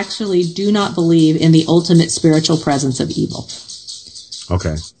I actually do not believe in the ultimate spiritual presence of evil.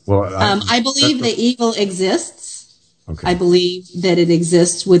 Okay. Well, I believe that evil exists. Okay. I believe that it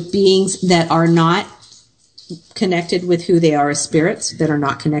exists with beings that are not connected with who they are as spirits, that are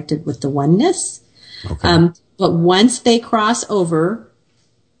not connected with the oneness. Okay. But once they cross over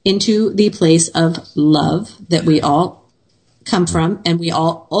into the place of love that we all come from and we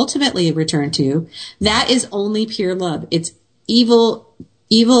all ultimately return to, that is only pure love. It's evil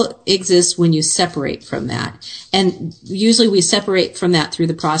exists when you separate from that, and usually we separate from that through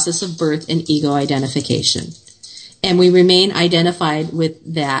the process of birth and ego identification, and we remain identified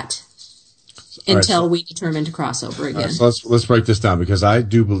with that until we determine to cross over again. So let's break this down, because I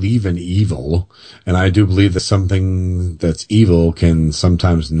do believe in evil, and I do believe that something that's evil can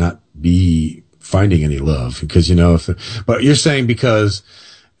sometimes not be finding any love, because but you're saying because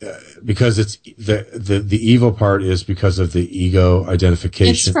it's the evil part is because of the ego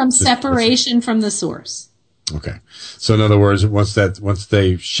identification. It's from separation from the source. Okay. So in other words, once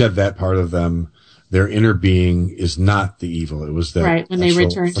they shed that part of them, their inner being is not the evil. It was that right when they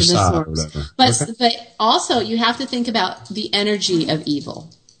return to the source. But okay. But also you have to think about the energy of evil.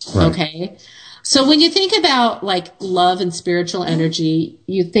 Right. Okay. So when you think about like love and spiritual energy,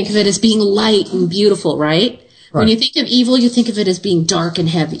 you think of it as being light and beautiful, right? When you think of evil, you think of it as being dark and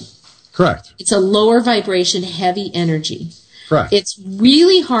heavy. Correct. It's a lower vibration, heavy energy. Correct. It's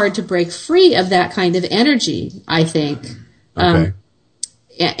really hard to break free of that kind of energy, I think. Okay.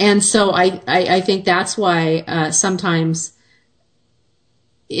 And so I think that's why sometimes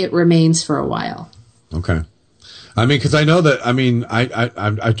it remains for a while. Okay. I mean, because I know that. I mean,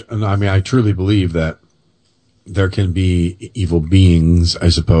 I truly believe that there can be evil beings, I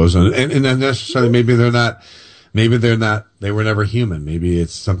suppose, and not necessarily. Maybe they're not. Maybe they're not. They were never human. Maybe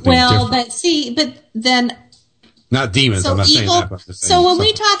it's something different. but then not demons. So I'm not evil, saying that. But I'm just saying so when something.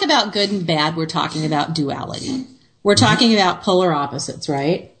 we talk about good and bad, we're talking about duality. We're talking about polar opposites,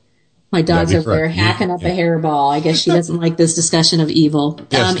 right? My dog's over there hacking up a hairball. I guess she doesn't like this discussion of evil.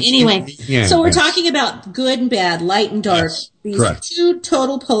 Yes. Anyway, so we're talking about good and bad, light and dark. Yes. These Correct. two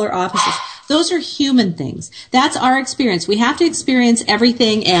total polar opposites. Those are human things. That's our experience. We have to experience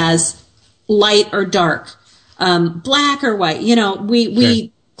everything as light or dark, black or white.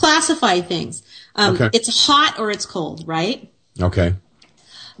 We classify things. It's hot or it's cold, right? Okay.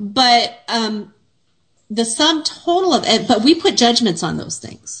 But the sum total of it, but we put judgments on those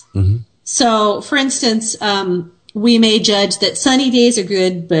things. Mm-hmm. So, for instance, we may judge that sunny days are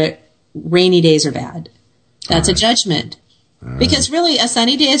good, but rainy days are bad. That's a judgment. Because really, a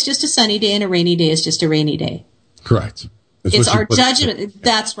sunny day is just a sunny day, and a rainy day is just a rainy day. Correct. It's our judgment.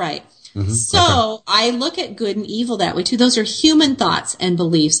 That's right. Mm-hmm. So I look at good and evil that way too. Those are human thoughts and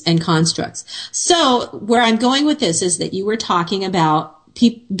beliefs and constructs. So where I'm going with this is that you were talking about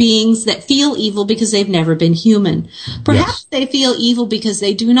beings that feel evil because they've never been human. Perhaps they feel evil because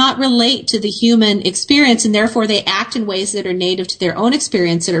they do not relate to the human experience, and therefore they act in ways that are native to their own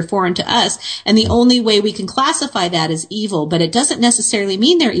experience that are foreign to us. And the only way we can classify that as evil, but it doesn't necessarily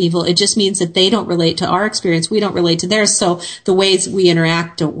mean they're evil. It just means that they don't relate to our experience. We don't relate to theirs. So the ways we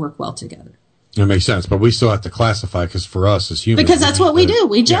interact don't work well together. That makes sense, but we still have to classify because for us as humans, because that's what we do.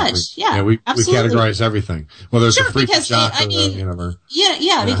 We judge. We categorize everything. Whether it's a freak shock or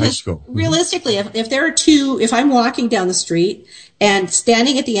because high school. Realistically, if there are if I'm walking down the street and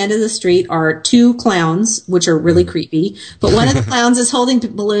standing at the end of the street are two clowns, which are really creepy, but one of the clowns is holding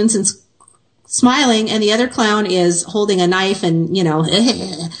balloons and smiling, and the other clown is holding a knife and,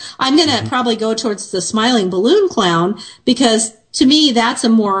 I'm going to probably go towards the smiling balloon clown because to me that's a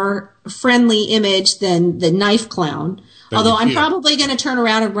more friendly image than the knife clown. Although I'm probably going to turn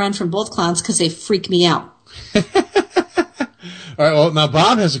around and run from both clowns because they freak me out. All right, well, now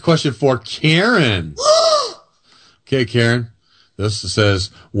Bob has a question for Karen. Okay, Karen. This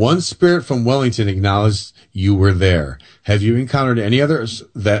says, one spirit from Wellington acknowledged you were there. Have you encountered any others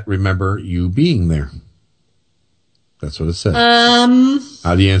that remember you being there? That's what it says.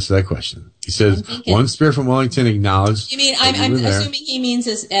 How do you answer that question? He says, one spirit from Wellington acknowledged. You mean, I'm assuming he means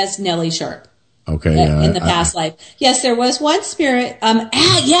as Nellie Sharp. Okay. In the past life. Yes, there was one spirit.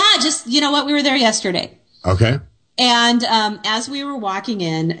 Just, you know what? We were there yesterday. Okay. And as we were walking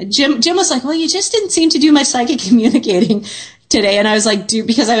in, Jim was like, well, you just didn't seem to do much psychic communicating today. And I was like,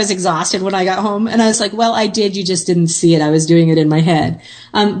 because I was exhausted when I got home. And I was like, well, I did. You just didn't see it. I was doing it in my head.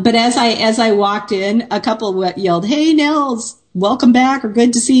 But as I walked in, a couple yelled, hey, Nels, welcome back or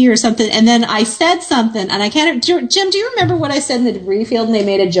good to see you or something. And then I said something and I can't, Jim, do you remember what I said in the debris field? And they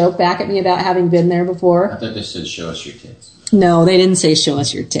made a joke back at me about having been there before. I thought they said, show us your tits. No, they didn't say show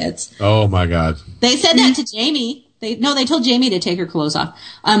us your tits. Oh my God. They said that to Jamie. They told Jamie to take her clothes off.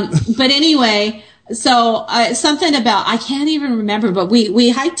 But anyway, so something about, I can't even remember, but we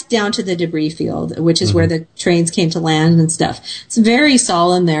hiked down to the debris field, which is where the trains came to land and stuff. It's very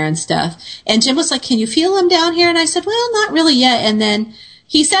solemn there and stuff. And Jim was like, can you feel them down here? And I said, well, not really yet. And then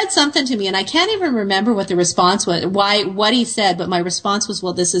he said something to me, and I can't even remember what the response was, what he said, but my response was,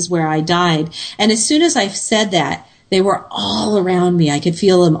 well, this is where I died. And as soon as I said that, they were all around me. I could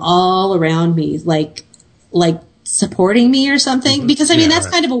feel them all around me, like supporting me or something, because that's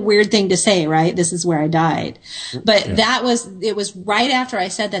kind of a weird thing to say, right? This is where I died. But it was right after I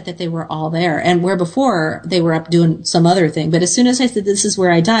said that they were all there, and where before they were up doing some other thing. But as soon as I said this is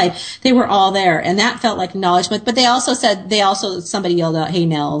where I died, they were all there, and that felt like acknowledgement. But somebody yelled out, hey,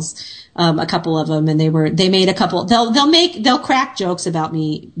 Nels, a couple of them, and they made a couple, they'll crack jokes about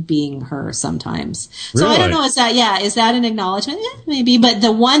me being her sometimes. So really? I don't know, is that an acknowledgement? Yeah, maybe. But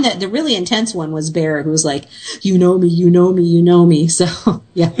the really intense one was Bear, who was like, you know me, you know me, you know me. So,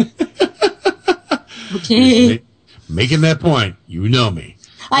 yeah. Okay. Making that point, you know me.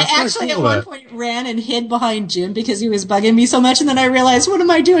 I actually at one point ran and hid behind Jim because he was bugging me so much, and then I realized, what am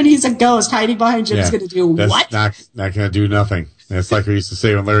I doing? He's a ghost. Hiding behind Jim's going to do what? Not going to do nothing. It's like we used to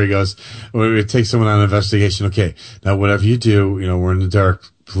say when Larry goes, when we take someone on an investigation, okay, now whatever you do, we're in the dark,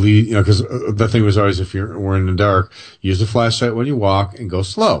 please, because the thing was always, we're in the dark, use a flashlight when you walk and go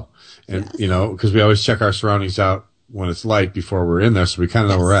slow. And, because we always check our surroundings out when it's light before we're in there, so we kind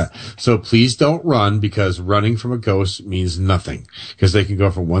of know where we're at. So please don't run, because running from a ghost means nothing, because they can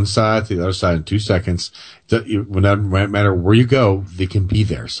go from one side to the other side in 2 seconds. No matter where you go, they can be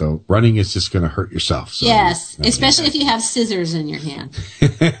there. So running is just going to hurt yourself. So yes, especially if you have scissors in your hand.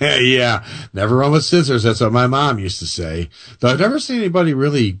 Yeah, never run with scissors. That's what my mom used to say. Though I've never seen anybody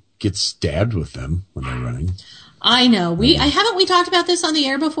really get stabbed with them when they're running. I know. Haven't we talked about this on the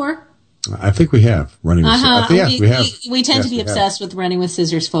air before? I think we have running with scissors. We have. We tend to be obsessed with running with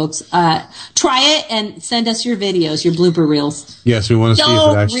scissors, folks. Try it and send us your videos, your blooper reels. Yes, we want to see if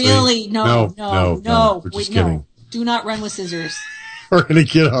it actually. Really? No. We're just kidding. Do not run with scissors. We're going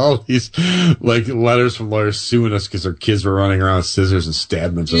to get all these letters from lawyers suing us because our kids were running around with scissors and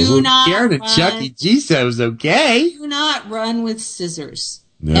stabbing themselves. Do not Karen and Chuck E. Cheese said it was okay. Do not run with scissors.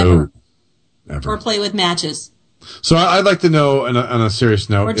 No. Ever. Or play with matches. So I'd like to know, on a serious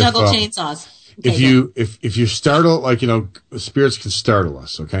note, or juggle chainsaws. Okay, if you startle, spirits can startle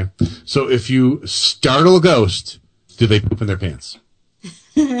us. Okay, so if you startle a ghost, do they poop in their pants?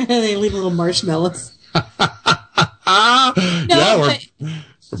 They leave little marshmallows. We're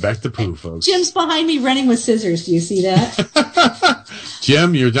back to poo, folks. Jim's behind me running with scissors. Do you see that?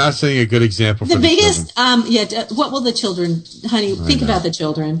 Jim, you're not setting a good example. For the biggest, what will the children, honey? Think about the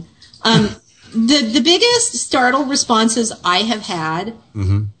children. The biggest startle responses I have had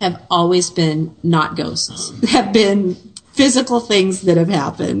have always been not ghosts. Have been physical things that have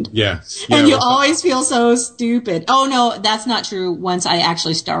happened. Yeah. And you always feel so stupid. Oh, no, that's not true. Once I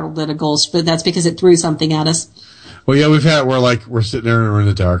actually startled at a ghost, but that's because it threw something at us. Well, yeah, we've had it where, like, we're sitting there and we're in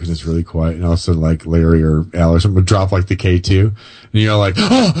the dark and it's really quiet, and all of a sudden, like, Larry or Al or something would drop, like, the K2, and you're like,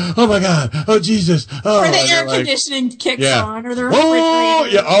 oh my God, oh Jesus, oh. Or the air conditioning kicks on, or the oh,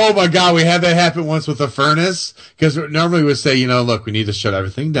 refrigerator. yeah, oh my God, we had that happen once with the furnace, because normally we would say, look, we need to shut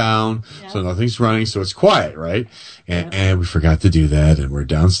everything down, so nothing's running, so it's quiet, right? And we forgot to do that, and we're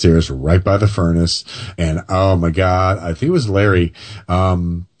downstairs, we're right by the furnace, and oh my God, I think it was Larry,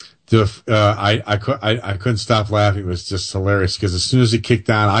 I couldn't stop laughing. It was just hilarious because as soon as he kicked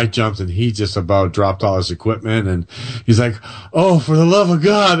on, I jumped and he just about dropped all his equipment, and he's like, "Oh, for the love of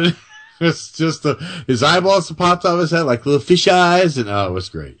God!" And it's just his eyeballs popped out of his head like little fish eyes, and it was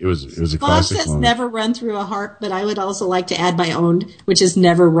great. It was a Bob classic says moment. never run through a heart, but I would also like to add my own, which is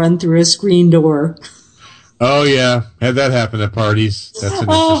never run through a screen door. Oh yeah, had that happen at parties. That's an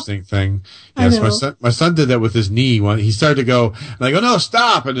interesting thing. Yes, my son did that with his knee. When he started to go, and I go, no,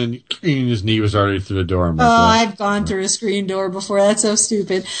 stop, and then his knee was already through the door. I'm like, I've gone through a screen door before. That's so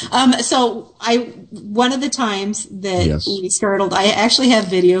stupid. So one of the times that we startled, I actually have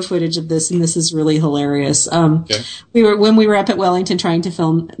video footage of this, and this is really hilarious. We were up at Wellington trying to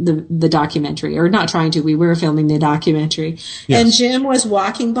film the documentary, or not trying to. We were filming the documentary, and Jim was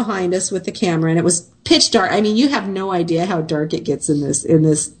walking behind us with the camera, and it was pitch dark. I mean, you have no idea how dark it gets in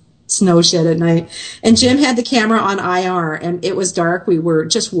this snow shed at night. And Jim had the camera on IR, and it was dark. We were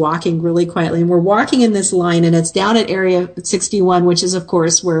just walking really quietly, and we're walking in this line, and it's down at Area 61, which is, of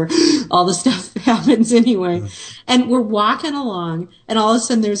course, where all the stuff happens anyway. And we're walking along, and all of a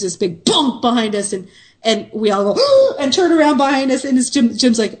sudden there's this big bump behind us, and we all go, and turn around behind us, and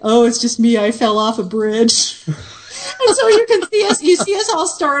Jim's like, oh, it's just me. I fell off a bridge. And so you can see us all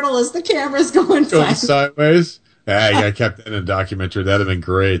startled as the camera's going sideways. I kept that in a documentary. That'd have been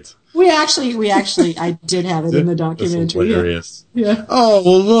great. We actually, I did have it in the documentary. That's hilarious. Yeah. Oh,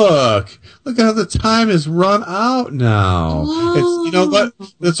 well, look how the time has run out now. Oh. You know what?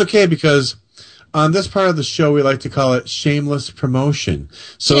 That's okay, because on this part of the show, we like to call it shameless promotion.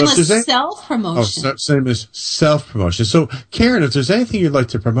 So shameless self-promotion. Oh, shameless self-promotion. So, Karen, if there's anything you'd like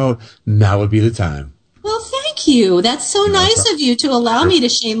to promote, now would be the time. Well, thank you. That's so nice of you to allow me to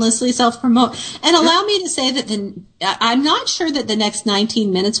shamelessly self-promote, and allow me to say that I'm not sure that the next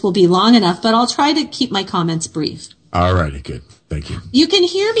 19 minutes will be long enough, but I'll try to keep my comments brief. All righty, good. Thank you. You can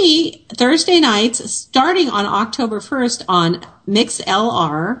hear me Thursday nights starting on October 1st on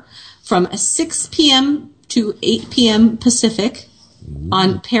MixLR from 6 p.m. to 8 p.m. Pacific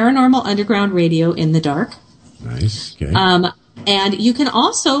on Paranormal Underground Radio in the dark. Nice. Okay. And you can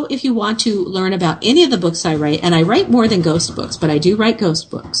also, if you want to learn about any of the books I write, and I write more than ghost books, but I do write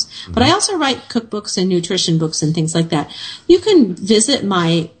ghost books. But I also write cookbooks and nutrition books and things like that. You can visit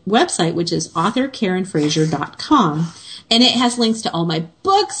my website, which is authorkarenfrazier.com. And it has links to all my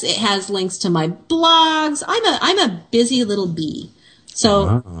books. It has links to my blogs. I'm a busy little bee.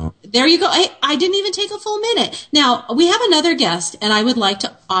 So there you go. I didn't even take a full minute. Now, we have another guest, and I would like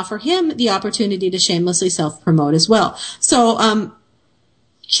to offer him the opportunity to shamelessly self-promote as well. So,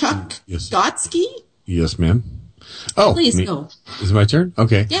 Chuck Gotsky? Yes, ma'am. Oh, please go. Is it my turn?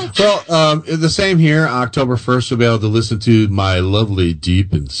 Okay. Yeah. Well, the same here. October 1st, you'll be able to listen to my lovely,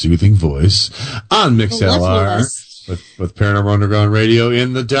 deep, and soothing voice on MixLR. With Paranormal Underground Radio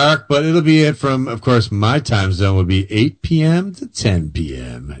in the dark, but it'll be it from, of course, my time zone would be 8 p.m. to 10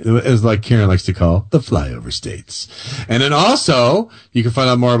 p.m. As like Karen likes to call the flyover states. And then also, you can find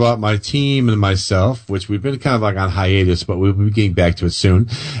out more about my team and myself, which we've been kind of like on hiatus, but we'll be getting back to it soon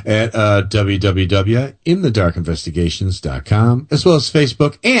at www.inthedarkinvestigations.com, as well as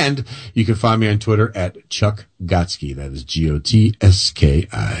Facebook, and you can find me on Twitter at Chuck Gotsky. That is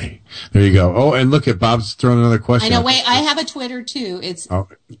Gotski. There you go. Oh, and look at Bob's throwing another question. I know. Wait, I have a Twitter too. It's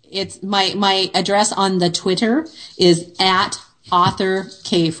my address on the Twitter is at author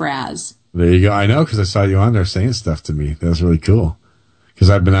KFraz. There you go. I know, because I saw you on there saying stuff to me. That was really cool. Because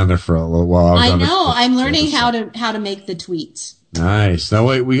I've been on there for a little while. I know. I'm learning how to make the tweets. Nice. Now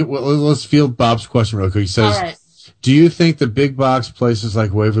wait, let's field Bob's question real quick. He says, all right. Do you think the big box places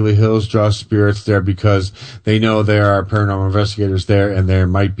like Waverly Hills draw spirits there because they know there are paranormal investigators there and they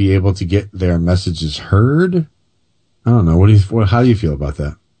might be able to get their messages heard? I don't know. How do you feel about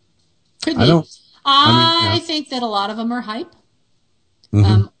that? Could be. I think that a lot of them are hype.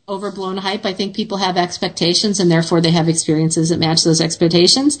 Mm-hmm. Overblown hype. I think people have expectations and therefore they have experiences that match those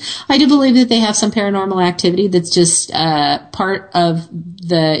expectations. I do believe that they have some paranormal activity that's just part of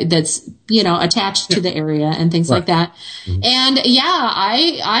that's attached to the area and things like that. Mm-hmm. And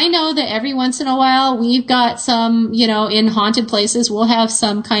I know that every once in a while we've got some, in haunted places, we'll have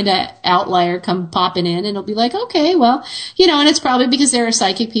some kind of outlier come popping in, and it'll be like, okay, well, and it's probably because there are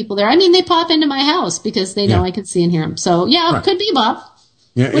psychic people there. I mean, they pop into my house because they know I can see and hear them. So it could be, Bob.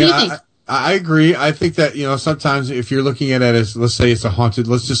 Yeah, what do you think? I agree. I think that, sometimes if you're looking at it as, let's say it's a haunted,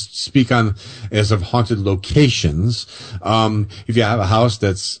 let's just speak on as of haunted locations. If you have a house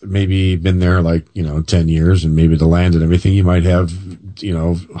that's maybe been there 10 years and maybe the land and everything, you might have,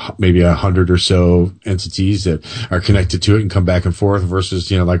 maybe 100 or so entities that are connected to it and come back and forth versus,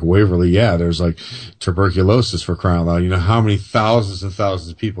 like Waverly. Yeah, there's tuberculosis, for crying out loud. How many thousands and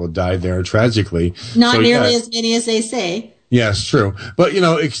thousands of people died there tragically. Not nearly as many as they say. Yes, true. But,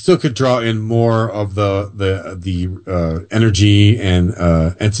 it still could draw in more of the energy and,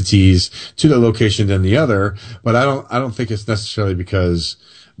 entities to the location than the other. But I don't think it's necessarily because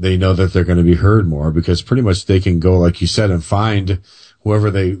they know that they're going to be heard more, because pretty much they can go, like you said, and find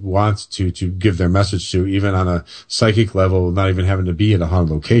whoever they want to give their message to, even on a psychic level, not even having to be at a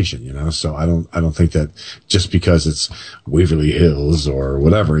haunted location, So I don't think that just because it's Waverly Hills or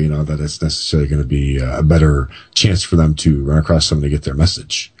whatever, that it's necessarily going to be a better chance for them to run across someone to get their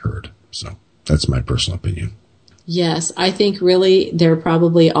message heard. So that's my personal opinion. Yes, I think really they're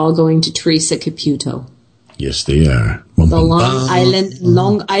probably all going to Teresa Caputo. Yes, they are. The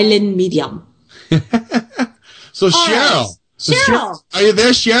Long Island medium. So Cheryl. Cheryl, are you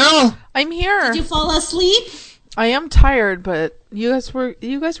there, Cheryl? I'm here. Did you fall asleep? I am tired, but you guys were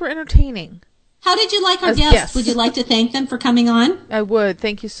entertaining. How did you like our guests? Would you like to thank them for coming on? I would.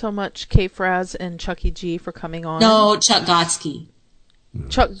 Thank you so much, Kay Fraz and Chucky G, for coming on. No, Chuck Gotsky.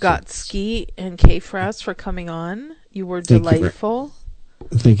 Chuck Gotsky and Kay Fraz for coming on. You were delightful.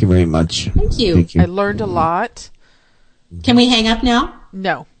 Thank you very much. Thank you. I learned a lot. Can we hang up now?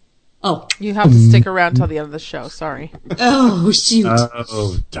 No. Oh. You have to stick around till the end of the show. Sorry. Oh, shoot.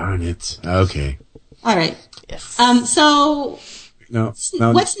 Oh, darn it. Okay. All right. Yes. So no.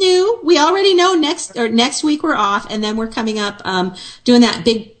 What's new? We already know next week we're off, and then we're coming up doing that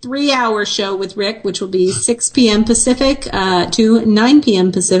big 3-hour show with Rick, which will be 6 p.m. Pacific to 9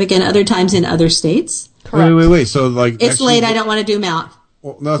 p.m. Pacific, and other times in other states. Correct. Wait. So it's late. I don't want to do math.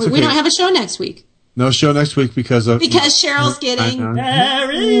 Well, no, it's okay. We don't have a show next week. No show next week because Cheryl's getting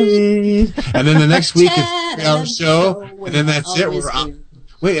married. And then the next week it's a 3-hour show, and then that's it. We're on.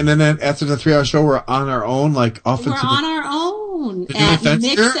 Wait, and then after the 3-hour show, we're on our own, off into on our own at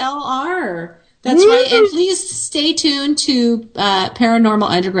MixLR. That's right. And please stay tuned to Paranormal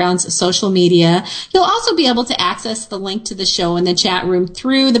Underground's social media. You'll also be able to access the link to the show in the chat room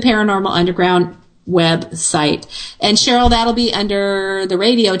through the Paranormal Underground website. And Cheryl, that'll be under the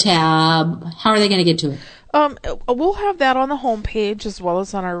radio tab. How are they going to get to it? We'll have that on the homepage as well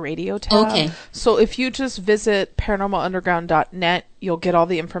as on our radio tab. Okay. So if you just visit paranormalunderground.net, you'll get all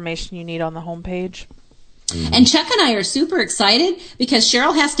the information you need on the homepage. And Chuck and I are super excited because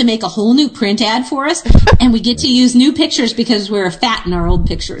Cheryl has to make a whole new print ad for us, and we get to use new pictures because we're fat in our old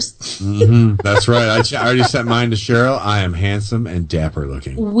pictures. That's right. I already sent mine to Cheryl. I am handsome and dapper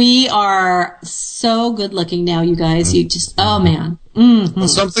looking. We are so good looking now, you guys. You just, oh man. Well,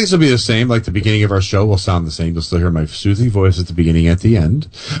 some things will be the same, like the beginning of our show will sound the same. You'll still hear my soothing voice at the beginning, at the end.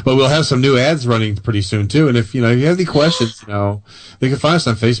 But we'll have some new ads running pretty soon too. And if you have any questions, they can find us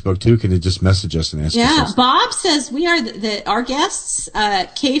on Facebook too. Can you just message us and ask us? Yeah, Bob says we are our guests,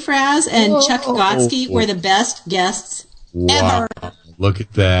 Kay Fraz and Chuck Gotsky, were the best guests ever. Look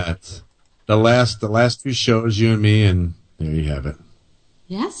at that. The last 2 shows, you and me, and there you have it.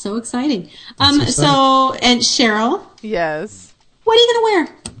 Yeah, so exciting. So, and Cheryl. Yes. What are you going to wear?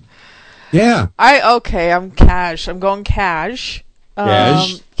 Yeah. I'm cash. I'm going cash.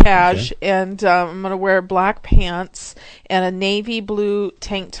 Cash. Okay. And I'm going to wear black pants and a navy blue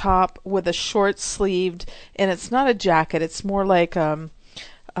tank top with a short sleeved, and it's not a jacket. It's more like like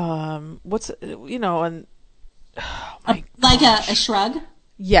a shrug?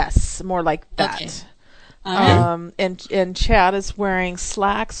 Yes, more like that. Okay. And Chad is wearing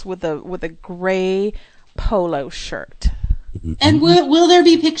slacks with a gray polo shirt. And will there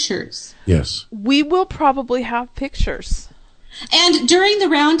be pictures? Yes. We will probably have pictures. And during the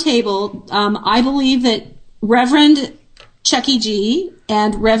round table, I believe that Reverend Chucky G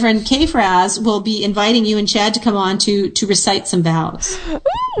and Reverend Kay Fraz will be inviting you and Chad to come on to recite some vows.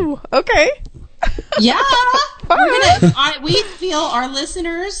 Ooh, okay. Yeah. We feel our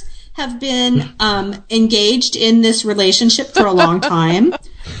listeners have been engaged in this relationship for a long time.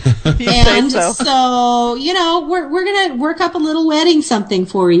 And so, we're going to work up a little wedding something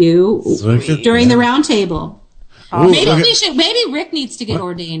for you during the round table. Ooh, maybe Rick needs to get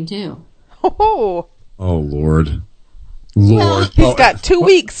ordained too. Oh, Lord. He's got 2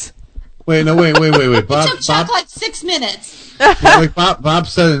 weeks. Wait. Bob, it took Chuck like 6 minutes. like Bob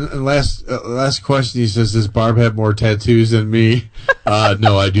said in the last question, he says, "Does Barb have more tattoos than me?"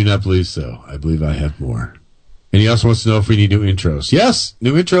 No, I do not believe so. I believe I have more. And he also wants to know if we need new intros. Yes,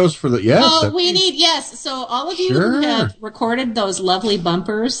 new intros for the we need So all of you who have recorded those lovely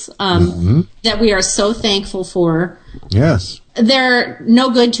bumpers that we are so thankful for. Yes, they're no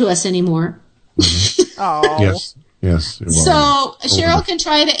good to us anymore. Oh. Yes. So Cheryl can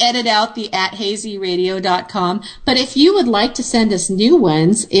try to edit out the @hazyradio.com, but if you would like to send us new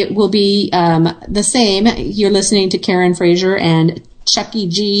ones, it will be the same. You're listening to Karen Frazier and Chucky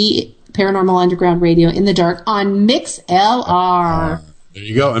G, Paranormal Underground Radio in the Dark on MixLR. There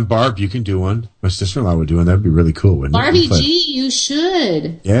you go. And Barb, you can do one. My sister-in-law would do one. That'd be really cool, wouldn't it? Barbie G, you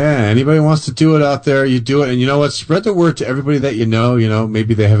should. Yeah, anybody wants to do it out there, you do it. And you know what? Spread the word to everybody that you know. You know,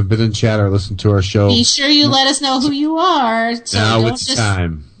 maybe they haven't been in chat or listened to our show. Be sure you let us know who you are. So now it's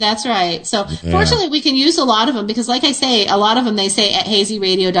time. That's right. So fortunately, we can use a lot of them because, like I say, a lot of them they say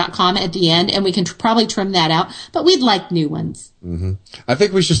 @hazyradio.com at the end, and we can probably trim that out. But we'd like new ones. Mm-hmm. I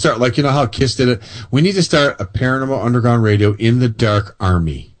think we should start, like, you know how Kiss did it? We need to start a Paranormal Underground Radio in the Dark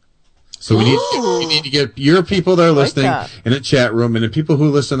Army. So we need to get your people that are listening in a chat room, and the people who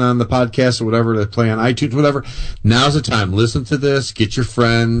listen on the podcast or whatever, that play on iTunes, whatever. Now's the time. Listen to this. Get your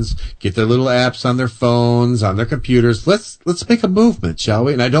friends. Get their little apps on their phones, on their computers. Let's make a movement, shall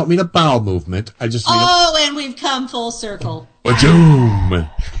we? And I don't mean a bowel movement. I just mean and we've come full circle. Ba-doom.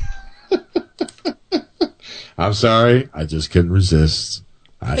 I'm sorry. I just couldn't resist.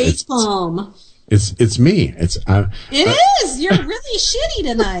 Face palm. It's me. It is. You're really shitty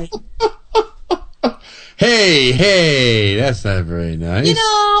tonight. Hey, that's not very nice. You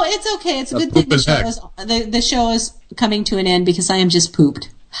know, it's okay. It's a good thing the show is coming to an end because I am just pooped.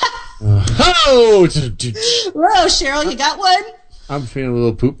 Whoa, Cheryl, you got one? I'm feeling a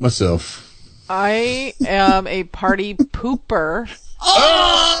little poop myself. I am a party pooper.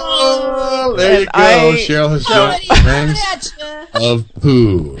 Oh, there you go. Cheryl has joined the ranks of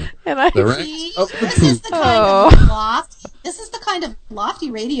poo. And I This is the kind of lofty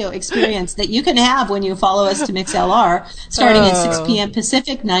radio experience that you can have when you follow us to MixLR, starting at 6 p.m.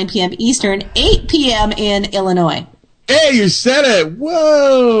 Pacific, 9 p.m. Eastern, 8 p.m. in Illinois. Hey, you said it!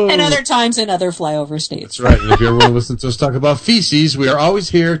 Whoa! And other times in other flyover states. That's right. And if you ever want to listen to us talk about feces, we are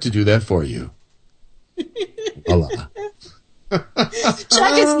always here to do that for you. Allah.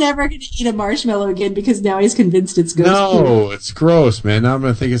 Chuck is never going to eat a marshmallow again because now he's convinced it's ghost poop. No, it's gross, man. Now I'm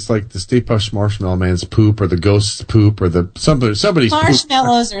going to think it's like the Stay Puft Marshmallow Man's poop or the ghost's poop or somebody's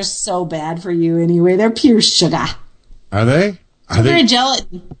Marshmallows poop. Are so bad for you anyway. They're pure sugar. Are they? Sugar and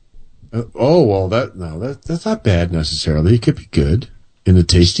gelatin. That's not bad necessarily. It could be good in a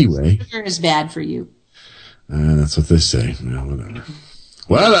tasty way. Sugar is bad for you. That's what they say.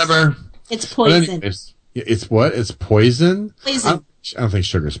 Whatever. It's poison. It's what? It's poison? Poison. I don't think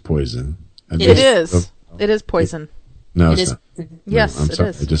sugar's poison. It is. It is poison. No, it's not. Yes, I'm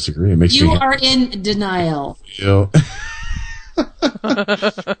sorry. it is. I disagree. It makes you me are in denial. Yeah,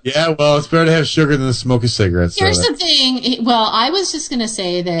 well, it's better to have sugar than to smoke a cigarette. Here's the thing. Well, I was just going to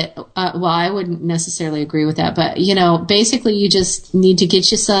say that, I wouldn't necessarily agree with that, but, basically you just need to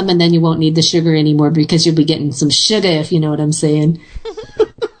get you some and then you won't need the sugar anymore because you'll be getting some sugar, if you know what I'm saying.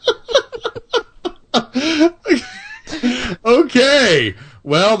 Okay.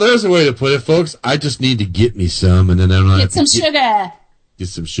 Well, there's a way to put it, folks. I just need to get me some, and then I don't have to sugar. Get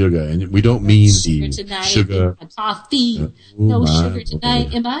some sugar, and we don't mean the sugar. Coffee. No sugar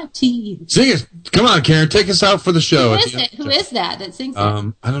tonight in my tea. Sing it. Come on, Karen. Take us out for the show. Who is that sings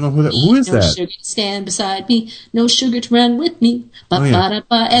that? I don't know who is that. No sugar to stand beside me. No sugar to run with me.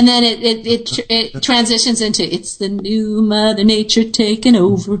 And then it transitions into it's the new Mother Nature taking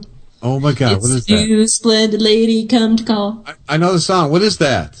over. Oh my God! What is that? You splendid lady, come to call. I know the song. What is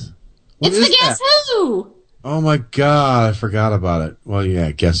that? It's the Guess Who. Oh my God! I forgot about it. Well, yeah.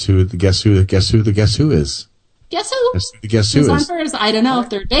 Guess who? The Guess Who is? Guess who? The Guess Who is? Who's on first? I don't know.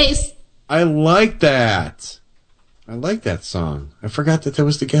 Third base. I like that. I like that song. I forgot that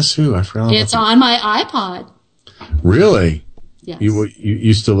was the Guess Who. I forgot. It's on my iPod. Really? Yes.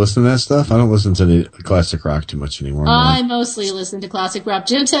 You still listen to that stuff? I don't listen to the classic rock too much anymore. I mostly listen to classic rock.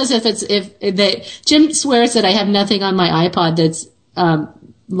 Jim says Jim swears that I have nothing on my iPod that's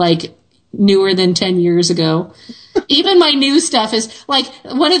like newer than 10 years ago. Even my new stuff is like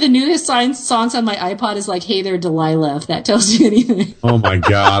one of the newest songs on my iPod is like "Hey There, Delilah." If that tells you anything. Oh my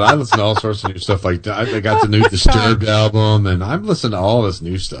God! I listen to all sorts of new stuff. Like I got the new Disturbed album, and I'm listening to all this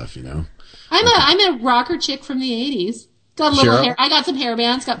new stuff. I'm a rocker chick from the 80s. Got a little Cheryl? hair. I got some hair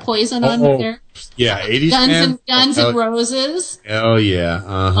bands. Got Poison on there. Yeah, 80s Guns and Roses. Oh, yeah.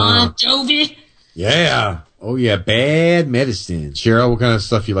 Bon Jovi. Yeah. Oh, yeah. Bad Medicine. Cheryl, what kind of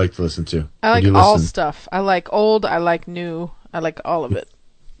stuff you like to listen to? I like all stuff. I like old. I like new. I like all of it.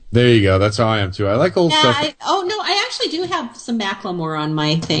 There you go. That's how I am, too. I like old stuff. I actually do have some Macklemore on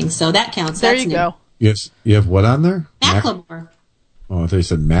my thing, so that counts. There That's you new. go. Yes. You have what on there? Macklemore. Oh, I thought you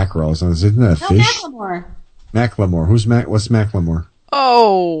said mackerel. Isn't that a fish? Macklemore. Macklemore. What's Macklemore?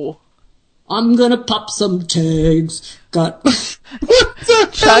 Oh. I'm gonna pop some tags. Got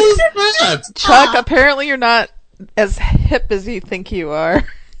Chuck, apparently you're not as hip as you think you are.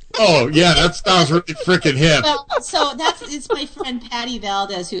 Oh, yeah, that sounds really freaking hip. Well, so it's my friend Patty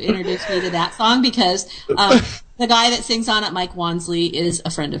Valdez who introduced me to that song because the guy that sings on it, Mike Wansley, is a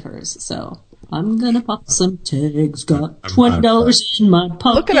friend of hers. So I'm gonna pop some tags. Got $20 in my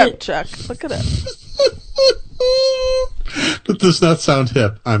pocket. Look it up, Chuck. Look it up. That does not sound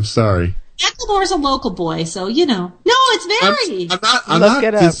hip. I'm sorry. Macklemore's a local boy, so you know. No, it's very. I'm Look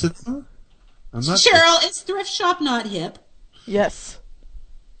it up. Cheryl, is thrift shop not hip? Yes.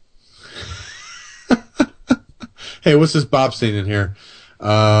 Hey, what's this Bob saying in here?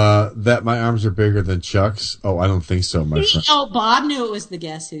 That my arms are bigger than Chuck's. Oh, I don't think so, my friend. Oh, Bob knew it was the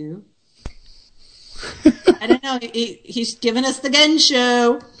Guess Who. I don't know. He's giving us the gun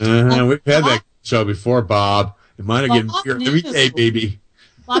show. We've had that show before, Bob. It might have getting bigger every day, baby.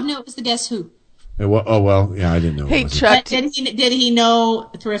 Bob knew it was the Guess Who. Oh well, yeah, I didn't know. Hey, Chuck, did he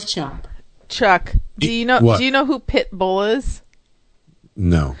know thrift shop? Chuck, do you know? What? Do you know who Pitbull is?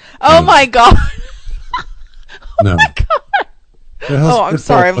 No. Oh my God! No. Oh my God! Oh, I'm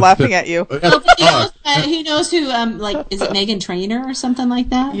sorry. I'm laughing at you. He knows who. Is it Megan Trainor or something like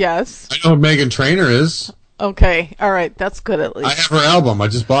that? Yes. I know who Megan Trainor is. Okay. All right. That's good at least. I have her album. I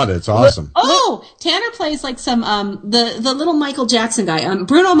just bought it. It's awesome. Oh, Tanner plays like some the little Michael Jackson guy,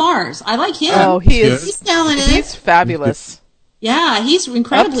 Bruno Mars. I like him. Oh, he is. He's talented. He's fabulous. Yeah, he's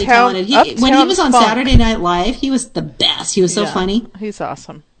incredibly talented. When he was on Saturday Night Live, he was the best. He was so funny. He's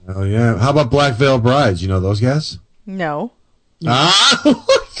awesome. Oh yeah. How about Black Veil Brides? You know those guys? No. Ah.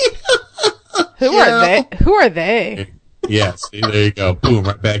 Who are they? Who are they? Yes. There you go. Boom.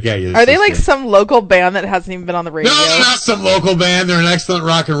 Right back at you. Are they like some local band that hasn't even been on the radio? No, not some local band. They're an excellent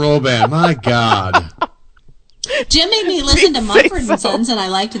rock and roll band. My God. Jim made me listen to Mumford and Sons, and I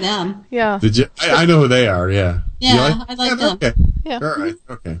liked them. Yeah. Did you? I know who they are. Yeah. Yeah, I like them. Okay. Yeah. All right.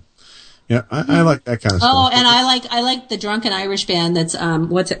 Okay. Yeah, I like that kind of stuff. Oh, and I like the drunken Irish band. That's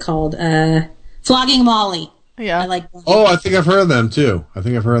what's it called? Flogging Molly. Yeah. I like. Oh, I think I've heard of them too.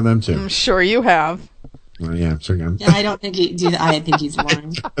 I'm sure you have. Well, yeah, I'm sure. Yeah, I don't think I think he's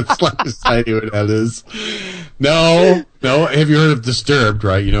lying. It's like I knew what that is. No. Have you heard of Disturbed?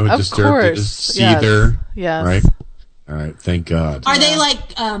 Right? You know who Of Disturbed is? course. Seether. Yes. Right. All right. Thank God. Are they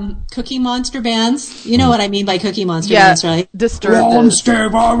like Cookie Monster bands? You know what I mean by Cookie Monster Yeah, bands, right? Disturbed. That's No,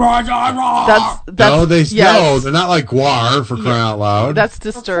 yes. no, they're not like Guar for crying out loud. That's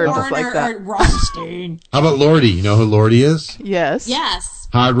Disturbed. Just like that. How about Lordy? You know who Lordy is? Yes. Yes.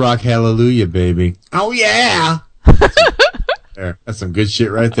 Hard Rock Hallelujah, baby. Oh yeah. There, that's some good shit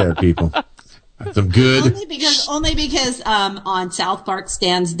right there, people. That's some good. Only because on South Park,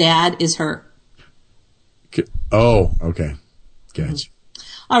 Stan's dad is her. Oh, okay. Gotcha.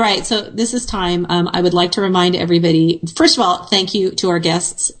 All right, so this is time. I would like to remind everybody, first of all, thank you to our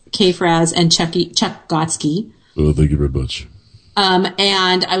guests, Kay Fraz and Chuck Gotsky. Oh, thank you very much.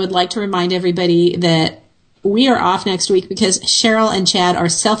 And I would like to remind everybody that we are off next week because Cheryl and Chad are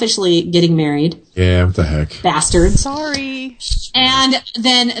selfishly getting married. Yeah, what the heck? Bastards. Sorry.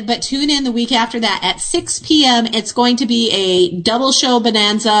 But tune in the week after that at 6 p.m. It's going to be a double show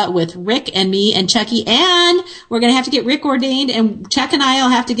bonanza with Rick and me and Chucky. And we're going to have to get Rick ordained, and Chuck and I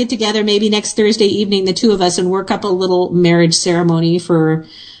will have to get together maybe next Thursday evening, the two of us, and work up a little marriage ceremony for.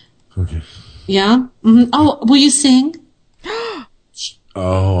 Okay. Yeah? Mm-hmm. Oh, will you sing?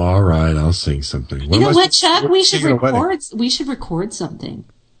 Oh, all right. I'll sing something. You know what, Chuck? We should record something.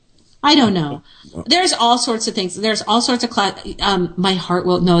 I don't know. There's all sorts of things. There's all sorts of my heart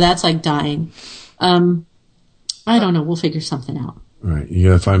will. No, that's like dying. I don't know. We'll figure something out. All right. You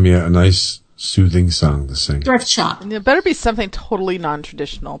gotta find me a nice, soothing song to sing. Thrift shop. It better be something totally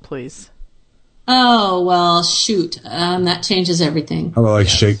non-traditional, please. Oh, well, shoot. That changes everything. How about like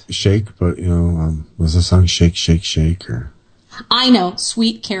Shake, but was the song Shake, Shake, Shake or? I know,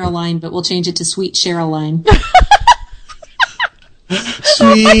 Sweet Caroline, but we'll change it to Sweet Cheryline.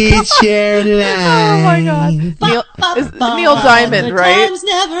 Sweet Caroline. Oh my God. Neil Diamond, right? Times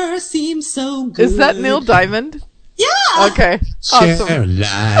never seem so good. Is that Neil Diamond? Yeah. Okay. Awesome.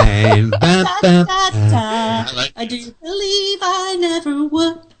 Caroline. I do believe I never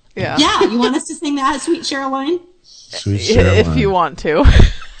would. Yeah. Yeah. You want us to sing that, Sweet Caroline? Sweet Caroline. If you want to.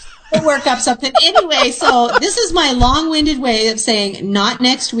 We'll work up something. Anyway, so this is my long-winded way of saying not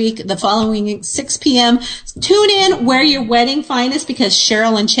next week, the following 6 p.m. Tune in, wear your wedding finest, because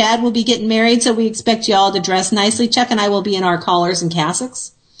Cheryl and Chad will be getting married, so we expect you all to dress nicely. Chuck and I will be in our collars and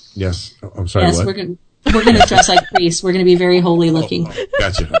cassocks. Yes. I'm sorry, yes, what? We're going to dress like priests. We're going to be very holy looking.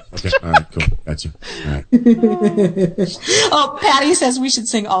 Gotcha. Okay. All right. Cool. Gotcha. All right. Oh, Patty says we should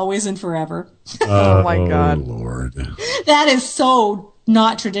sing Always and Forever. Oh my God. Oh, Lord. That is so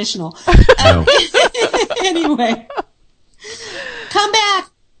not traditional. No. Anyway, come back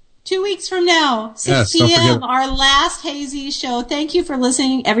 2 weeks from now, 6 p.m., our last Hazy show. Thank you for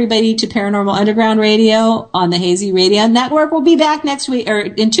listening, everybody, to Paranormal Underground Radio on the Hazy Radio Network. We'll be back next week, or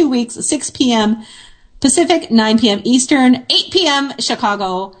in 2 weeks, 6 p.m. Pacific, 9 p.m. Eastern, 8 p.m.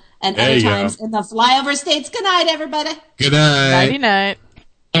 Chicago, and other times in the flyover states. Good night, everybody. Good night. Nighty night.